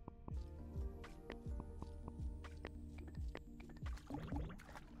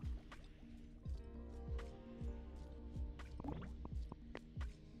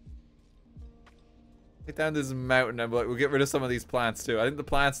 Get down this mountain and we'll get rid of some of these plants too. I think the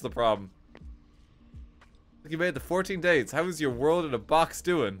plants are the problem. Look, you made it to 14 days. How is your world in a box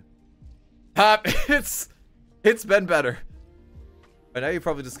doing? It's been better. By now you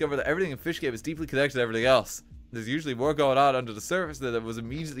probably discovered that everything in Fish Game is deeply connected to everything else. There's usually more going on under the surface than was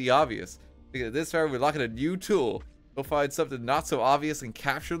immediately obvious. Thinking at this far, we're locking a new tool. Go find something not so obvious and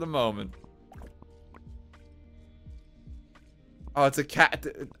capture the moment. Oh, it's a cat.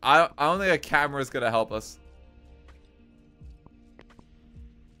 I don't think a camera is gonna help us.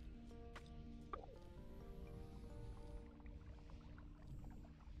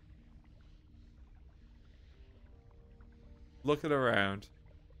 Looking around.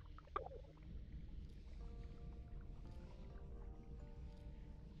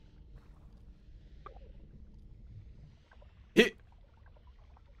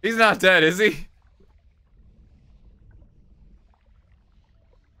 He's not dead, is he?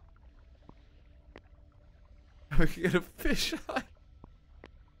 We can get a fish eye.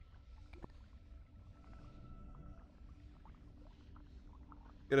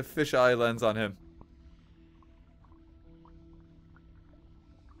 Get a fish eye lens on him.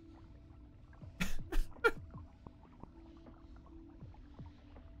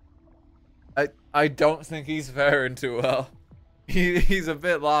 I don't think he's faring too well. He's a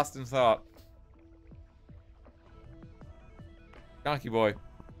bit lost in thought. Donkey boy.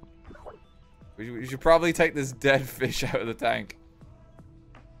 We should probably take this dead fish out of the tank.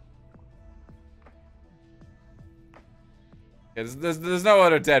 Yeah, there's no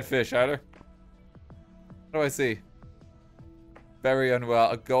other dead fish, are there? What do I see? Very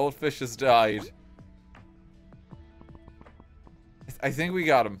unwell. A goldfish has died. I think we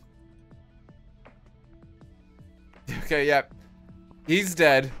got him. Okay, yep. He's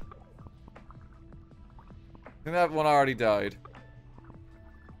dead. I think that one already died.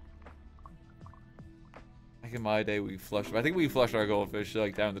 Back in my day, we flushed. I think we flushed our goldfish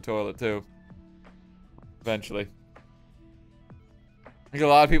like down the toilet too. Eventually. I think a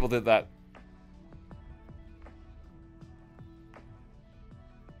lot of people did that.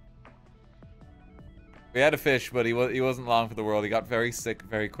 We had a fish, but he wasn't long for the world. He got very sick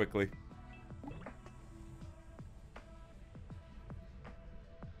very quickly.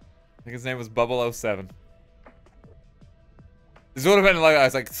 think his name was Bubble07. This would have been like I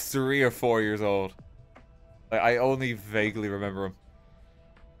was like 3 or 4 years old. Like I only vaguely remember him.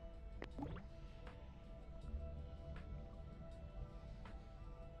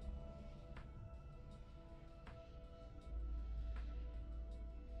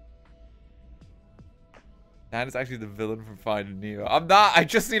 That is actually the villain from Finding Nemo. I'm not. I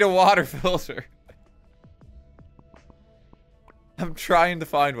just need a water filter. I'm trying to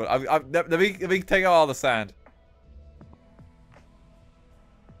find one. Let me take out all the sand.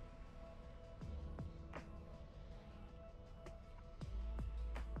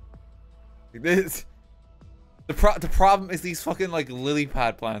 This. The problem is these fucking like lily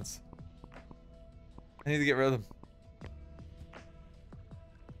pad plants. I need to get rid of them.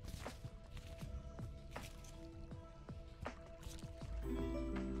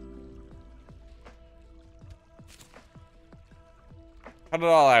 Cut it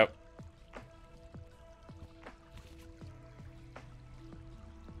all out.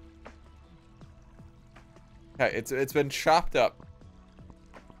 Okay, it's been chopped up.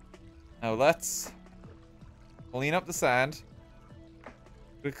 Now let's clean up the sand.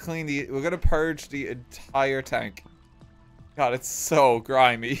 We're gonna purge the entire tank. God, it's so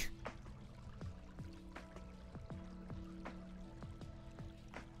grimy.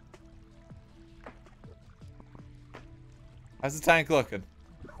 How's the tank looking?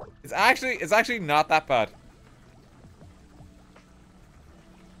 It's actually not that bad.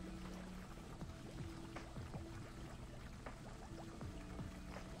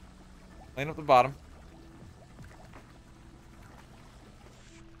 Clean up the bottom.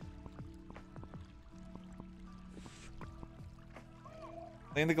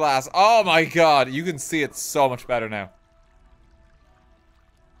 Clean the glass. Oh my god, you can see it so much better now.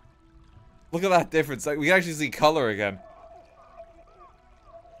 Look at that difference. Like, we can actually see color again.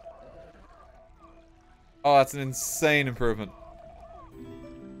 Oh, that's an insane improvement.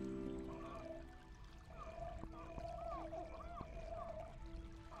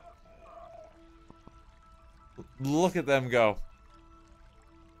 Look at them go.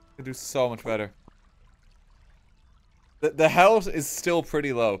 They do so much better. The health is still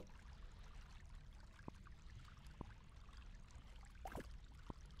pretty low.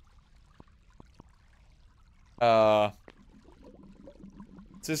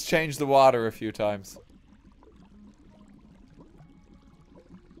 Just change the water a few times.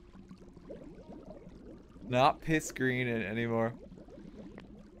 Not piss green anymore.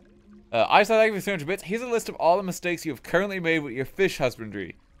 I said thank you for 300 bits. Here's a list of all the mistakes you have currently made with your fish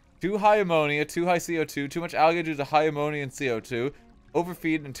husbandry. Too high ammonia, too high CO2, too much algae due to high ammonia and CO2,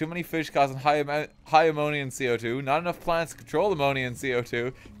 overfeed and too many fish causing high ammonia and CO2, not enough plants to control ammonia and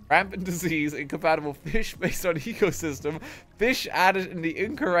CO2, rampant disease, incompatible fish based on ecosystem, fish added in the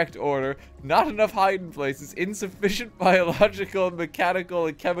incorrect order, not enough hiding places, insufficient biological, mechanical,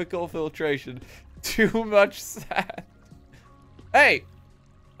 and chemical filtration, too much sand. Hey!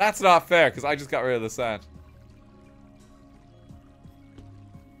 That's not fair, because I just got rid of the sand.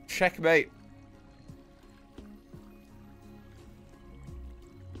 Checkmate.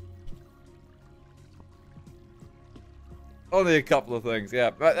 Only a couple of things,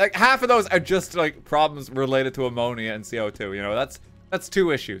 yeah. But like half of those are just like problems related to ammonia and CO2, you know. That's 2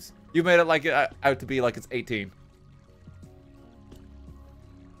 issues. You made it like out to be like it's 18.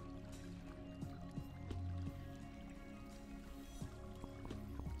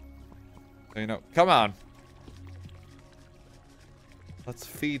 You know, come on. Let's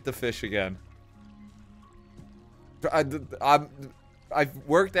feed the fish again. I've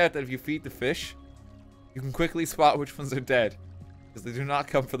worked out that if you feed the fish, you can quickly spot which ones are dead. Because they do not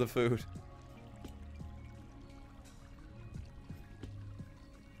come for the food.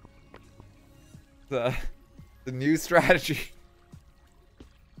 The new strategy.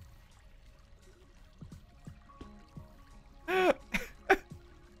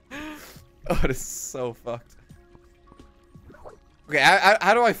 Oh, it is so fucked. Okay,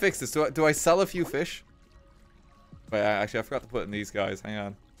 how do I fix this? Do I sell a few fish? Wait, actually, I forgot to put in these guys. Hang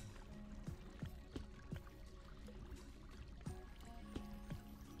on.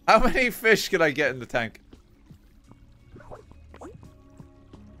 How many fish can I get in the tank? Let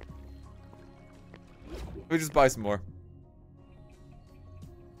me just buy some more.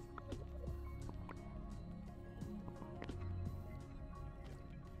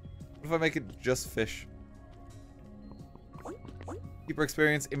 What if I make it just fish? Keeper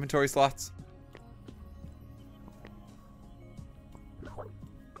experience, inventory slots.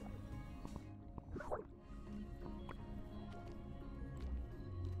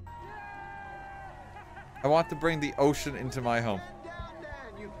 I want to bring the ocean into my home.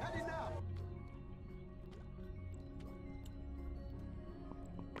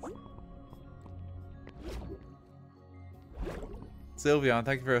 Sylveon,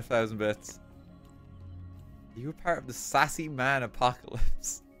 thank you for 1,000 bits. You were part of the sassy man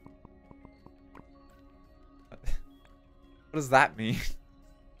apocalypse. What does that mean?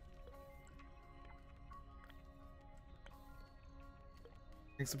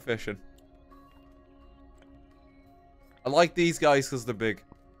 Bring some fishing. I like these guys because they're big.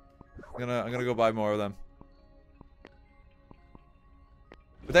 I'm gonna go buy more of them.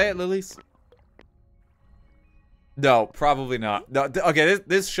 Were they at Lily's? No, probably not. No, okay,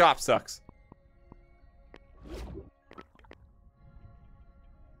 this shop sucks.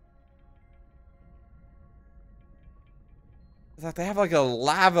 They have like a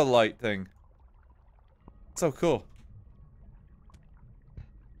lava light thing. So cool.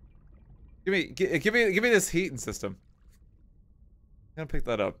 Give me this heating system. I'm gonna pick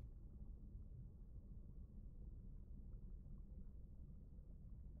that up.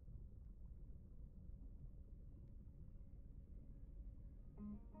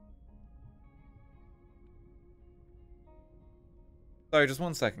 Sorry, just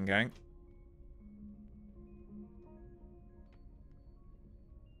 1 second, gang.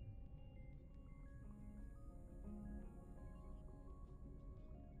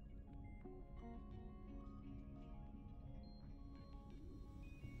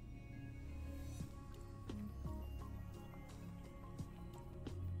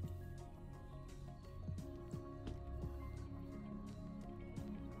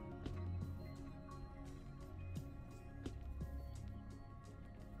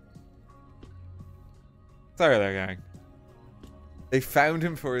 Sorry there, gang. They found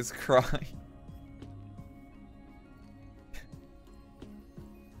him for his crime.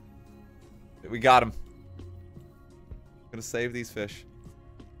 We got him. Gonna save these fish.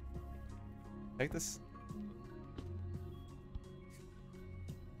 Take this.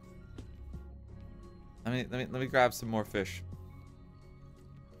 Let me grab some more fish.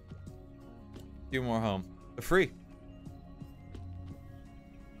 A few more home. They're free.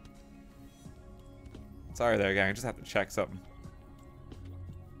 Sorry there, gang. I just have to check something.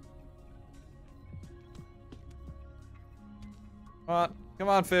 Come on. Come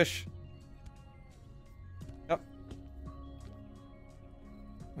on, fish. Yep.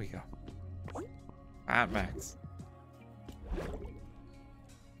 There we go. At max.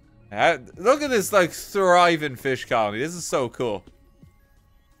 Look at this, like, thriving fish colony. This is so cool.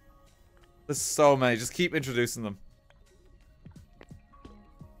 There's so many. Just keep introducing them.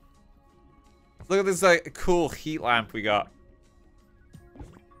 Look at this, like, cool heat lamp we got.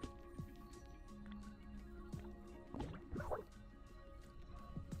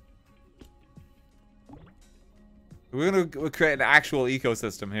 We're gonna create an actual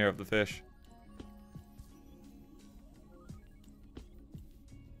ecosystem here of the fish.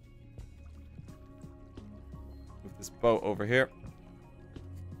 Move this boat over here.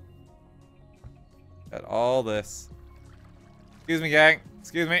 Got all this. Excuse me, gang.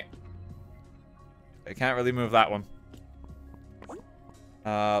 Excuse me. I can't really move that one.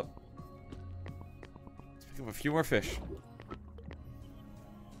 Let's pick up a few more fish.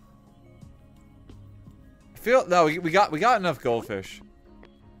 I feel no, we got enough goldfish.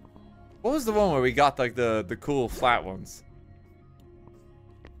 What was the one where we got like the cool flat ones?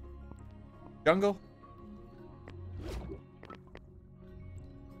 Jungle?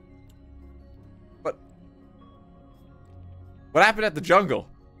 What happened at the jungle?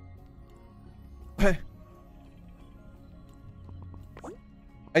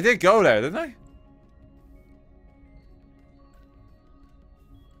 I did go there, didn't I?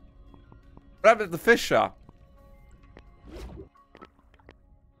 What happened at the fish shop?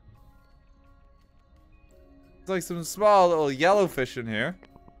 There's like some small little yellow fish in here.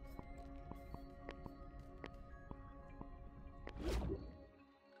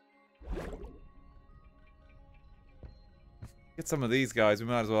 Get some of these guys, we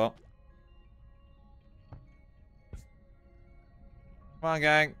might as well. Come on,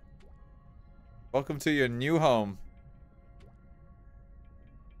 gang. Welcome to your new home.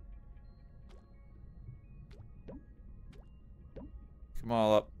 Come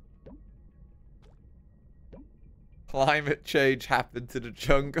all up. Climate change happened to the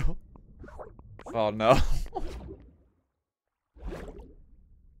jungle. Oh no.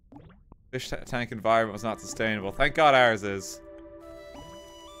 Fish tank environment was not sustainable. Thank God ours is.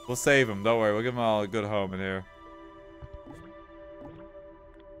 We'll save them, don't worry. We'll give them all a good home in here.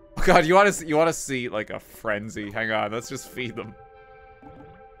 Oh God, you want to see like a frenzy? Hang on, let's just feed them.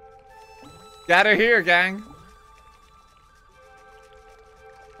 Gather here, gang.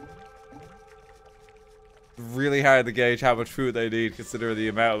 Really hard to gauge how much food they need, considering the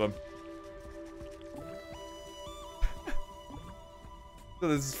amount of them. Look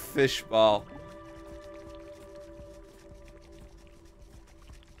at this fish ball.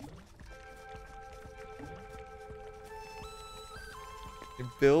 You're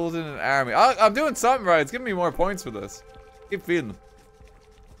building an army. I'm doing something right. It's giving me more points for this. Keep feeding them.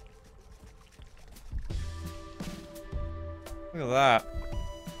 Look at that.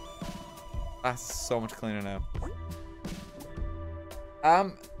 That's so much cleaner now.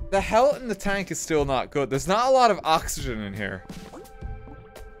 The health in the tank is still not good. There's not a lot of oxygen in here.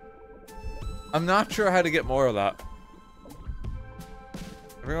 I'm not sure how to get more of that.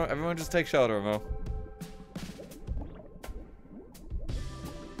 Everyone just take shelter, Mo.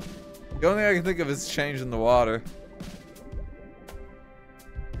 The only thing I can think of is changing the water.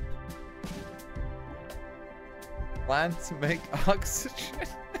 Plants make oxygen.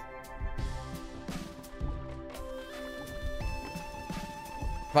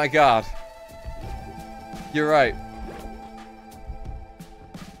 My God. You're right.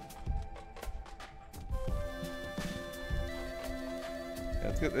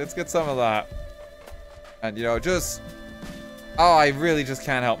 Yeah, let's get some of that. And, you know, just... Oh, I really just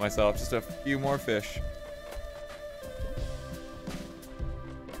can't help myself. Just a few more fish.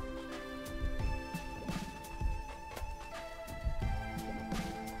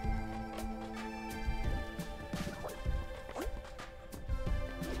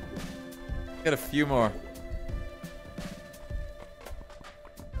 Get a few more.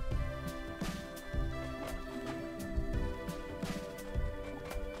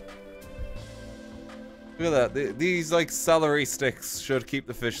 Look at that. These, like, celery sticks should keep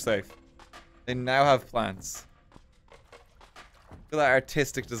the fish safe. They now have plants. Look at that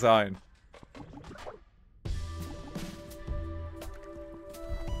artistic design.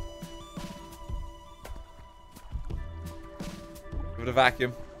 Give it a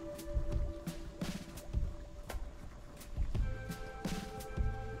vacuum.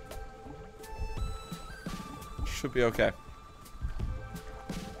 Should be okay.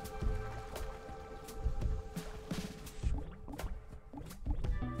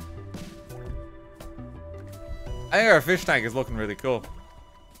 I think our fish tank is looking really cool.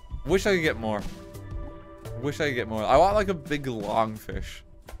 Wish I could get more. Wish I could get more. I want like a big long fish.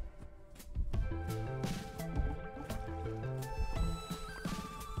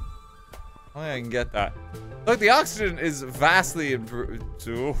 I think I can get that. Look, the oxygen is vastly improved.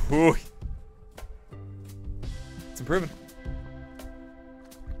 It's improving.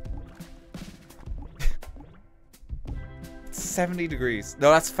 It's 70 degrees.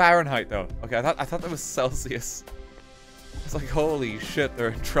 No, that's Fahrenheit though. Okay, I thought that was Celsius. It's like, holy shit, they're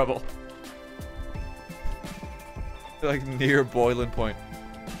in trouble. They're like near boiling point.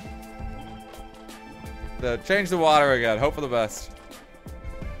 Change the water again. Hope for the best.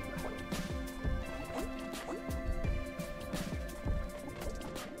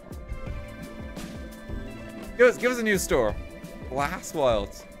 Give us a new store. Glass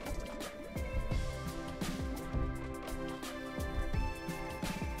Wilds.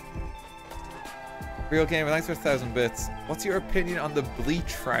 Real Gamer, thanks for 1,000 bits. What's your opinion on the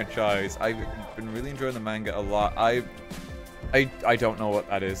Bleach franchise? I've been really enjoying the manga a lot. I don't know what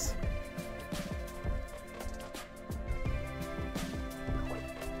that is.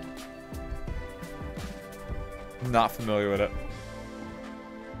 I'm not familiar with it.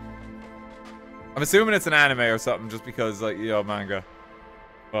 I'm assuming it's an anime or something just because, like, you know, manga.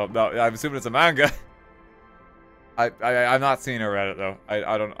 Well, no, I'm assuming it's a manga. I'm not seeing or read it though.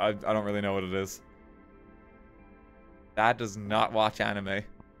 I don't really know what it is. Dad does not watch anime.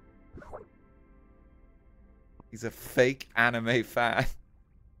 He's a fake anime fan.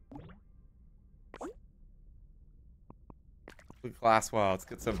 Glass Wild, let's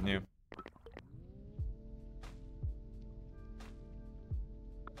get something new.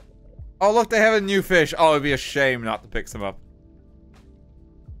 Oh, look, they have a new fish. Oh, it'd be a shame not to pick some up.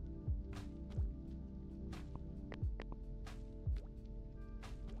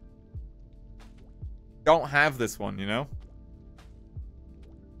 Don't have this one, you know?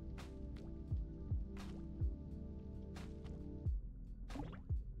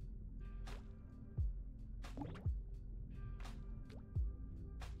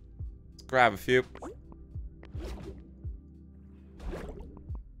 Let's grab a few.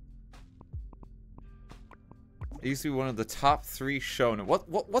 I used to be one of the top 3 shonen.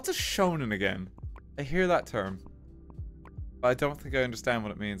 What's a shonen again? I hear that term, but I don't think I understand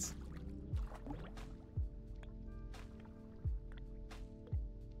what it means.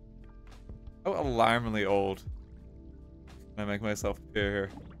 How alarmingly old can I make myself appear here?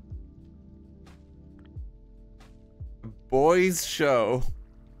 A boys' show.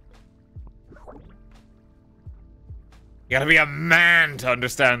 You gotta be a man to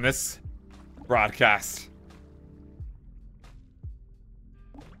understand this broadcast.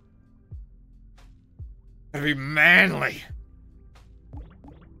 Gotta be manly.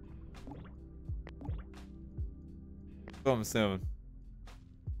 So I'm assuming.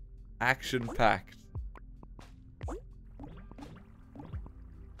 Action-packed. I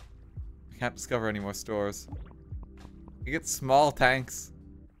can't discover any more stores. You get small tanks.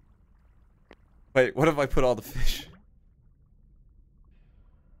 Wait, what if I put all the fish?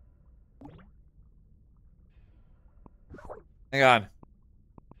 Hang on.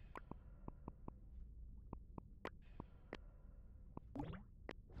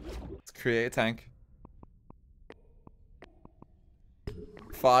 Let's create a tank.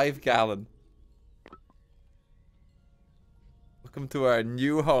 5 gallon. Welcome to our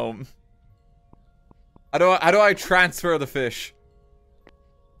new home. How do I transfer the fish?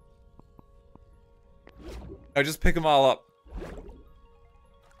 I just pick them all up.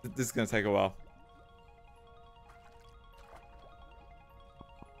 This is gonna take a while.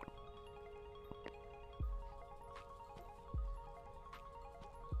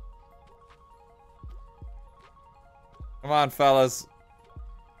 Come on, fellas.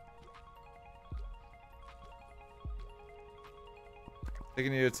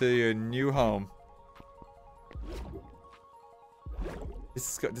 Taking you to your new home.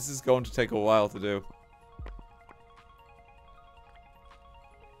 This is going to take a while to do.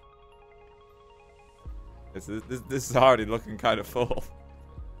 This is already looking kind of full.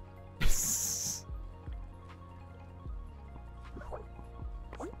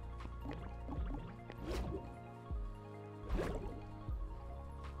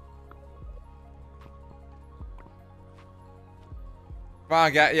 Come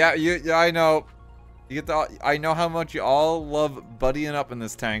on, yeah, yeah, I know. You get the. I know how much you all love buddying up in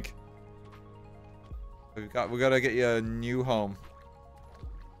this tank. We gotta get you a new home.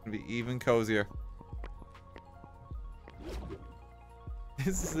 It'll be even cozier.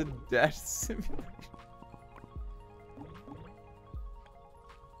 This is a death simulation.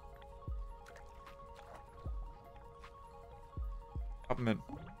 Up in.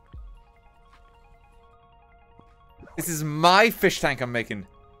 This is my fish tank I'm making.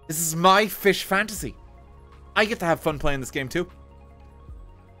 This is my fish fantasy. I get to have fun playing this game too.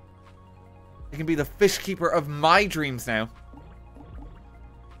 I can be the fish keeper of my dreams now.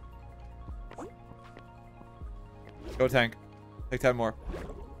 Go tank. Take 10 more.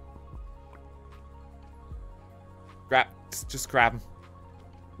 Grab. Just grab him.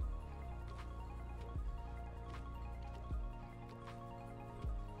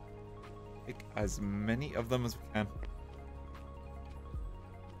 Take as many of them as we can.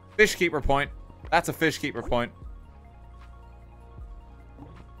 Fish keeper point. That's a fish keeper point.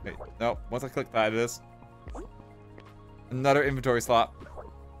 Wait, no. Once I click that, it is. Another inventory slot.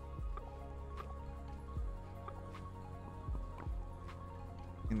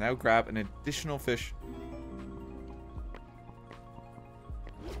 You can now grab an additional fish.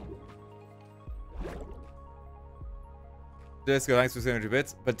 Disco, thanks for synergy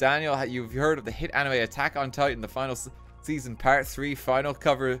bits. But Daniel, you've heard of the hit anime Attack on Titan, the final season part 3, final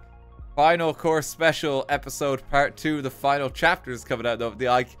course special episode part 2, the final chapters coming out. Though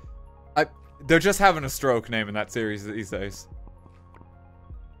they're just having a stroke naming that series these days.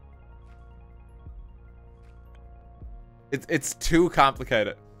 It's too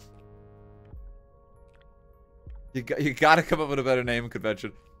complicated. You gotta come up with a better name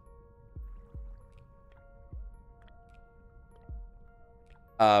convention.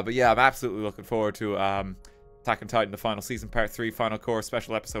 But yeah, I'm absolutely looking forward to Attack on Titan, the final season, part 3, final course,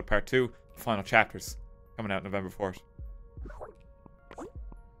 special episode, part 2, final chapters, coming out November 4th.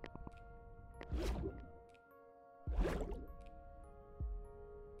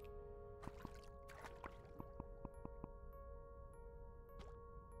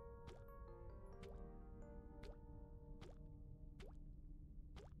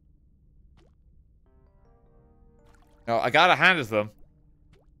 No, I gotta hand it to them.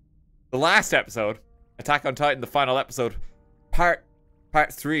 The last episode, Attack on Titan, the final episode, part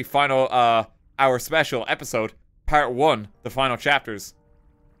 3, final hour special episode, part 1, the final chapters.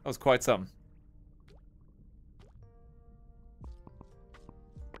 That was quite something.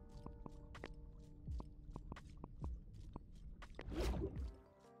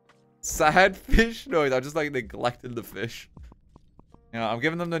 Sad fish noise. I'm just like neglecting the fish. Yeah, I'm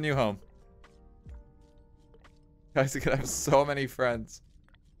giving them the new home. Guys, you can have so many friends.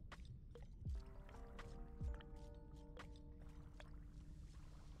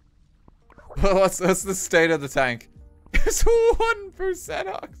 What's the state of the tank? It's 1%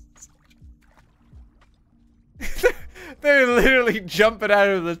 oxygen. They're literally jumping out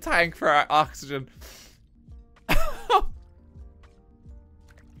of the tank for our oxygen.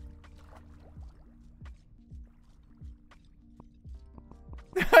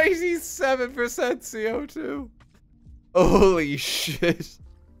 97% CO2. Holy shit.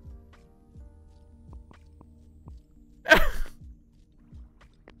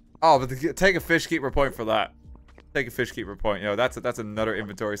 Oh, but take a fish keeper point for that. Take a fish keeper point. You know, that's another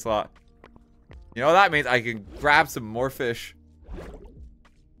inventory slot. You know what that means? I can grab some more fish.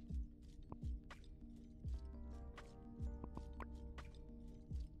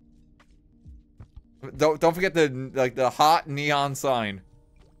 Don't forget the hot neon sign.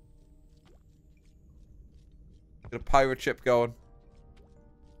 Get a pirate ship going.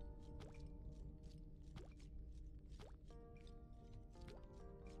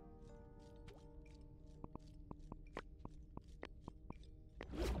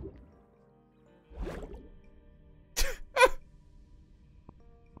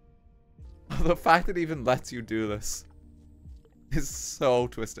 The fact that it even lets you do this is so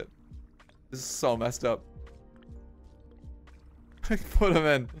twisted. This is so messed up. Put him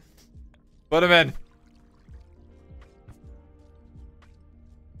in. Put him in.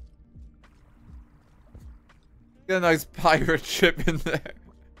 Get a nice pirate ship in there.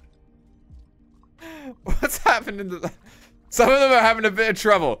 What's happening to that? Some of them are having a bit of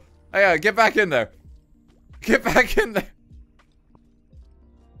trouble. Oh yeah, get back in there. Get back in there.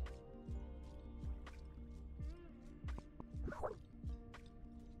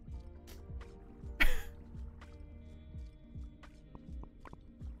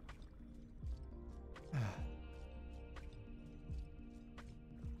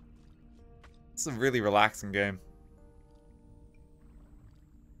 It's a really relaxing game.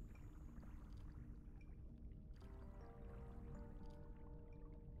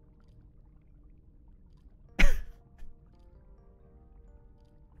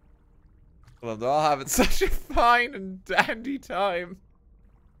 Well, they're all having such a fine and dandy time.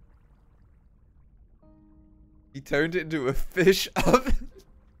 He turned it into a fish oven.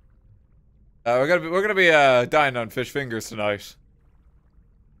 We're gonna be dining on fish fingers tonight.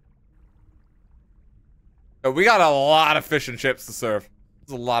 We got a lot of fish and chips to serve.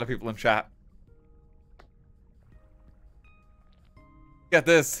 There's a lot of people in chat. Get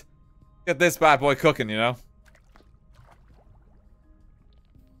this bad boy cooking, you know?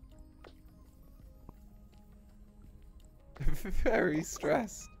 Very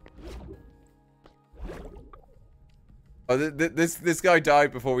stressed. Oh, this guy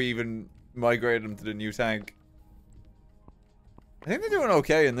died before we even migrated him to the new tank. I think they're doing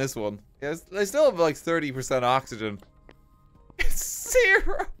okay in this one. Yeah, they still have like 30% oxygen. It's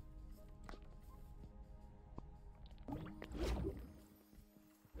 0.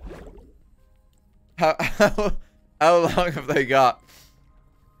 How long have they got?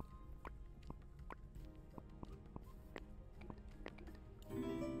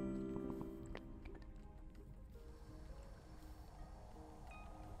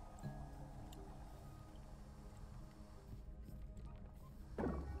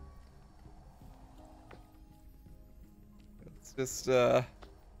 Just oh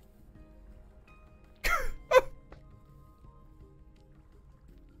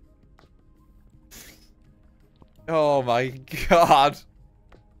my god.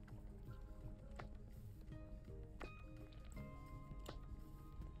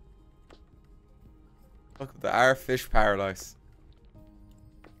 Look at our fish paradise.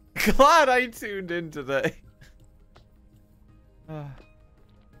 Glad I tuned in today.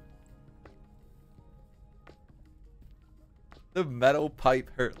 The metal pipe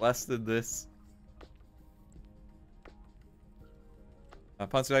hurt less than this.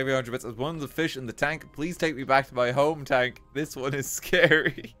 Ponce 100 bits. As one of the fish in the tank, please take me back to my home tank. This one is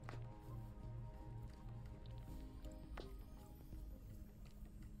scary.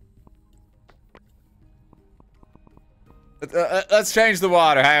 Let's change the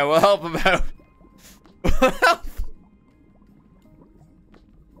water. Hey, we'll help him out. We'll help.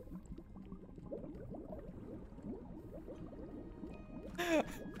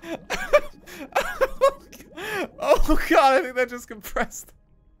 Oh god, I think that just compressed.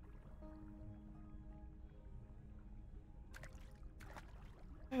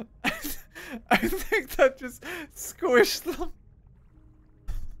 I think that just squished them.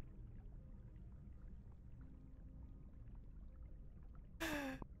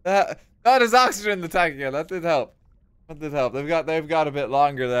 That is oxygen in the tank again. That did help. That did help. They've got a bit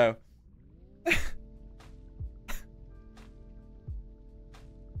longer though.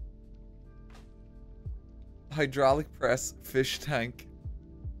 Hydraulic press fish tank.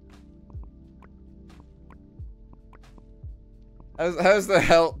 How's the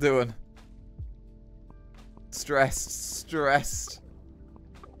health doing? Stressed.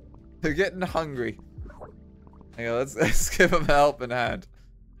 They're getting hungry. Hang on, let's give them a helping hand.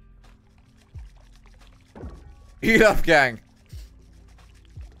 Eat up, gang.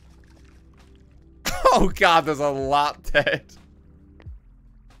 Oh god, there's a lot dead.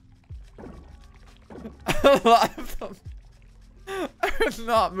 A lot of them are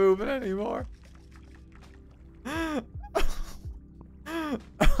not moving anymore.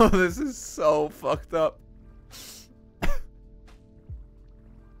 Oh, this is so fucked up.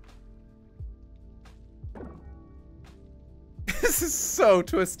 This is so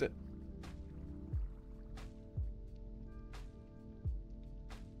twisted.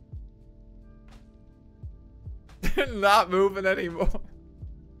 They're not moving anymore.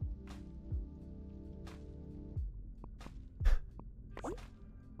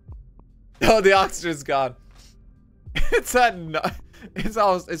 Oh, the oxygen's gone. It's at it's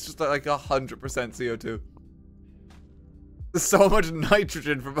just like 100% CO2. There's so much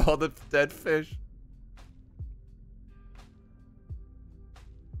nitrogen from all the dead fish.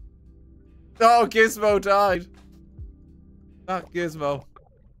 Oh, Gizmo died. Not Gizmo.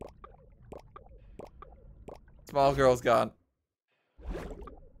 Small girl's gone.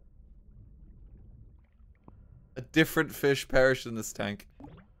 A different fish perished in this tank.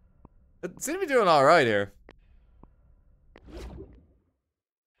 It seems to be doing alright here.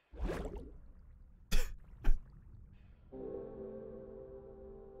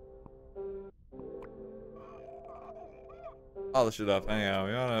 All the shit up. Hang on.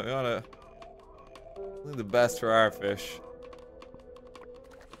 We wanna do the best for our fish.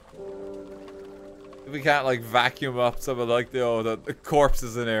 If we can't like vacuum up some of like the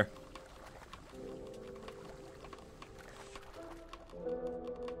corpses in here.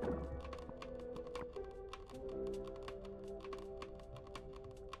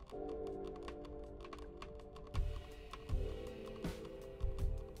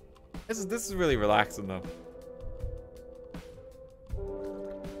 This is really relaxing though.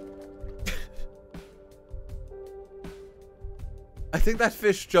 I think that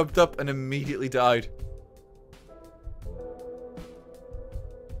fish jumped up and immediately died.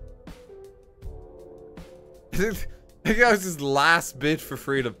 I think that was his last bid for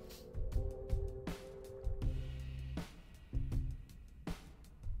freedom.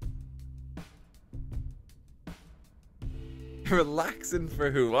 Relaxing for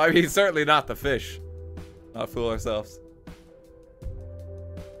who? I mean, certainly not the fish. Not fool ourselves.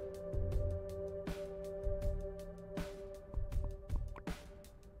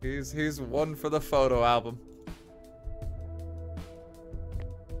 He's one for the photo album.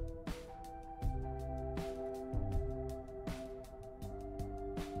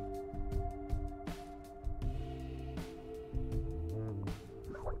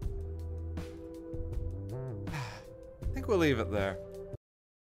 I think we'll leave it there.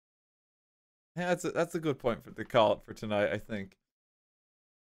 Yeah, that's a good point to call it for tonight, I think.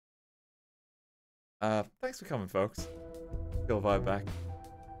 Thanks for coming, folks. Chill vibe back.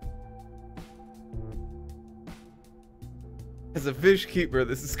 As a fish keeper,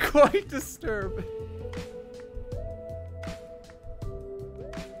 this is quite disturbing.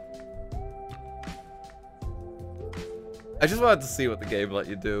 I just wanted to see what the game let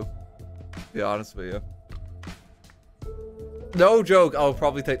you do. To be honest with you. No joke, I'll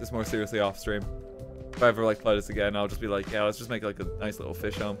probably take this more seriously off stream. If I ever like play this again, I'll just be like, yeah, let's just make like a nice little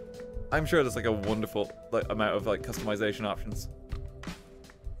fish home. I'm sure there's like a wonderful amount of like customization options.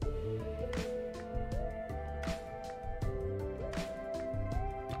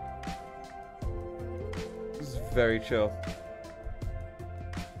 This is very chill.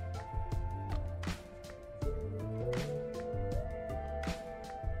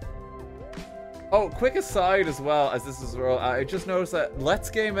 Oh, quick aside as well, as this is where I just noticed that Let's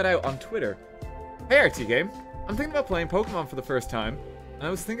Game It Out on Twitter. Hey RTGame, I'm thinking about playing Pokemon for the first time, and I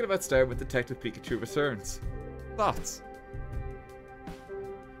was thinking about starting with Detective Pikachu Returns. Thoughts?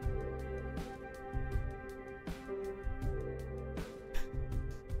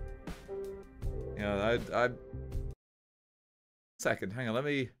 Yeah, I... Second, hang on, let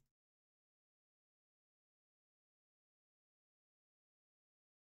me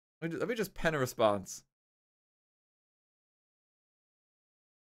just pen a response.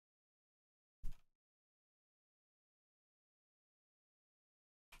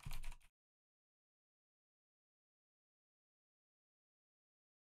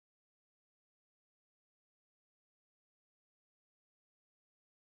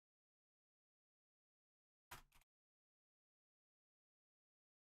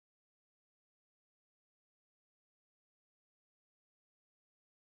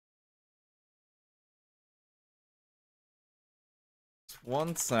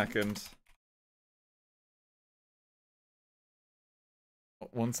 1 second.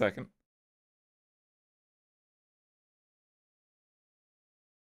 1 second.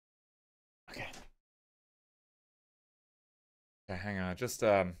 Okay. Okay, hang on. Just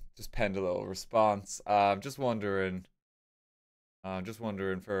penned a little response. Just wondering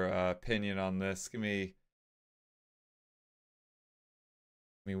for opinion on this. Give me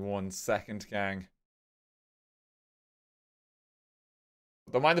 1 second, gang.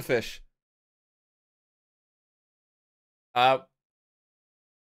 Don't mind the fish. What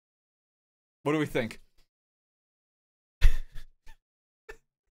do we think?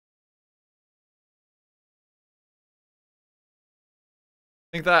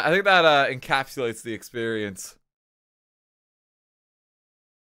 I think that encapsulates the experience.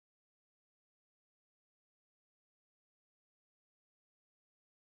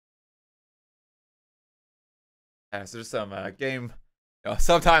 Yeah, so just some game. You know,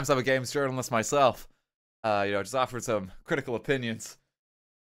 sometimes I'm a games journalist myself. You know, just offered some critical opinions.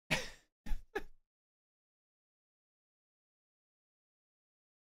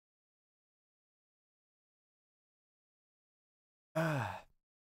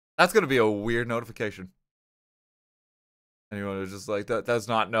 That's gonna be a weird notification. Anyone who's just like that does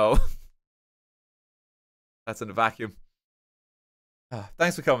not know. That's in a vacuum.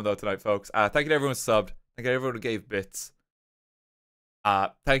 Thanks for coming though tonight, folks. Thank you to everyone who subbed. Thank you to everyone who gave bits.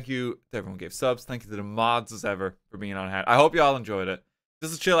 Thank you to everyone who gave subs. Thank you to the mods as ever for being on hand. I hope you all enjoyed it.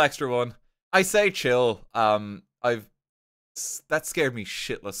 This is a chill extra one. I say chill. That scared me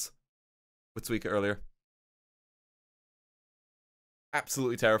shitless with Suika earlier.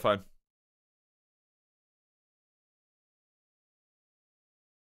 Absolutely terrifying.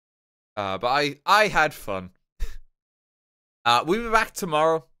 But I had fun. We'll be back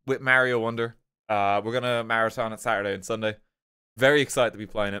tomorrow with Mario Wonder. We're gonna marathon it Saturday and Sunday. Very excited to be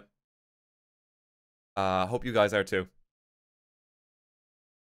playing it. Hope you guys are too.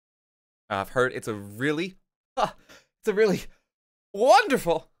 I've heard it's a really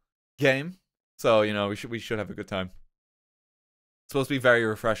wonderful game. So, you know, we should have a good time. It's supposed to be very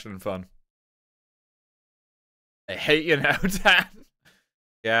refreshing and fun. I hate you now, Dan.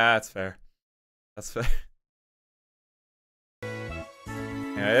 Yeah, that's fair. That's fair.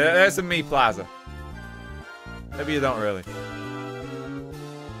 Yeah, there's a me plaza. Maybe you don't really.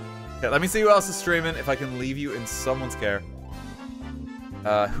 Okay, let me see who else is streaming, if I can leave you in someone's care.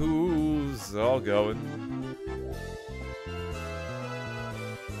 Who's all going?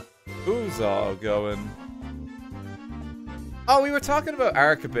 Who's all going? Oh, we were talking about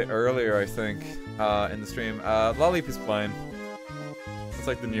Ark a bit earlier, I think, in the stream. Lollip is playing. It's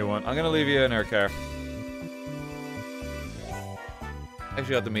like the new one. I'm gonna leave you in her care.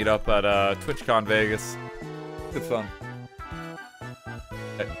 Actually had to meet up at TwitchCon Vegas. Good fun.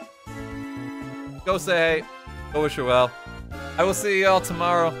 Okay. Go say hey. Go wish her well. I will see you all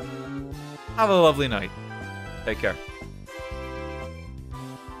tomorrow. Have a lovely night. Take care.